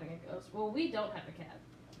like having a ghost. Well, we don't have a cat.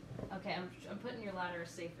 Okay, I'm putting your ladder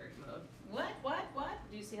safer mode. What?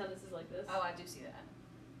 Do you see how this is like this? Oh, I do see that.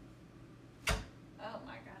 Oh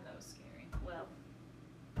my god, that was scary. Well,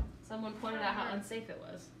 someone pointed out how unsafe it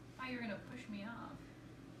was. I thought you were gonna push me off.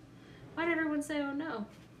 Why did everyone say, oh no?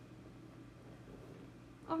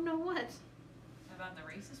 Oh no, what? About the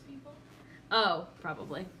racist people? Oh,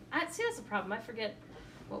 probably. See, that's the problem. I forget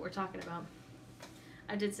what we're talking about.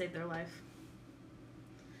 I did save their life.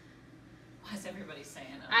 Wow, Why's everybody saying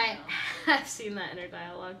it? I've seen that inner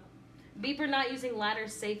dialogue. Beeper not using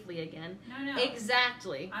ladders safely again. No.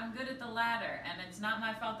 Exactly. I'm good at the ladder, and it's not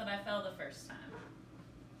my fault that I fell the first time.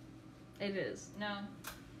 It is. No.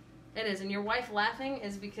 It is, and your wife laughing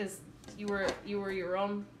is because you were your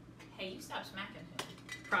own. Hey, you stop smacking him.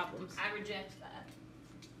 Problems. I reject that.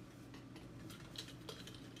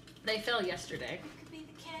 They fell yesterday. Could be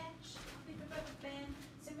the catch. Could be the rubber band.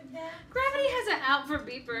 Simmer down. Gravity has it out for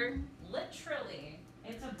Beeper. Literally.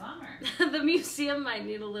 It's a bummer. The museum might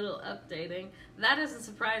need a little updating. That doesn't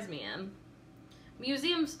surprise me, Em.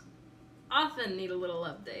 Museums often need a little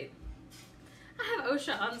update. I have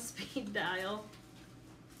OSHA on speed dial.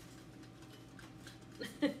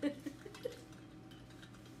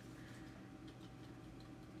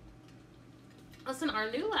 Listen,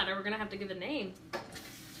 our new ladder, we're gonna have to give a name.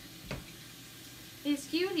 He's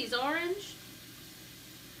cute, he's orange.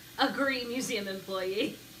 Agree, museum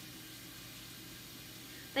employee.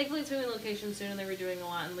 Thankfully, it's moving location soon, and they were doing a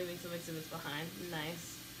lot and leaving some exhibits behind.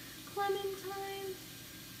 Nice. Clementine.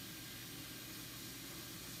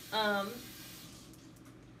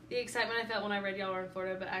 The excitement I felt when I read y'all were in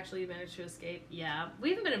Florida, but actually you managed to escape. Yeah. We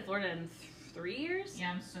haven't been in Florida in 3 years.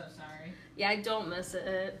 Yeah, I'm so sorry. Yeah, I don't miss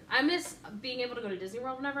it. I miss being able to go to Disney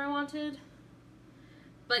World whenever I wanted.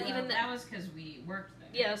 But even that was because we worked there.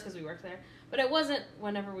 Yeah, that's because we worked there. But it wasn't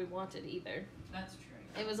whenever we wanted either. That's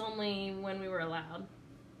true. It was only when we were allowed.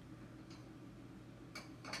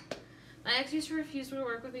 My ex used to refuse to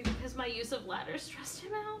work with me because my use of ladder stressed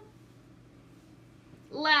him out.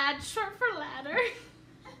 Lad, short for ladder.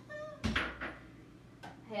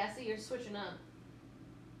 Hey, I see you're switching up.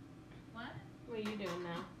 What? What are you doing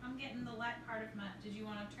now? I'm getting the light part of my... Did you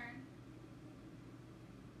want to turn?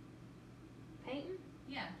 Painting?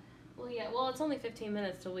 Yeah. Well, yeah. Well, it's only 15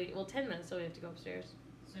 minutes till we... Well, 10 minutes till we have to go upstairs.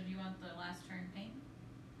 So do you want the last turn paint?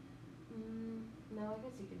 No, I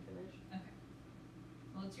guess you can finish. Okay.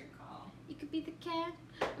 Well, it's your call. You could be the cat.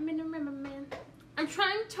 I'm in a river, man. I'm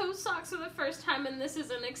trying toe socks for the first time, and this is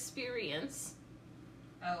an experience.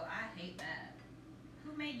 Oh, I hate that.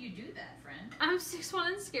 Who made you do that, friend? I'm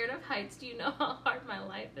 6'1" and scared of heights. Do you know how hard my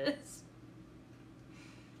life is?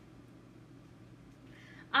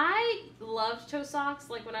 I loved toe socks,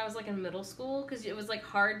 like, when I was, like, in middle school, because it was, like,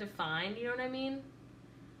 hard to find, you know what I mean?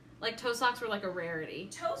 Like, toe socks were, like, a rarity.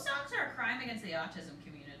 Toe socks are a crime against the autism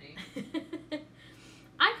community.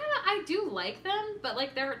 I do like them, but,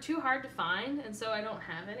 like, they're too hard to find, and so I don't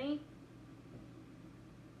have any.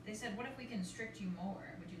 They said, what if we constrict you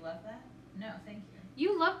more? Would you love that? No, thank you.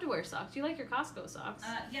 You love to wear socks. You like your Costco socks.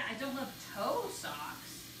 Yeah, I don't love toe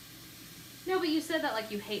socks. No, but you said that like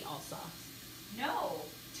you hate all socks. No,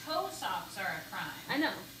 toe socks are a crime. I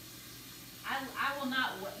know. I will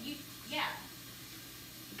not. Yeah.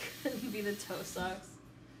 Couldn't be the toe socks.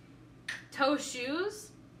 Toe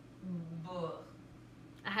shoes? Ugh.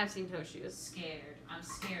 I have seen toe shoes. Scared. I'm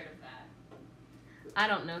scared of that. I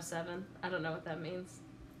don't know, 7. I don't know what that means.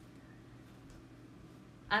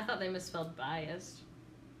 I thought they misspelled biased.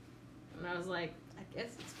 And I was like, I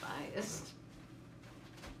guess it's biased.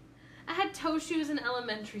 I had toe shoes in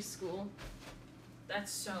elementary school.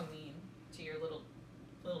 That's so mean to your little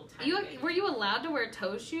tiny baby. Were you allowed to wear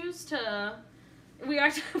toe shoes to...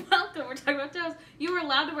 We're talking about toes. You were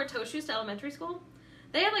allowed to wear toe shoes to elementary school?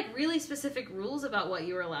 They had, like, really specific rules about what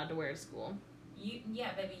you were allowed to wear to school.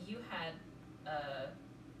 Yeah, baby, you had...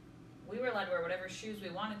 we were allowed to wear whatever shoes we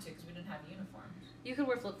wanted to because we didn't have uniforms. You could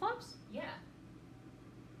wear flip-flops? Yeah.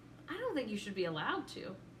 I don't think you should be allowed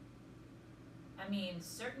to. I mean,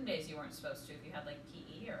 certain days you weren't supposed to if you had, like,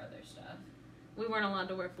 PE or other stuff. We weren't allowed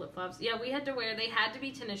to wear flip-flops. Yeah, they had to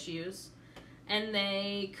be tennis shoes. And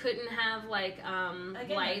they couldn't have, like,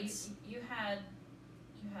 Again, lights. You had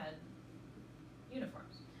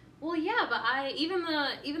uniforms. Well, yeah, but even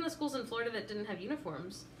the schools in Florida that didn't have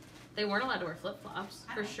uniforms, they weren't allowed to wear flip-flops,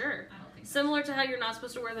 for sure. I don't think so. Similar to how you're not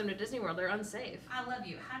supposed to wear them to Disney World. They're unsafe. I love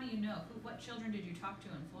you. How do you know? What children did you talk to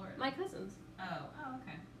in Florida? My cousins. Oh,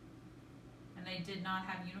 okay. And they did not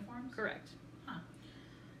have uniforms? Correct. Huh.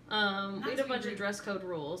 We had a bunch of dress code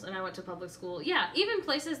rules, and I went to public school. Yeah, even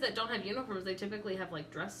places that don't have uniforms, they typically have,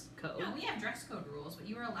 like, dress code. No, we have dress code rules, but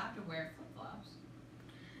you were allowed to wear flip-flops.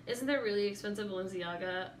 Isn't there really expensive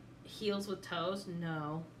Balenciaga heels with toes?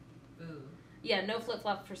 No. Ooh. Yeah, no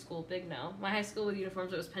flip-flops for school. Big no. My high school with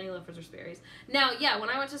uniforms, it was penny loafers or Sperry's. Now, yeah, when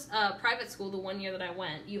I went to private school the one year that I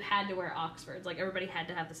went, you had to wear Oxfords. Like, everybody had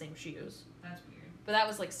to have the same shoes. That's weird. But that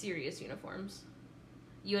was, like, serious uniforms.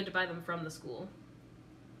 You had to buy them from the school.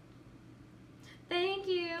 Thank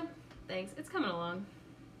you. Thanks. It's coming along.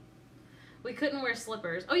 We couldn't wear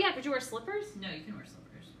slippers. Oh, yeah, could you wear slippers? No, you can wear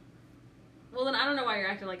slippers. Well, then I don't know why you're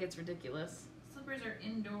acting like it's ridiculous. Slippers are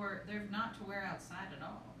indoor. They're not to wear outside at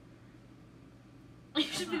all. You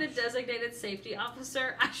should be the designated safety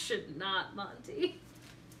officer. I should not, Monty.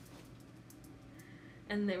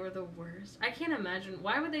 And they were the worst. I can't imagine.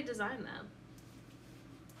 Why would they design that?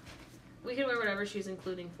 We can wear whatever shoes,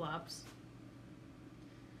 including flops.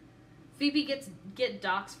 Phoebe get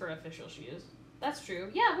docks for official shoes. That's true.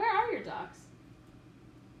 Yeah, where are your docks?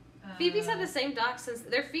 Phoebe's had the same docks since...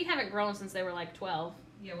 Their feet haven't grown since they were like 12.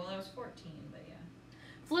 Yeah, well, I was 14, but yeah.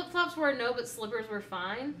 Flip-flops were a no, but slippers were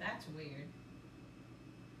fine. That's weird.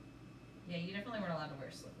 Yeah, you definitely weren't allowed to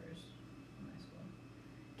wear slippers in high school.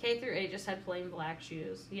 K through 8 just had plain black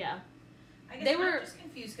shoes. Yeah. I guess I'm just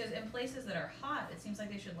confused because in places that are hot, it seems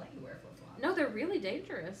like they should let you wear flip-flops. No, they're really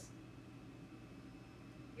dangerous.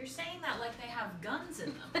 You're saying that like they have guns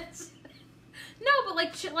in them. No, but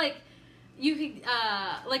like you could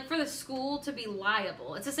like for the school to be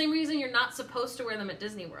liable. It's the same reason you're not supposed to wear them at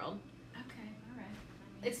Disney World. Okay, all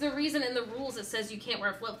right. It's the reason in the rules it says you can't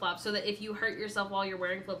wear flip-flops, so that if you hurt yourself while you're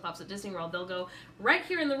wearing flip-flops at Disney World, they'll go right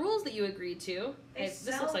here in the rules that you agreed to. This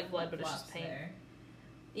looks like blood, but it's just paint. There.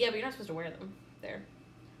 Yeah, but you're not supposed to wear them there.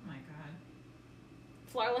 Oh my god.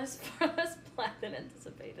 Far less black than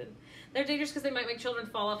anticipated. They're dangerous because they might make children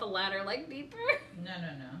fall off a ladder like deeper. No.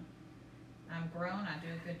 I'm grown, I do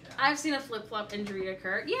a good job. I've seen a flip-flop injury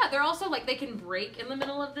occur. Yeah, they're also like, they can break in the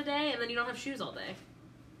middle of the day and then you don't have shoes all day.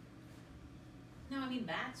 No, I mean,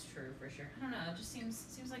 that's true for sure. I don't know, it just seems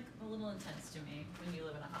like a little intense to me when you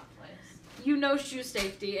live in a hot place. You know shoe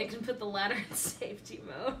safety and can put the ladder in safety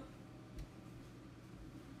mode.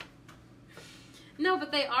 No,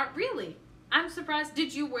 but they aren't really. I'm surprised.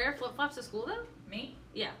 Did you wear flip-flops to school though? Me?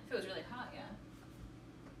 Yeah. If it was really hot, yeah.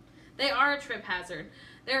 They are a trip hazard.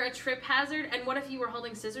 They're a trip hazard, and what if you were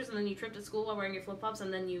holding scissors and then you tripped at school while wearing your flip-flops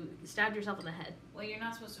and then you stabbed yourself in the head? Well, you're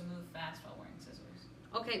not supposed to move fast while wearing scissors.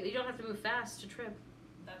 Okay, but you don't have to move fast to trip.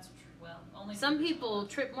 That's true. Well, only some people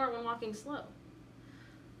trip more when walking slow.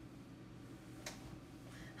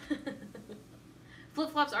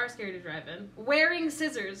 Flip-flops are scary to drive in. Wearing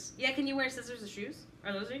scissors. Yeah, can you wear scissors as shoes?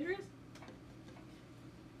 Are those dangerous?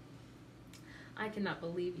 I cannot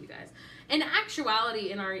believe you guys. In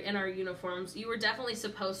actuality, in our uniforms, you were definitely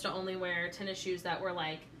supposed to only wear tennis shoes that were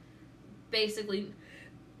like basically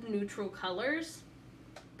neutral colors.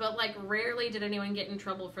 But like rarely did anyone get in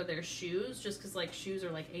trouble for their shoes, just because like shoes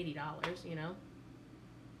are like $80, you know?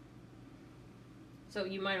 So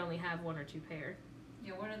you might only have one or two pair.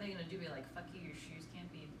 Yeah, what are they gonna do? Be like, fuck you, your shoes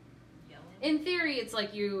can't be yellow? In theory, it's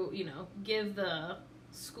like you know, give the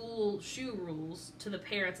school shoe rules to the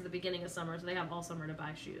parents at the beginning of summer, so they have all summer to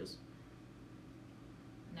buy shoes.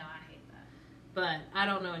 No, I hate that. But I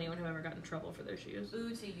don't know anyone who ever got in trouble for their shoes.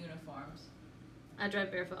 Ooh, to uniforms. I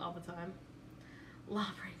drive barefoot all the time.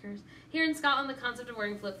 Lawbreakers. Here in Scotland, the concept of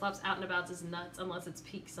wearing flip-flops out and about is nuts, unless it's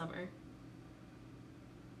peak summer.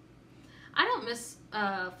 I don't miss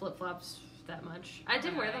flip-flops that much. I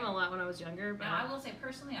did wear them a lot when I was younger. But no, I will say,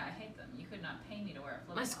 personally, I hate them. You could not pay me to wear a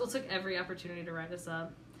flip-flop. My school took every opportunity to write us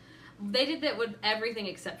up. They did that with everything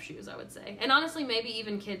except shoes, I would say. And honestly, maybe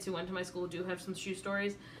even kids who went to my school do have some shoe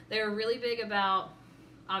stories. They were really big about,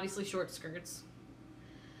 obviously, short skirts.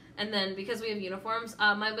 And then, because we have uniforms,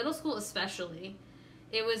 my middle school especially,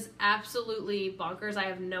 it was absolutely bonkers. I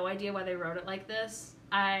have no idea why they wrote it like this.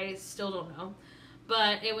 I still don't know.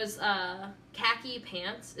 But it was khaki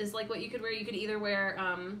pants is like what you could wear. You could either wear,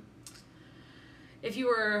 if you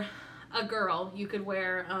were a girl, you could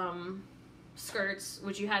wear skirts,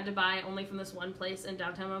 which you had to buy only from this one place in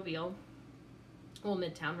downtown Mobile. Well,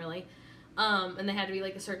 Midtown, really. And they had to be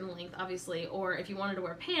like a certain length, obviously. Or if you wanted to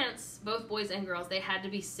wear pants, both boys and girls, they had to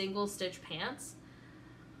be single stitch pants.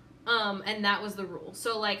 And that was the rule.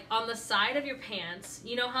 So like on the side of your pants,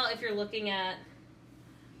 you know how if you're looking at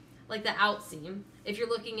like the outseam, if you're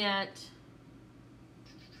looking at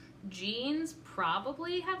jeans,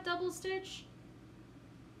 probably have double stitch.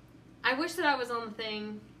 I wish that I was on the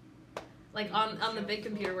thing, like on the big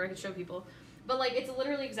computer where I could show people. But like it's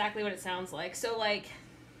literally exactly what it sounds like. So like,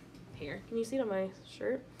 here, can you see it on my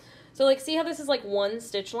shirt? So like, see how this is like one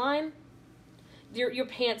stitch line? Your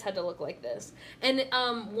pants had to look like this. And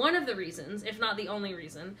one of the reasons, if not the only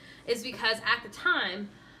reason, is because at the time,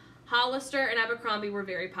 Hollister and Abercrombie were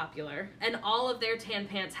very popular, and all of their tan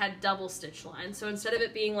pants had double stitch lines. So instead of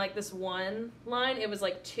it being like this one line, it was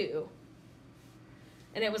like two.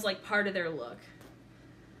 And it was like part of their look.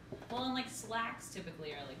 Well, and like slacks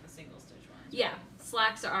typically are like the single stitch ones. Yeah, right?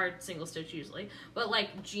 Slacks are single stitch usually. But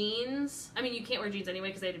like jeans, I mean you can't wear jeans anyway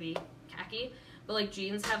because they had to be khaki, but like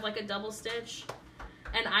jeans have like a double stitch.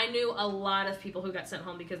 And I knew a lot of people who got sent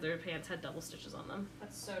home because their pants had double stitches on them.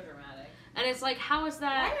 That's so dramatic. And it's like, how is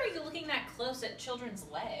that? Why are you looking that close at children's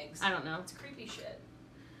legs? I don't know. It's creepy shit.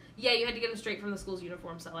 Yeah, you had to get them straight from the school's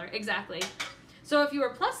uniform seller. Exactly. So if you were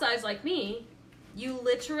plus size like me, you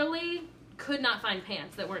literally could not find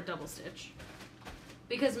pants that weren't double stitch.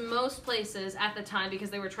 Because most places at the time, because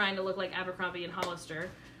they were trying to look like Abercrombie and Hollister,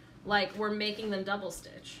 like, were making them double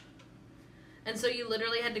stitch. And so you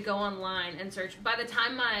literally had to go online and search. By the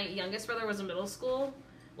time my youngest brother was in middle school,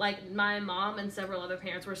 like, my mom and several other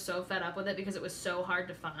parents were so fed up with it because it was so hard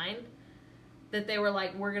to find that they were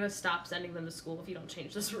like, we're going to stop sending them to school if you don't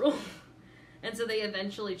change this rule. And so they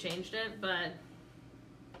eventually changed it, but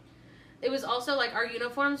it was also, like, our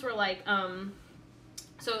uniforms were, like,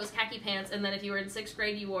 so it was khaki pants, and then if you were in 6th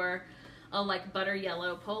grade, you wore a, like, butter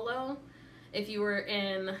yellow polo. If you were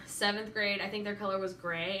in 7th grade, I think their color was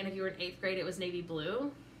gray, and if you were in 8th grade, it was navy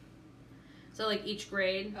blue. So, like, each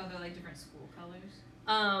grade. Oh, they're, like, different school colors?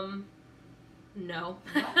 No.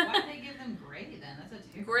 Why did they give them gray, then? That's a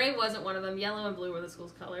terrible... Gray wasn't one of them. Yellow and blue were the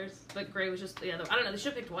school's colors, but gray was just the other. I don't know, they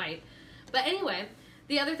should have picked white. But anyway,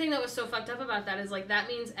 the other thing that was so fucked up about that is, like, that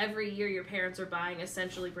means every year your parents are buying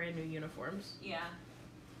essentially brand new uniforms. Yeah.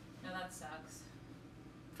 No, that sucks.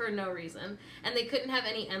 For no reason. And they couldn't have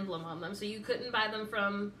any emblem on them, so you couldn't buy them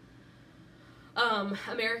from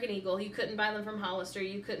American Eagle, you couldn't buy them from Hollister,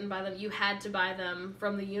 you couldn't buy them, you had to buy them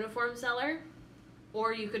from the uniform seller,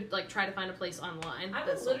 or you could, like, try to find a place online. I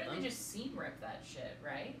would literally just seam rip that shit,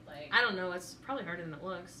 right? Like, I don't know, it's probably harder than it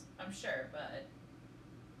looks. I'm sure, but,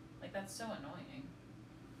 like, that's so annoying.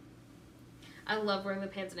 I love wearing the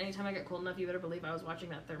pants, and anytime I get cold enough, you better believe I was watching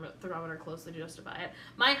that thermometer closely to justify it.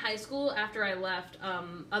 My high school, after I left,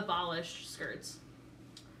 abolished skirts.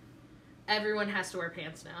 Everyone has to wear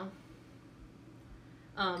pants now.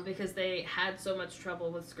 Because they had so much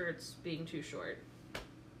trouble with skirts being too short.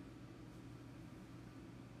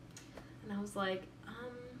 And I was like,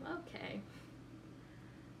 okay.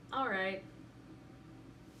 Alright.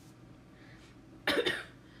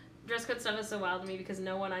 Dress code stuff is so wild to me because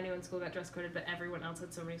no one I knew in school got dress coded, but everyone else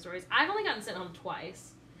had so many stories. I've only gotten sent home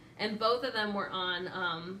twice, and both of them were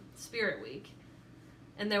on Spirit Week.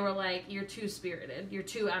 And they were like, you're too spirited. You're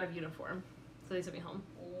too out of uniform. So they sent me home.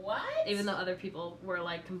 What? Even though other people were,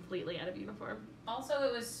 like, completely out of uniform. Also,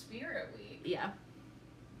 it was Spirit Week. Yeah.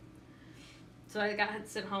 So I got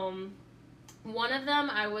sent home. One of them,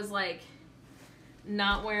 I was, like,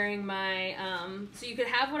 not wearing my, so you could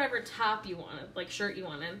have whatever top you wanted, like, shirt you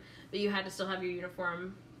wanted, but you had to still have your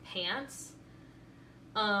uniform pants.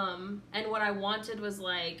 And what I wanted was,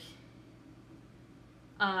 like,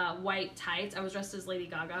 white tights. I was dressed as Lady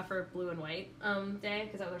Gaga for blue and white, day,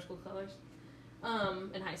 because that was our school colors,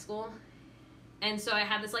 in high school. And so I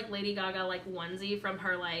had this, like, Lady Gaga, like, onesie from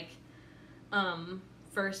her, like,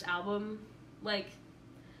 first album, like,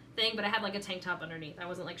 thing, but I had, like, a tank top underneath. I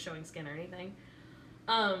wasn't, like, showing skin or anything.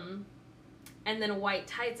 And then white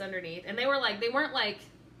tights underneath. And they were, like, they weren't, like,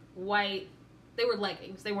 white, they were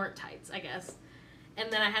leggings. They weren't tights, I guess.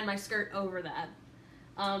 And then I had my skirt over that.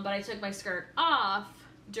 But I took my skirt off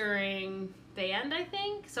during band, I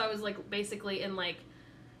think. So I was, like, basically in, like,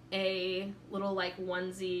 a little, like,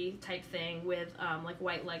 onesie type thing with, like,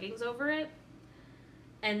 white leggings over it.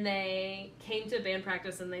 And they came to band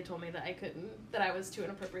practice and they told me that that I was too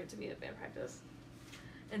inappropriate to be at band practice.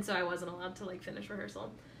 And so I wasn't allowed to, like, finish rehearsal.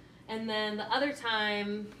 And then the other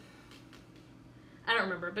time, I don't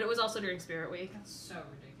remember, but it was also during Spirit Week. That's so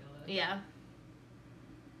ridiculous. Yeah.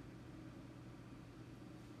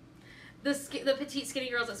 The petite skinny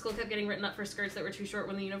girls at school kept getting written up for skirts that were too short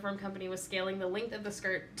when the uniform company was scaling the length of the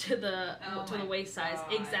skirt to the waist size.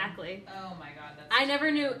 Exactly. Oh my god, that's I never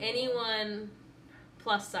knew anyone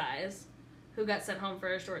plus size who got sent home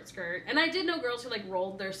for a short skirt. And I did know girls who, like,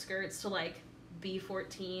 rolled their skirts to, like, be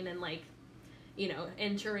 14 and, like, you know,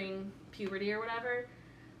 entering puberty or whatever.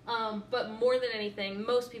 But more than anything,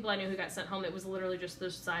 most people I knew who got sent home, it was literally just the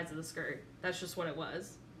size of the skirt. That's just what it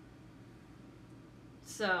was.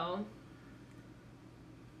 So,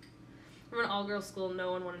 from an all-girls school,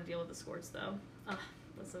 no one wanted to deal with the skirts, though.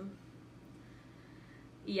 Listen.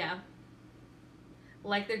 Yeah.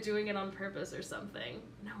 Like they're doing it on purpose or something.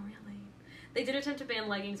 No, really. They did attempt to ban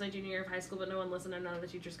leggings my junior year of high school, but no one listened and none of the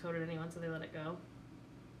teachers coded anyone, so they let it go.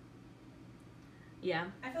 Yeah.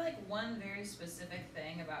 I feel like one very specific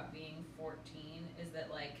thing about being 14 is that,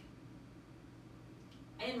 like,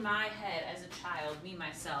 in my head as a child, me,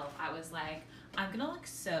 myself, I was like, I'm gonna look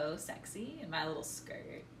so sexy in my little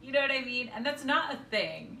skirt. You know what I mean? And that's not a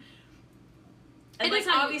thing. And, it like, is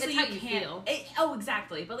how obviously you feel. Oh,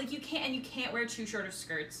 exactly. But, like, you can't wear too short of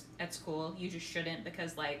skirts at school. You just shouldn't,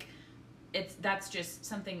 because, like, that's just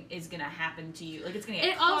something is gonna happen to you. Like it's gonna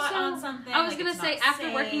get caught on something. I was gonna say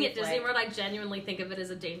after working at Disney World, I genuinely think of it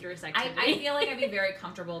as a dangerous activity. I feel like I'd be very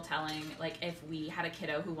comfortable telling, like, if we had a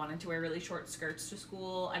kiddo who wanted to wear really short skirts to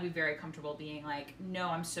school, I'd be very comfortable being like, no,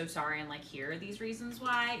 I'm so sorry, and like here are these reasons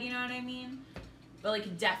why. You know what I mean? But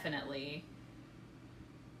like definitely,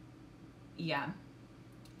 yeah.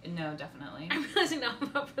 No, definitely. I'm realizing now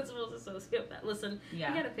about principals a sociopath. Listen, you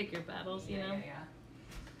gotta pick your battles, you know? Yeah.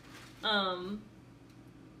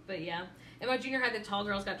 But yeah. In my junior high, the tall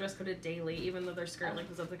girls got dress coded daily, even though their skirt length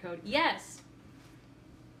was up the code. Yes!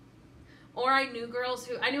 Or I knew a girl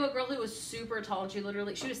who was super tall, and she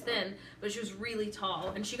was thin, but she was really tall,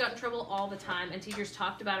 and she got in trouble all the time, and teachers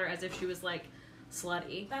talked about her as if she was, like,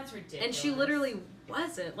 slutty. That's ridiculous. And she literally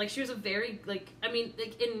wasn't. Like, she was a very, like, I mean,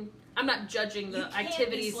 like, I'm not judging the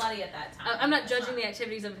activities. You can't be slutty at that time. I'm not judging the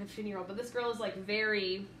activities of a 15-year-old, but this girl is, like,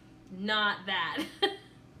 very not that.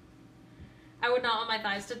 I would not want my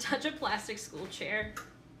thighs to touch a plastic school chair.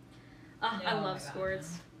 I love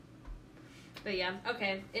sports. But yeah,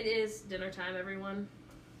 okay. It is dinner time, everyone.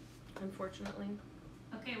 Unfortunately.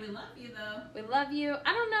 Okay, we love you, though. We love you.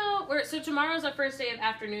 I don't know. So tomorrow's our first day of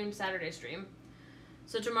afternoon Saturday stream.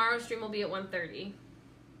 So tomorrow's stream will be at 1:30.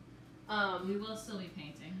 We will still be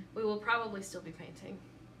painting. We will probably still be painting.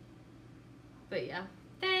 But yeah.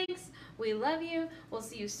 Thanks. We love you. We'll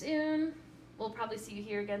see you soon. We'll probably see you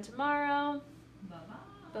here again tomorrow.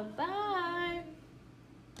 Bye-bye. Bye-bye.